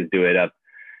they always do it up.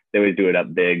 They always do it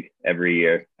up big every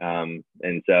year, and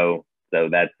so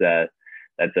that's a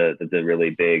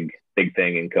really big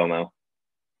thing in Como.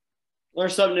 Learn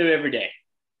something new every day.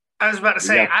 I was about to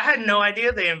say, I had no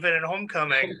idea they invented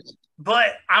homecoming,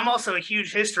 but I'm also a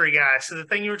huge history guy. So the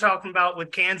thing you were talking about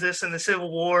with Kansas and the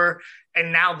Civil War,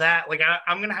 and now that, like,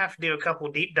 I'm gonna have to do a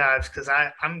couple deep dives because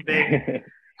I'm big.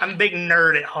 I'm a big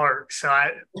nerd at heart, so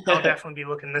I'll definitely be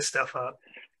looking this stuff up.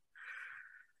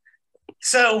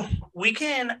 So we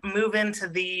can move into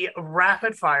the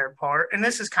rapid fire part, and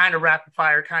this is kind of rapid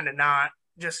fire, kind of not.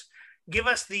 Just give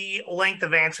us the length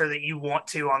of answer that you want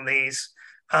to on these.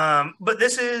 But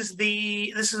this is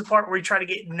the part where we try to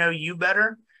get to know you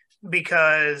better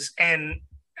because, and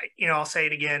I'll say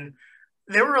it again.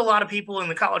 There were a lot of people in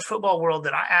the college football world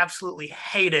that I absolutely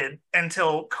hated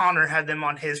until Connor had them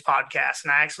on his podcast,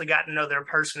 and I actually got to know their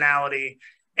personality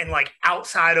and like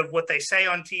outside of what they say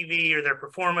on TV or their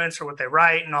performance or what they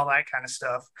write and all that kind of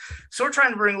stuff. So we're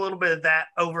trying to bring a little bit of that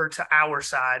over to our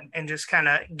side and just kind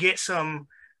of get some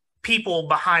people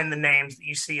behind the names that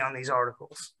you see on these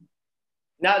articles.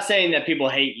 Not saying that people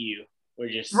hate you. We're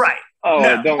just right. Oh,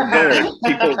 no. Don't worry.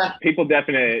 People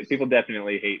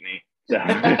definitely hate me. So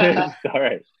it's all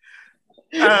right.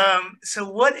 So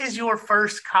what is your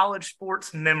first college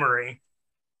sports memory?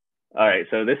 All right,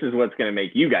 so this is what's going to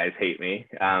make you guys hate me.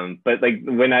 But like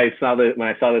when I saw this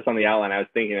on the outline, I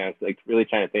was like really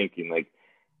trying to think, and like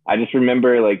I just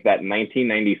remember like that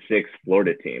 1996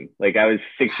 Florida team. Like I was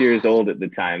 6 years old at the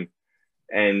time,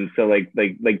 and so like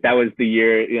that was the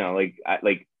year.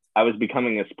 I was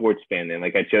becoming a sports fan then.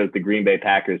 Like I chose the Green Bay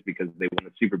Packers because they won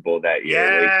the Super Bowl that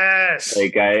year. Yes.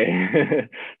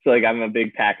 So I'm a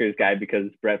big Packers guy because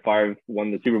Brett Favre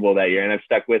won the Super Bowl that year, and I've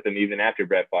stuck with him even after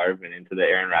Brett Favre and into the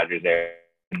Aaron Rodgers era.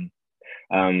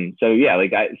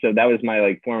 So that was my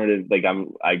like formative. Like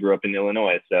I grew up in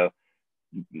Illinois, so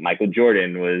Michael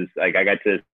Jordan was like I got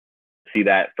to see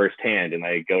that firsthand, and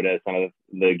I go to some of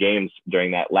the games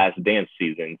during that Last Dance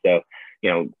season. So.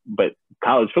 But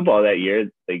college football that year,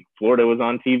 like Florida was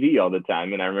on TV all the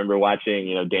time, and I remember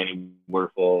watching, Danny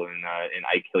Werfel and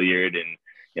Ike Hilliard,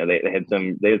 and they had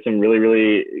some really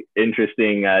really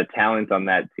interesting talent on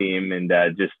that team, and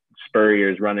just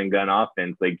Spurrier's run and gun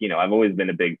offense. Like I've always been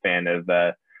a big fan of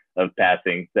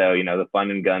passing, so the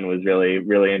fun and gun was really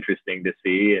really interesting to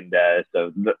see, and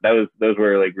so those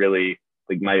were like really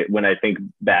like when I think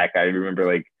back, I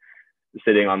remember like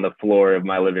sitting on the floor of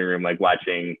my living room like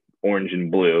watching Orange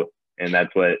and Blue, and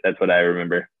that's what I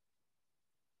remember.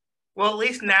 Well, at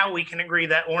least now we can agree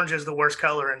that orange is the worst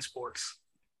color in sports.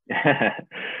 I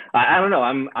don't know.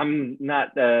 I'm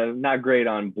not great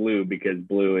on blue because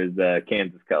blue is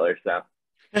Kansas color. So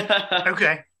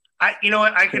okay, you know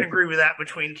what? I can agree with that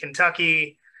between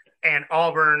Kentucky and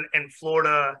Auburn and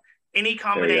Florida. Any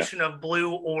combination of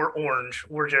blue or orange,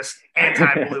 we're just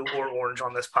anti-blue or orange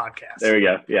on this podcast. There we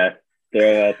go. Yeah,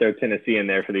 throw Tennessee in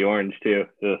there for the orange too.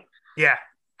 Ugh. Yeah,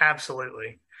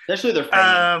 absolutely. Especially their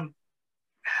fans.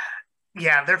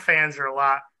 Yeah, their fans are a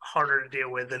lot harder to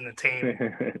deal with than the team.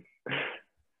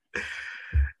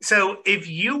 So if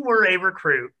you were a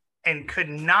recruit and could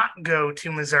not go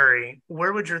to Missouri,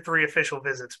 where would your 3 official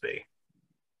visits be?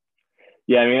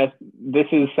 Yeah, I mean, this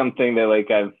is something that like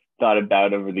I've thought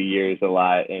about over the years a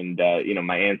lot, and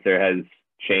my answer has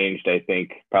changed. I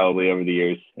think probably over the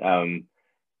years,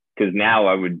 because now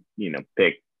I would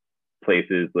pick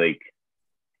places like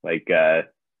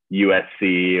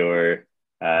USC or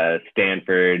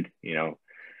Stanford,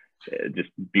 just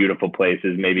beautiful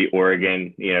places, maybe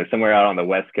Oregon, somewhere out on the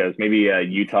West Coast, maybe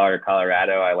Utah or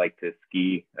Colorado. I like to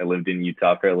ski. I lived in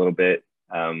Utah for a little bit.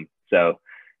 So,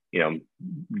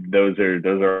 those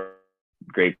are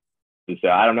great. So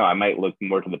I don't know, I might look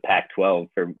more to the Pac-12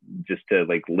 for just to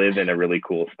like live in a really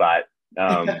cool spot.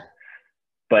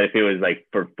 But if it was like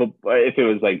for football, if it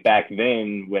was like back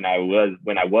then when I was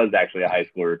actually a high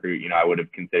school recruit, I would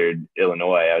have considered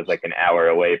Illinois. I was like an hour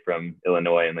away from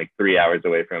Illinois and like 3 hours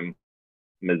away from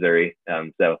Missouri.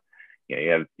 So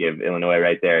you have Illinois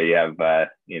right there. You have I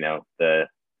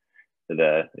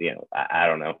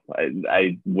don't know.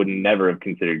 I would never have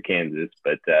considered Kansas,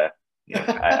 but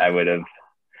I would have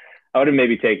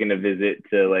maybe taken a visit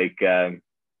to like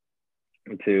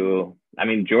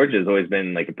Georgia's always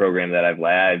been like a program that I've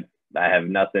liked. I have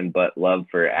nothing but love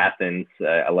for Athens.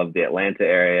 I love the Atlanta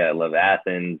area. I love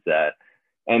Athens.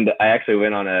 And I actually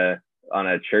went on a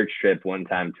church trip one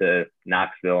time to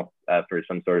Knoxville for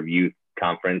some sort of youth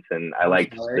conference, and I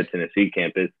liked the Tennessee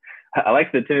campus. I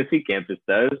like the Tennessee campus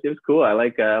though. It was cool. I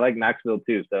like Knoxville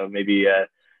too. So maybe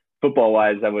football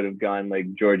wise, I would have gone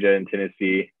like Georgia and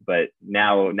Tennessee. But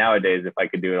nowadays, if I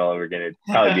could do it all over again, it'd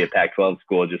probably be a Pac-12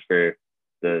 school just for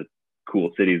the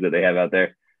cool cities that they have out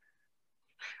there.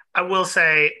 I will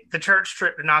say the church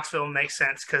trip to Knoxville makes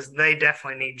sense because they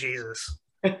definitely need Jesus.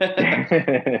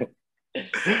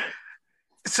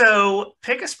 So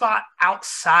pick a spot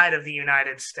outside of the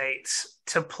United States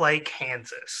to play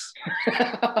Kansas.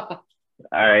 All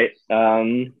right.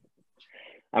 I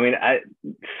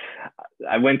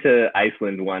went to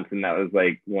Iceland once, and that was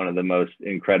like one of the most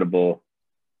incredible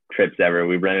trips ever.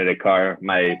 We rented a car.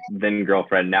 My then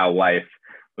girlfriend, now wife,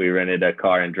 we rented a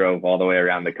car and drove all the way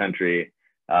around the country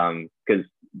because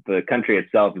the country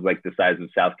itself is like the size of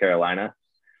South Carolina.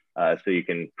 So you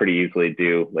can pretty easily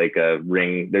do like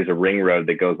there's a ring road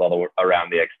that goes all the way around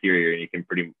the exterior, and you can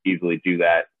pretty easily do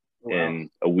that in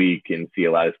a week and see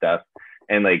a lot of stuff.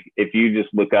 And like, if you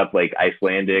just look up like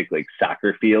Icelandic, like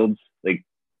soccer fields, like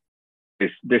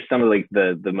there's some of like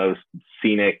the most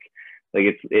scenic,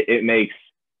 like it makes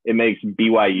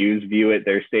BYU's view at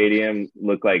their stadium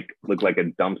look like a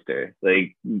dumpster.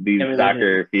 Like these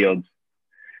soccer fields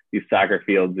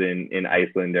in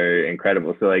Iceland are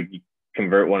incredible. So like,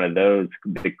 convert one of those.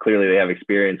 Clearly they have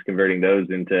experience converting those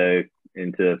into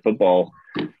football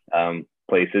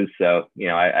places. So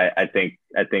I think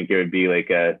it would be like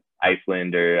a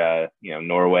Iceland or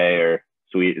Norway or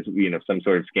Sweden, some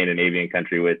sort of Scandinavian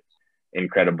country with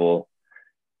incredible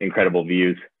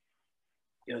views.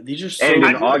 These are so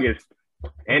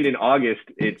and in August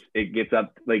it gets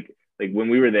up like when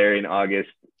we were there in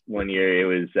August one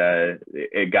year,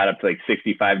 it got up to like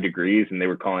 65 degrees and they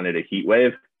were calling it a heat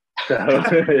wave. So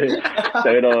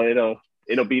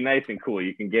it'll be nice and cool.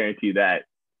 You can guarantee that.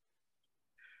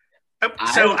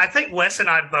 So I think Wes and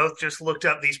I both just looked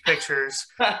up these pictures,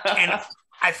 and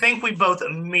I think we both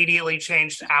immediately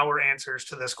changed our answers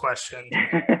to this question.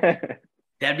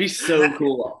 That'd be so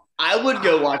cool. I would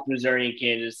go watch Missouri and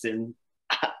Kansas in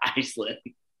Iceland.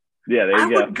 Yeah, there you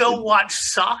go. I would go watch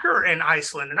soccer in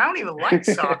Iceland, and I don't even like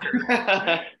soccer.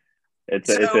 It's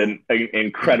an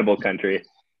incredible country.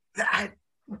 That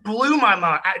blew my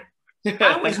mind.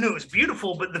 I always knew it was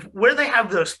beautiful, but where they have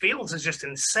those fields is just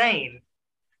insane.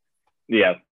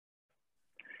 Yeah.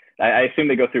 I assume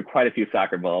they go through quite a few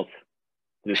soccer balls,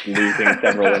 just losing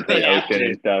several into the ocean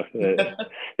and stuff.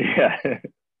 Yeah.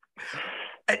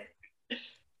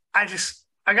 I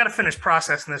got to finish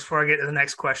processing this before I get to the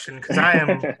next question, because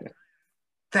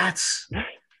that's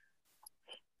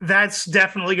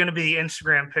definitely going to be the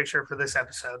Instagram picture for this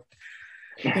episode.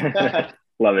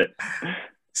 Love it.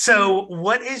 So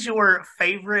what is your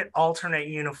favorite alternate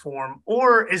uniform,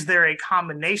 or is there a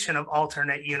combination of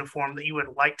alternate uniform that you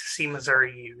would like to see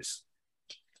Missouri use?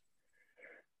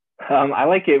 I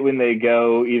like it when they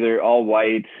go either all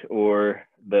white or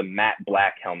the matte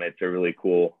black helmets are really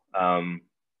cool. And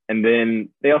then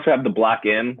they also have the Block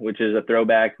M, which is a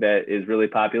throwback that is really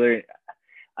popular.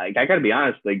 I got to be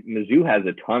honest, like Mizzou has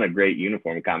a ton of great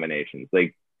uniform combinations.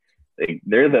 Like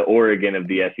they're the Oregon of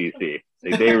the SEC.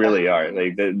 Like they really are.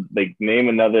 Like name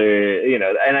another,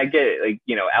 and I get it. Like,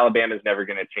 Alabama's never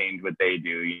going to change what they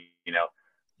do.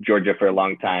 Georgia for a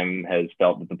long time has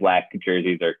felt that the black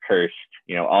jerseys are cursed.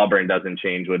 Auburn doesn't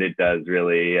change what it does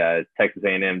really. Texas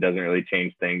A&M doesn't really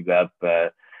change things up. So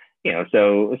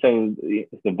the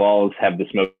Vols have the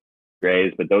smoke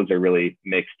grays, but those are really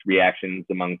mixed reactions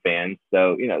among fans.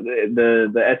 So,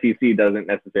 the SEC doesn't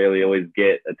necessarily always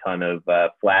get a ton of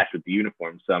flash with the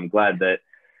uniform. So I'm glad that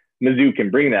Mizzou can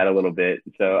bring that a little bit.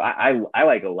 So I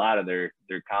like a lot of their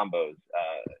combos.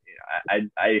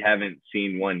 I haven't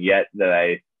seen one yet that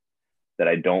I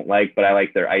don't like, but I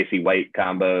like their icy white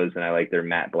combos and I like their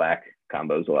matte black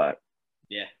combos a lot.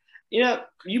 Yeah.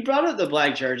 You brought up the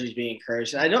black jerseys being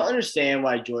cursed. I don't understand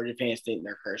why Georgia fans think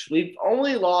they're cursed. We've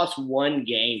only lost one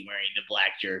game wearing the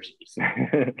black jerseys.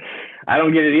 I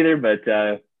don't get it either, but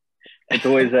it's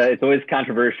always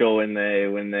controversial when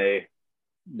they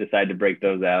decide to break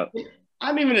those out.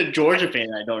 I'm even a Georgia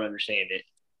fan. I don't understand it.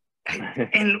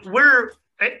 And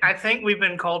I think we've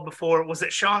been called before. Was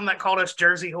it Sean that called us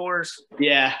Jersey whores?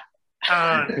 Yeah.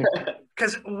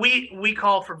 Because we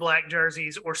call for black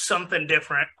jerseys or something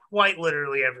different quite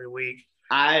literally every week.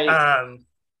 Yeah.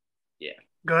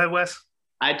 Go ahead, Wes.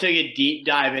 I took a deep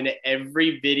dive into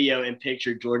every video and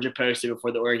picture Georgia posted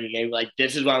before the Oregon game. Like,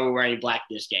 this is why we're wearing black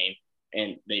this game.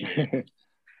 And they did.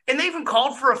 And they even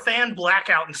called for a fan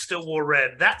blackout and still wore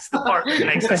red. That's the part that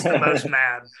makes us the most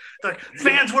mad. Like,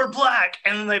 fans wear black.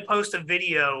 And then they post a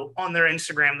video on their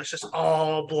Instagram that's just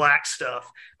all black stuff.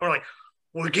 And we're like,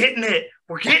 we're getting it.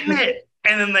 We're getting it.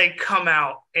 And then they come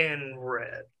out in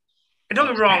red. And don't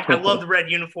get me wrong, I love the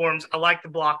red uniforms. I like the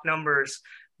block numbers.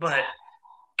 But,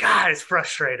 God, it's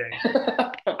frustrating.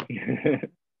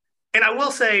 And I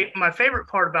will say my favorite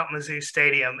part about Mizzou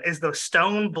Stadium is the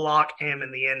stone block M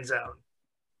in the end zone.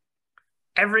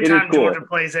 Every time Georgia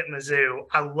plays at Mizzou,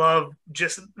 I love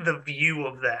just the view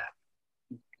of that.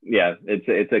 Yeah,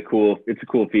 it's a cool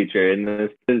feature, and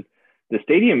the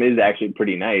stadium is actually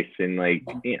pretty nice, and like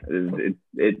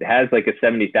it has like a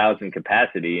 70,000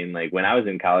 capacity, and like when I was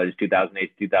in college,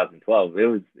 2008 to 2012, it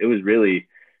was really,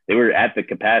 they were at the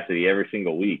capacity every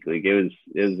single week. Like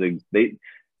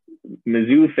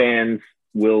Mizzou fans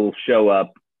will show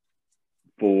up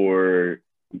for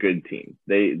good teams.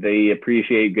 They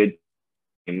appreciate good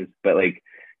teams, but like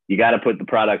you got to put the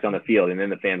product on the field and then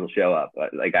the fans will show up.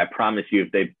 Like I promise you,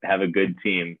 if they have a good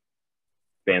team,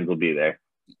 fans will be there.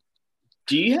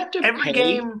 Do you have to every pay?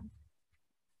 Game?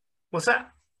 What's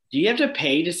that? Do you have to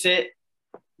pay to sit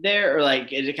there, or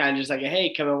like is it kind of just like a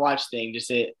hey, come and watch thing to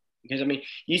sit? Because I mean,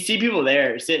 you see people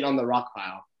there sitting on the rock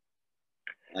pile.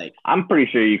 Like, I'm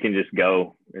pretty sure you can just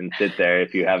go and sit there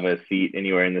if you have a seat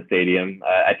anywhere in the stadium.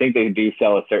 I think they do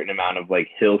sell a certain amount of like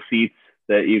hill seats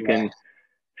that you can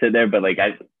sit there, but like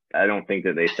I don't think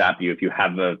that they stop you if you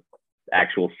have a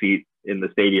actual seat in the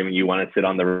stadium and you want to sit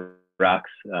on the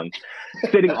rocks.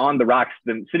 Sitting on the rocks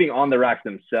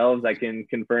themselves, I can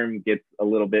confirm gets a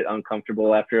little bit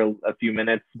uncomfortable after a few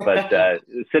minutes. But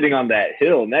sitting on that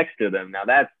hill next to them, now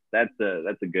that's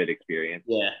a good experience.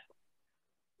 Yeah,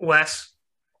 Wes,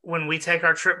 when we take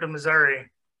our trip to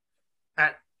Missouri,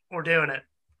 we're doing it.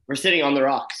 We're sitting on the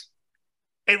rocks.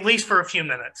 At least for a few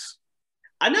minutes.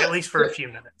 I know. At least for a few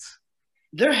minutes.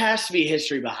 There has to be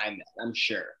history behind that, I'm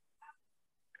sure.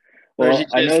 Well,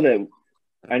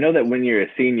 I know that when you're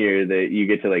a senior that you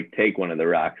get to like take one of the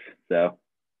rocks. So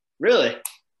really?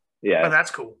 Yeah. Oh, that's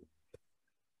cool.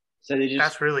 So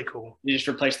that's really cool. You just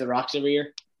replace the rocks every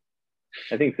year?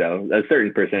 I think so. A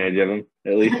certain percentage of them,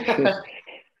 at least.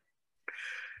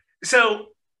 So,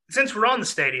 since we're on the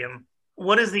stadium,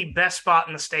 what is the best spot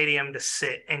in the stadium to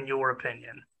sit, in your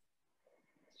opinion?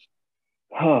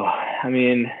 Oh, I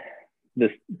mean,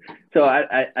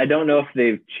 I don't know if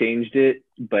they've changed it,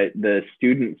 but the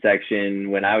student section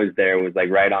when I was there was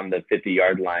like right on the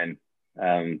 50-yard line,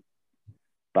 behind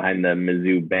the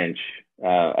Mizzou bench.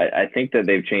 I think that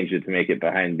they've changed it to make it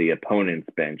behind the opponent's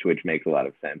bench, which makes a lot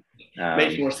of sense.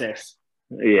 Makes more sense.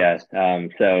 Yeah.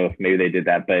 So maybe they did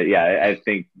that, but yeah, I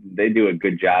think they do a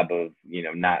good job of,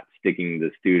 not sticking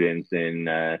the students in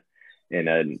a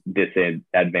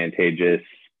disadvantageous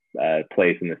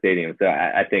place in the stadium. So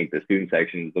I think the student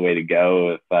section is the way to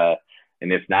go.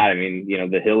 And if not, I mean,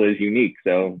 the hill is unique.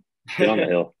 So sit on the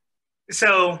hill.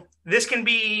 So this can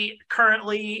be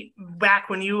currently back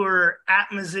when you were at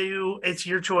Mizzou. It's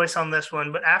your choice on this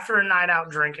one, but after a night out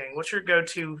drinking, what's your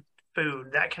go-to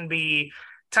food? That can be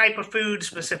type of food,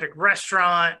 specific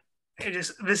restaurant.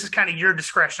 This is kind of your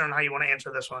discretion on how you want to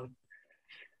answer this one.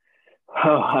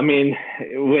 Oh, I mean,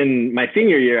 when my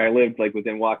senior year, I lived like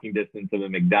within walking distance of a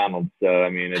McDonald's. So, I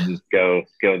mean, I just go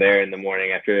there in the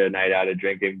morning after a night out of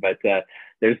drinking. But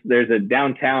there's a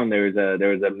downtown, there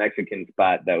was a Mexican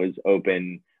spot that was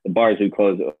open. The bars would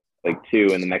close at like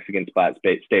 2 and the Mexican spot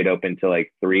stayed open till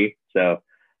like 3. So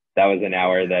that was an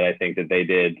hour that I think that they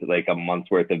did like a month's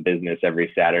worth of business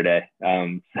every Saturday.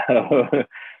 So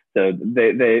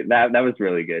that was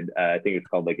really good. I think it's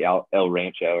called like El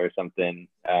Rancho or something.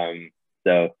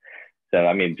 So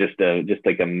I mean, just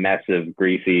like a mess of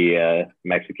greasy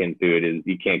Mexican food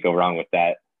you can't go wrong with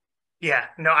that. Yeah,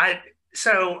 no, I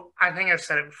think I've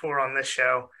said it before on this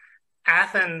show.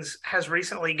 Athens has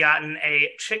recently gotten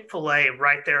a Chick-fil-A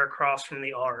right there across from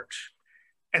the Arch.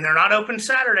 And they're not open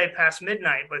Saturday past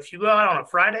midnight, but if you go out on a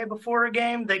Friday before a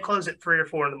game, they close at 3 or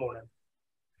 4 in the morning.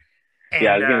 And,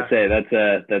 yeah, I was gonna say that's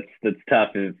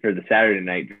tough for the Saturday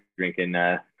night drinking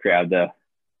crowd, though.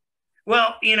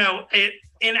 Well, in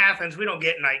Athens we don't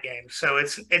get night games, so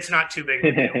it's not too big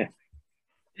of a deal.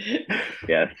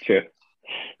 Yeah, it's true.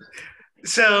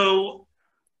 So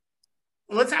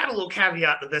let's add a little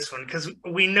caveat to this one because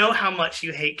we know how much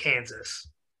you hate Kansas.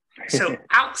 So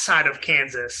outside of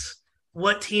Kansas,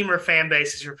 what team or fan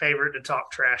base is your favorite to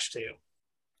talk trash to?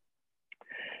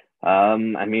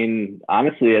 I mean,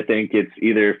 honestly, I think it's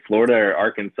either Florida or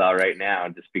Arkansas right now,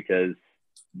 just because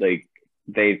like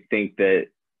they think that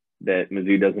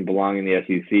Mizzou doesn't belong in the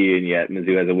SEC, and yet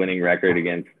Mizzou has a winning record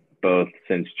against both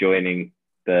since joining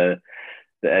the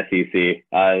SEC.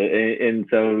 And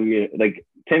so like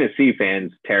Tennessee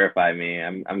fans terrify me.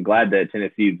 I'm glad that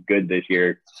Tennessee's good this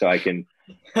year, so I can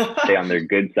stay on their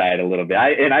good side a little bit.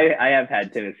 I have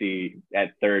had Tennessee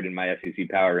at third in my SEC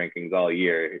power rankings all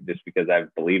year, just because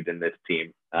I've believed in this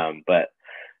team. But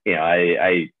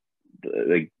I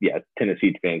like, yeah,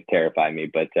 Tennessee fans terrify me.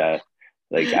 But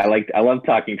like I love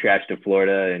talking trash to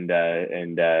Florida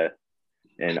and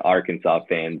Arkansas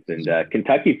fans, and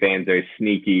Kentucky fans are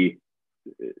sneaky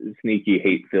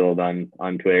hate filled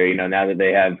on Twitter. Now that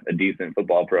they have a decent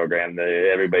football program,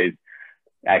 everybody's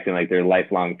acting like they're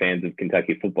lifelong fans of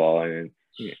Kentucky football, and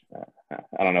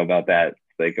I don't know about that.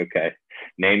 It's like, okay,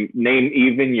 name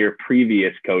even your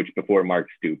previous coach before Mark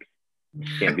Stoops.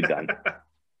 Can't be done.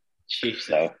 Jeez.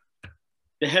 So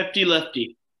the hefty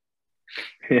lefty.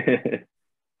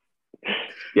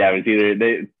 Yeah, it was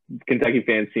either Kentucky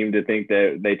fans seem to think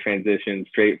that they transitioned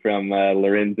straight from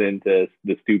Lorenzen to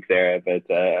the Stoops era, but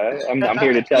I'm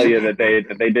here to tell you that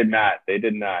they did not. They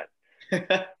did not.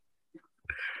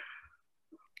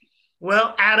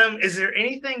 Well, Adam, is there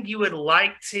anything you would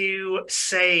like to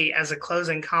say as a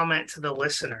closing comment to the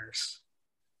listeners?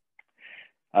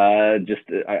 I just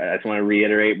want to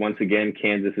reiterate once again,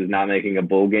 Kansas is not making a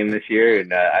bowl game this year,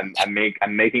 and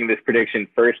I'm making this prediction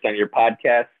first on your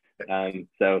podcast.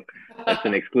 So that's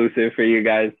an exclusive for you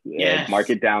guys. Yes. Mark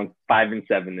it down,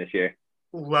 5-7 this year.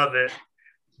 Love it.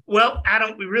 Well,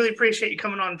 Adam, we really appreciate you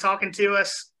coming on and talking to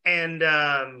us, and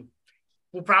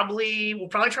we'll probably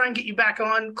try and get you back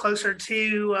on closer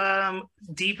to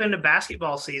deep into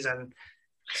basketball season,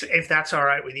 if that's all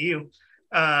right with you.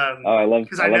 I love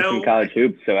some college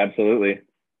hoops, so absolutely.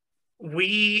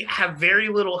 We have very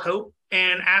little hope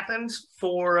in Athens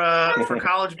for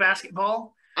college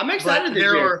basketball. I'm excited this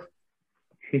year.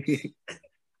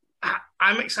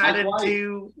 I'm excited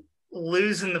to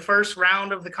lose in the first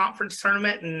round of the conference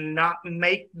tournament and not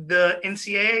make the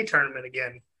NCAA tournament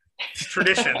again. It's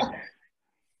tradition.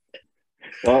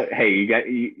 Well, hey,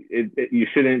 you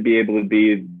shouldn't be able to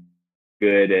be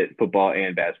good at football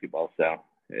and basketball, so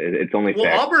it's only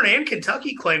fair. Well, Auburn and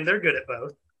Kentucky claim they're good at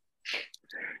both.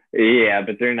 Yeah,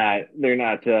 but they're not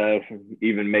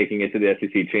even making it to the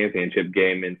SEC championship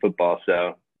game in football.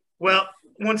 So, well,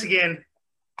 once again,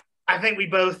 I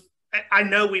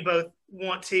know we both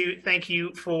want to thank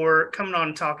you for coming on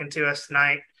and talking to us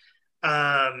tonight.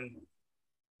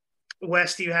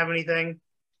 Wes, do you have anything?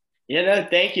 Yeah, no,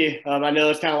 thank you. I know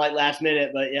it's kind of like last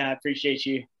minute, but yeah, I appreciate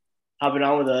you hopping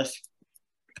on with us.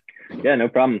 Yeah, no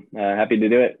problem. Happy to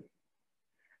do it.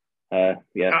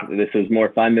 This was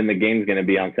more fun than the game's going to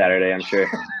be on Saturday, I'm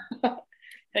sure.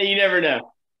 Hey, you never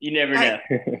know. You never know.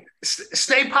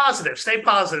 Stay positive. Stay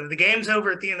positive. The game's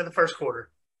over at the end of the first quarter.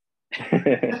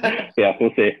 Yeah,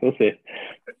 we'll see.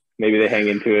 Maybe they hang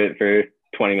into it for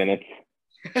 20 minutes.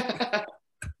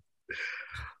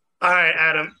 All right,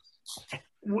 Adam.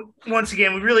 Once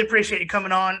again, we really appreciate you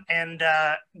coming on, and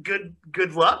good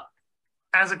luck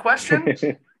as a question.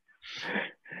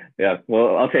 Yeah,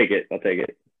 well, I'll take it.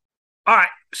 All right,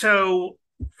 so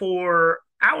for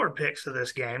our picks of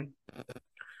this game,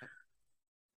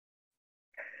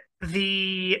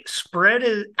 the spread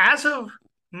is, as of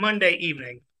Monday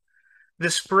evening, the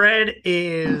spread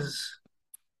is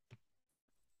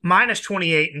minus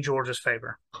 28 in Georgia's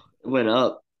favor. Went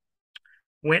up.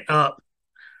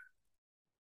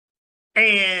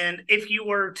 And if you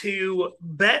were to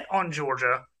bet on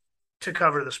Georgia to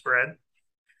cover the spread,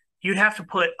 you'd have to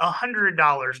put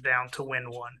 $100 down to win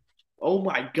one. Oh,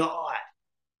 my God.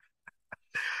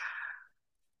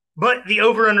 But the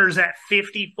over-under is at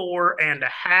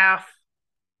 54.5.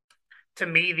 To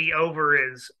me, the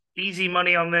over is easy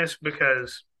money on this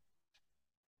because,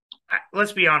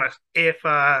 let's be honest, if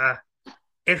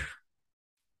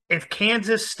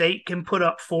Kansas State can put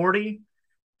up 40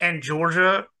 and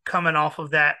Georgia coming off of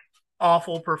that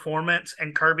awful performance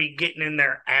and Kirby getting in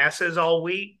their asses all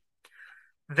week,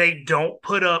 they don't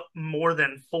put up more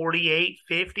than 48,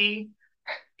 50,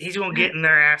 he's going to get in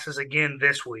their asses again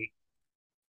this week.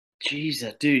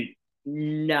 Jesus, dude.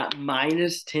 Not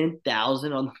minus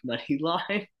 10,000 on the money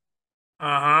line.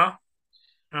 And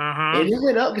it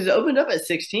went up because it opened up at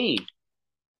 16.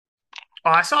 Oh,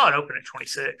 I saw it open at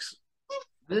 26.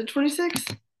 Was it 26?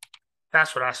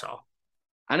 That's what I saw.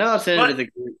 I know I sent it to But the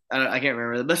group. I can't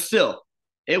remember, but still,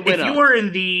 it if went you up. are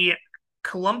in the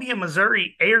Columbia,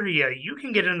 Missouri area, you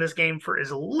can get in this game for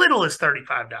as little as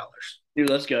 $35. Dude,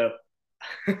 let's go.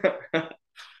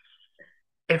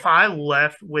 If I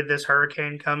left with this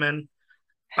hurricane coming,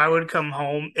 I would come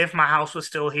home. If my house was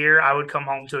still here, I would come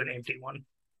home to an empty one.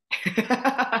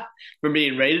 From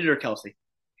being raided or Kelsey?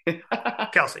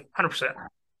 Kelsey, 100%.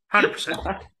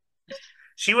 100%.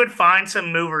 She would find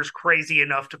some movers crazy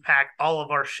enough to pack all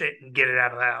of our shit and get it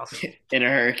out of the house In a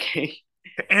hurricane.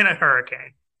 in a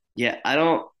hurricane. Yeah, I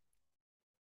don't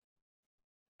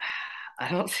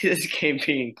see this game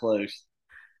being close.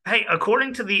 Hey,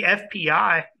 according to the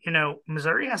FPI,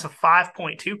 Missouri has a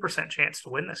 5.2% chance to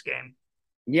win this game.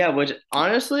 Yeah, which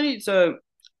honestly, so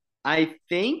I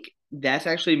think that's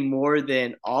actually more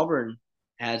than Auburn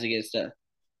has against us.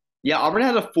 Yeah, Auburn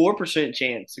has a 4%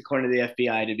 chance, according to the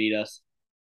FBI, to beat us.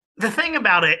 The thing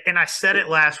about it, and I said it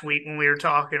last week when we were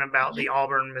talking about the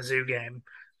Auburn Mizzou game,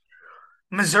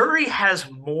 Missouri has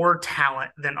more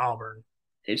talent than Auburn.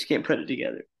 They just can't put it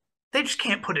together. They just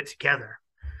can't put it together.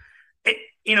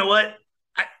 You know what?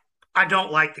 I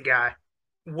don't like the guy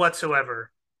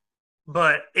whatsoever.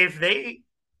 But if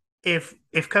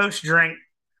Coach Drink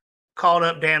called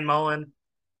up Dan Mullen,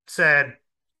 said,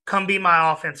 "Come be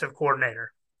my offensive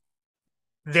coordinator,"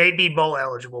 they'd be bowl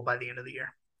eligible by the end of the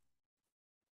year.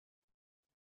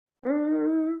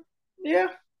 Yeah.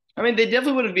 I mean, they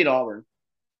definitely would have beat Auburn.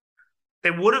 They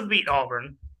would have beat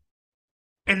Auburn,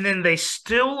 and then they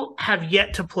still have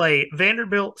yet to play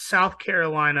Vanderbilt, South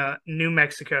Carolina, New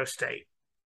Mexico State.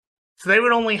 So they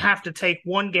would only have to take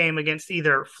one game against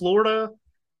either Florida,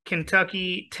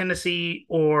 Kentucky, Tennessee,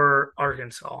 or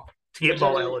Arkansas to get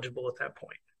bowl eligible at that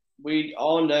point. We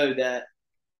all know that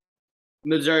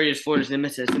Missouri is Florida's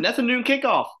nemesis, and that's a noon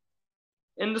kickoff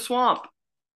in the swamp.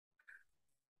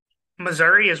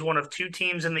 Missouri is one of two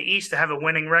teams in the East to have a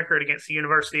winning record against the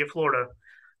University of Florida.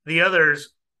 The other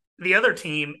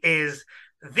team is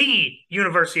the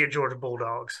University of Georgia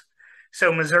Bulldogs.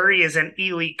 So Missouri is an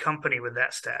elite company with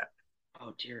that stat.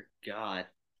 Oh, dear God.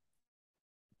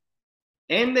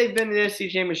 And they've been to the SEC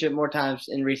championship more times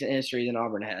in recent history than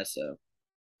Auburn has, so.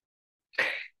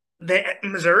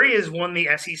 Missouri has won the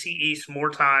SEC East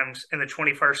more times in the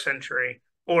 21st century,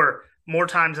 or more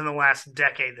times in the last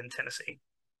decade than Tennessee.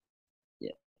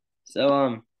 Yeah.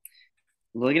 So,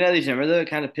 looking at these numbers, though, it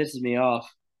kind of pisses me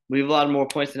off. We have a lot more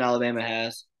points than Alabama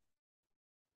has.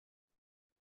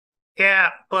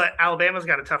 Yeah, but Alabama's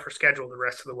got a tougher schedule the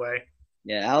rest of the way.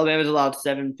 Yeah, Alabama's allowed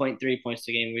 7.3 points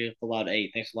a game. We've allowed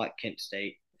 8. Thanks a lot, Kent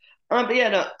State. But yeah,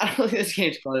 no, I don't think this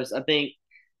game's close. I think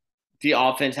the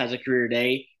offense has a career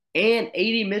day, and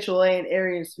A.D. Mitchell and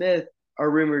Arian Smith are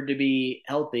rumored to be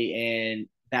healthy and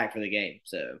back for the game.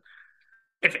 So,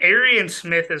 if Arian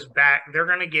Smith is back, they're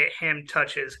going to get him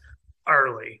touches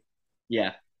early.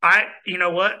 Yeah. You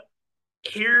know what?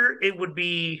 Here it would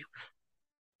be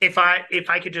if I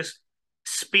could just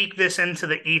speak this into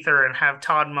the ether and have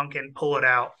Todd Monken pull it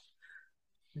out.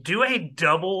 Do a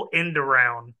double end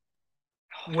around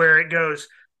where it goes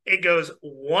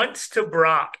once to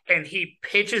Brock and he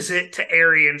pitches it to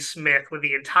Arian Smith with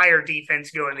the entire defense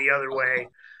going the other way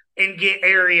and get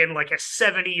Arian like a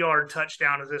 70-yard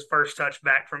touchdown as his first touch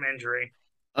back from injury.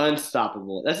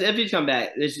 Unstoppable. That's if he's come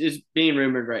back. This is being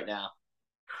rumored right now.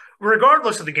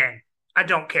 Regardless of the game, I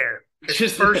don't care.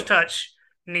 His first touch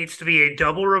needs to be a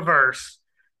double reverse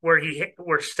where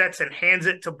Stetson hands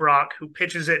it to Brock, who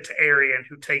pitches it to Arian,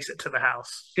 who takes it to the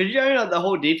house. Because you know the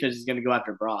whole defense is going to go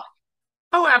after Brock.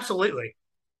 Oh, absolutely.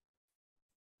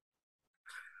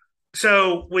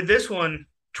 So with this one,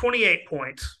 28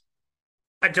 points.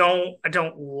 I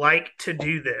don't like to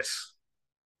do this.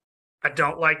 I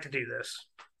don't like to do this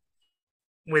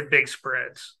with big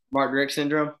spreads. Mark Richt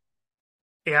syndrome?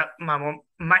 Yeah, my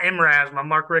MRAS, my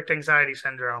Mark Richt anxiety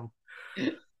syndrome.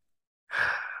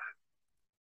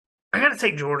 I got to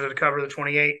take Georgia to cover the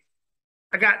 28.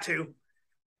 I got to.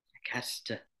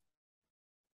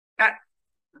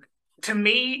 To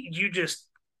me, you just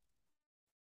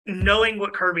knowing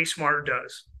what Kirby Smart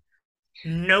does,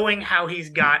 knowing how he's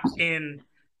got in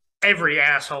every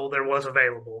asshole there was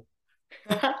available,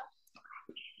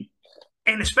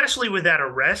 and especially with that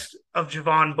arrest of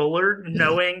Javon Bullard,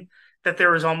 knowing that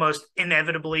there was almost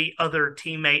inevitably other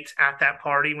teammates at that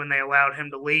party when they allowed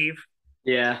him to leave.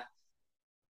 Yeah.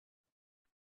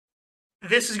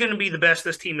 This is going to be the best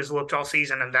this team has looked all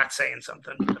season, and that's saying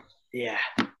something. Yeah.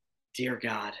 Dear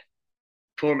God.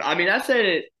 I mean, I said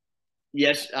it.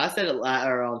 Yes, I said it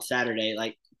on Saturday.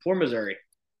 Like, poor Missouri.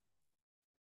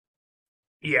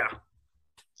 Yeah.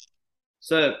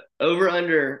 So, over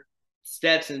under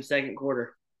Stetson second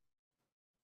quarter.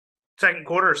 Second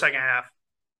quarter or second half?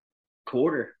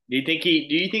 Quarter. Do you think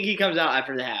he comes out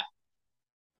after the half?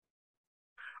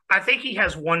 I think he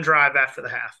has one drive after the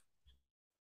half.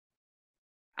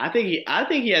 I think he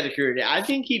has a career day. I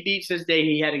think he beats this day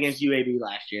he had against UAB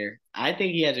last year. I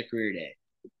think he has a career day.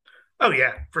 Oh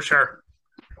yeah, for sure.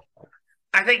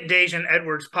 I think Dejan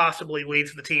Edwards possibly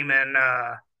leads the team in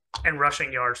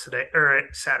rushing yards today or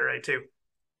Saturday too.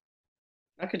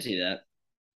 I could see that.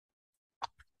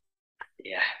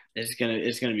 Yeah, it's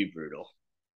gonna be brutal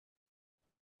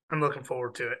I'm looking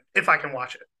forward to it if I can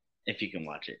watch it. if you can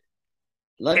watch it.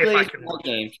 If Luckily, I it's can not watch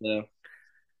a it. game,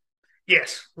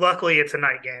 Yes, luckily it's a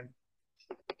night game.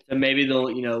 so maybe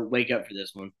they'll wake up for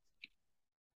this one.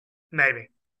 Maybe.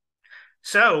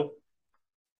 So,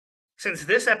 since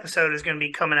this episode is going to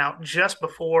be coming out just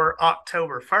before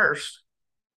October 1st,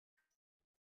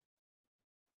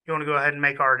 you want to go ahead and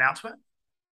make our announcement?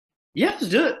 Yeah, let's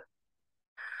do it.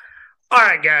 All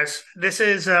right, guys. This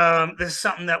is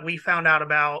something that we found out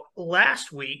about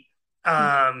last week.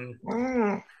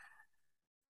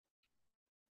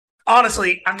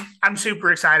 Honestly, I'm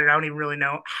super excited. I don't even really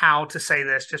know how to say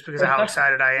this just because of how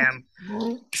excited I am.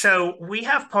 So we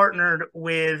have partnered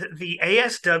with the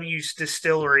ASW's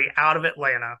distillery out of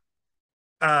Atlanta.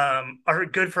 Our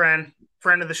good friend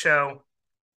of the show,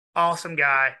 awesome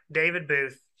guy, David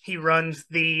Booth. He runs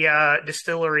the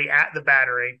distillery at the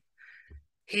Battery.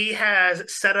 He has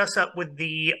set us up with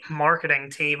the marketing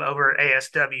team over at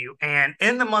ASW. And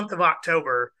in the month of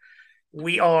October,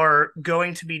 we are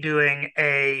going to be doing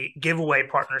a giveaway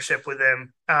partnership with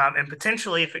them. And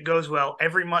potentially, if it goes well,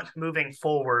 every month moving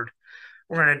forward,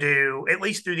 we're going to do, at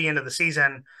least through the end of the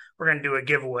season, we're going to do a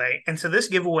giveaway. And so this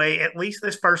giveaway, at least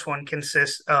this first one,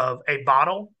 consists of a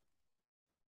bottle,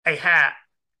 a hat,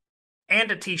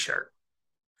 and a t-shirt.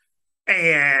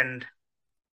 And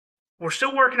we're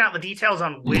still working out the details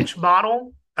on which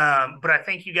bottle, but I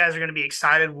think you guys are going to be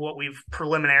excited with what we've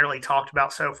preliminarily talked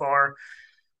about so far.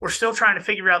 We're still trying to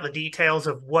figure out the details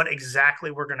of what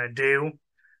exactly we're going to do.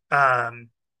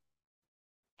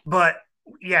 But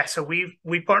yeah, so we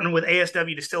partnered with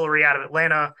ASW Distillery out of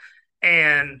Atlanta,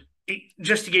 and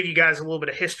just to give you guys a little bit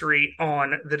of history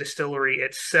on the distillery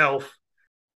itself,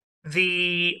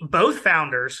 the both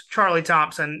founders, Charlie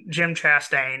Thompson, Jim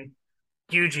Chastain,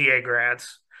 UGA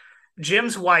grads.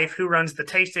 Jim's wife, who runs the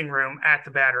tasting room at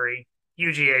the Battery,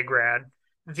 UGA grad.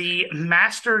 The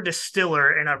master distiller,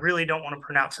 and I really don't want to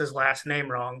pronounce his last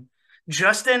name wrong,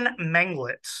 Justin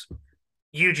Menglitz,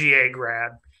 UGA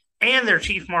grad, and their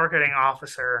chief marketing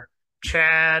officer,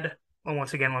 Chad. Well,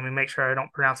 once again, let me make sure I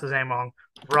don't pronounce his name wrong.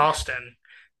 Ralston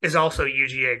is also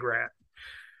UGA grad.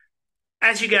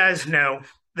 As you guys know,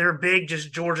 they're big,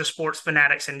 just Georgia sports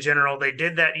fanatics in general. They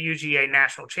did that UGA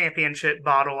national championship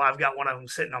bottle. I've got one of them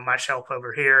sitting on my shelf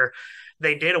over here.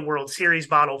 They did a World Series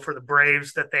bottle for the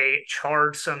Braves that they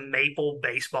charred some maple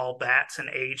baseball bats and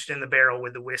aged in the barrel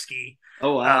with the whiskey.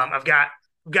 Oh wow! I've got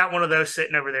one of those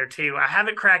sitting over there too. I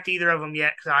haven't cracked either of them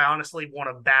yet because I honestly want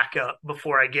to back up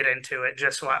before I get into it,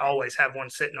 just so I always have one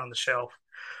sitting on the shelf.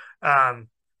 But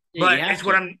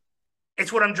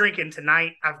it's what I'm drinking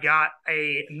tonight. I've got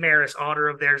a Maris Otter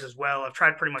of theirs as well. I've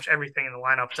tried pretty much everything in the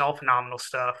lineup. It's all phenomenal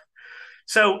stuff.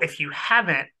 So if you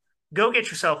haven't, go get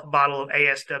yourself a bottle of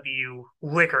ASW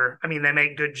liquor. I mean, they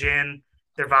make good gin.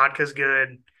 Their vodka's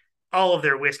good. All of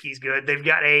their whiskey's good. They've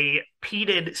got a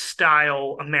peated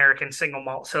style American single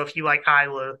malt. So if you like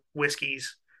Islay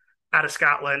whiskeys out of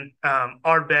Scotland,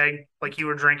 Ardbeg, like you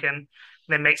were drinking,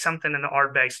 they make something in the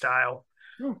Ardbeg style.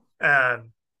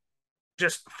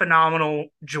 Just phenomenal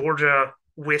Georgia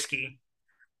whiskey.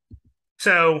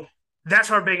 So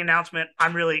that's our big announcement.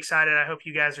 I'm really excited. I hope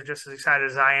you guys are just as excited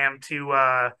as I am to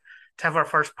have our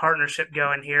first partnership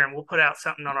going here, and we'll put out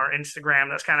something on our Instagram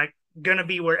that's kind of going to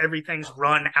be where everything's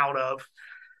run out of.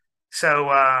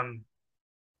 So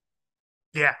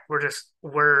yeah, we're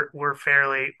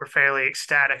fairly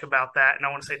ecstatic about that, and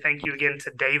I want to say thank you again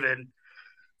to David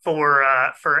for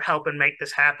helping make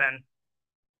this happen.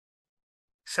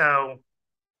 So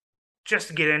just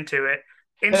to get into it,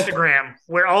 Instagram,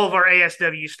 where all of our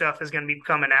ASW stuff is going to be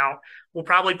coming out. We'll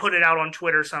probably put it out on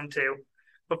Twitter some too,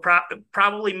 but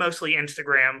probably mostly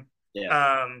Instagram.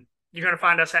 Yeah. You're going to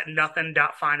find us at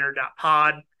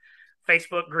nothing.finer.pod.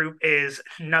 Facebook group is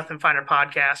Nothing Finer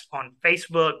Podcast on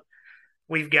Facebook.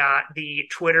 We've got the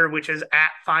Twitter, which is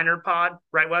at FinerPod,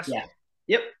 right, Wes? Yeah.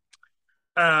 Yep.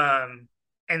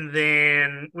 And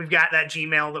then we've got that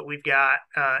Gmail that we've got,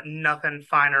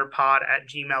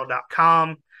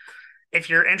 nothingfinerpod@gmail.com. If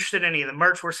you're interested in any of the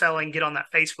merch we're selling, get on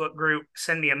that Facebook group,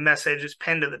 send me a message. It's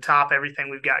pinned to the top, everything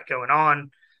we've got going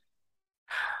on.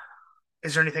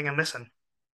 Is there anything I'm missing?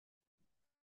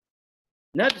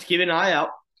 No, just keep an eye out.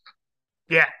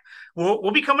 Yeah.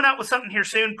 We'll be coming out with something here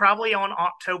soon, probably on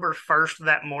October 1st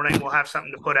that morning. We'll have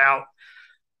something to put out,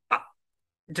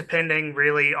 depending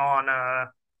really on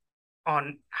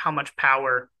how much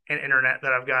power and internet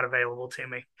that I've got available to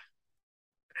me.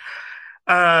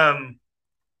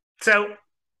 So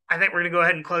I think we're gonna go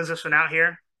ahead and close this one out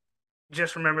here.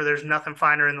 Just remember, there's nothing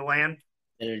finer in the land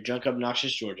And a drunk,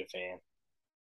 obnoxious Georgia fan.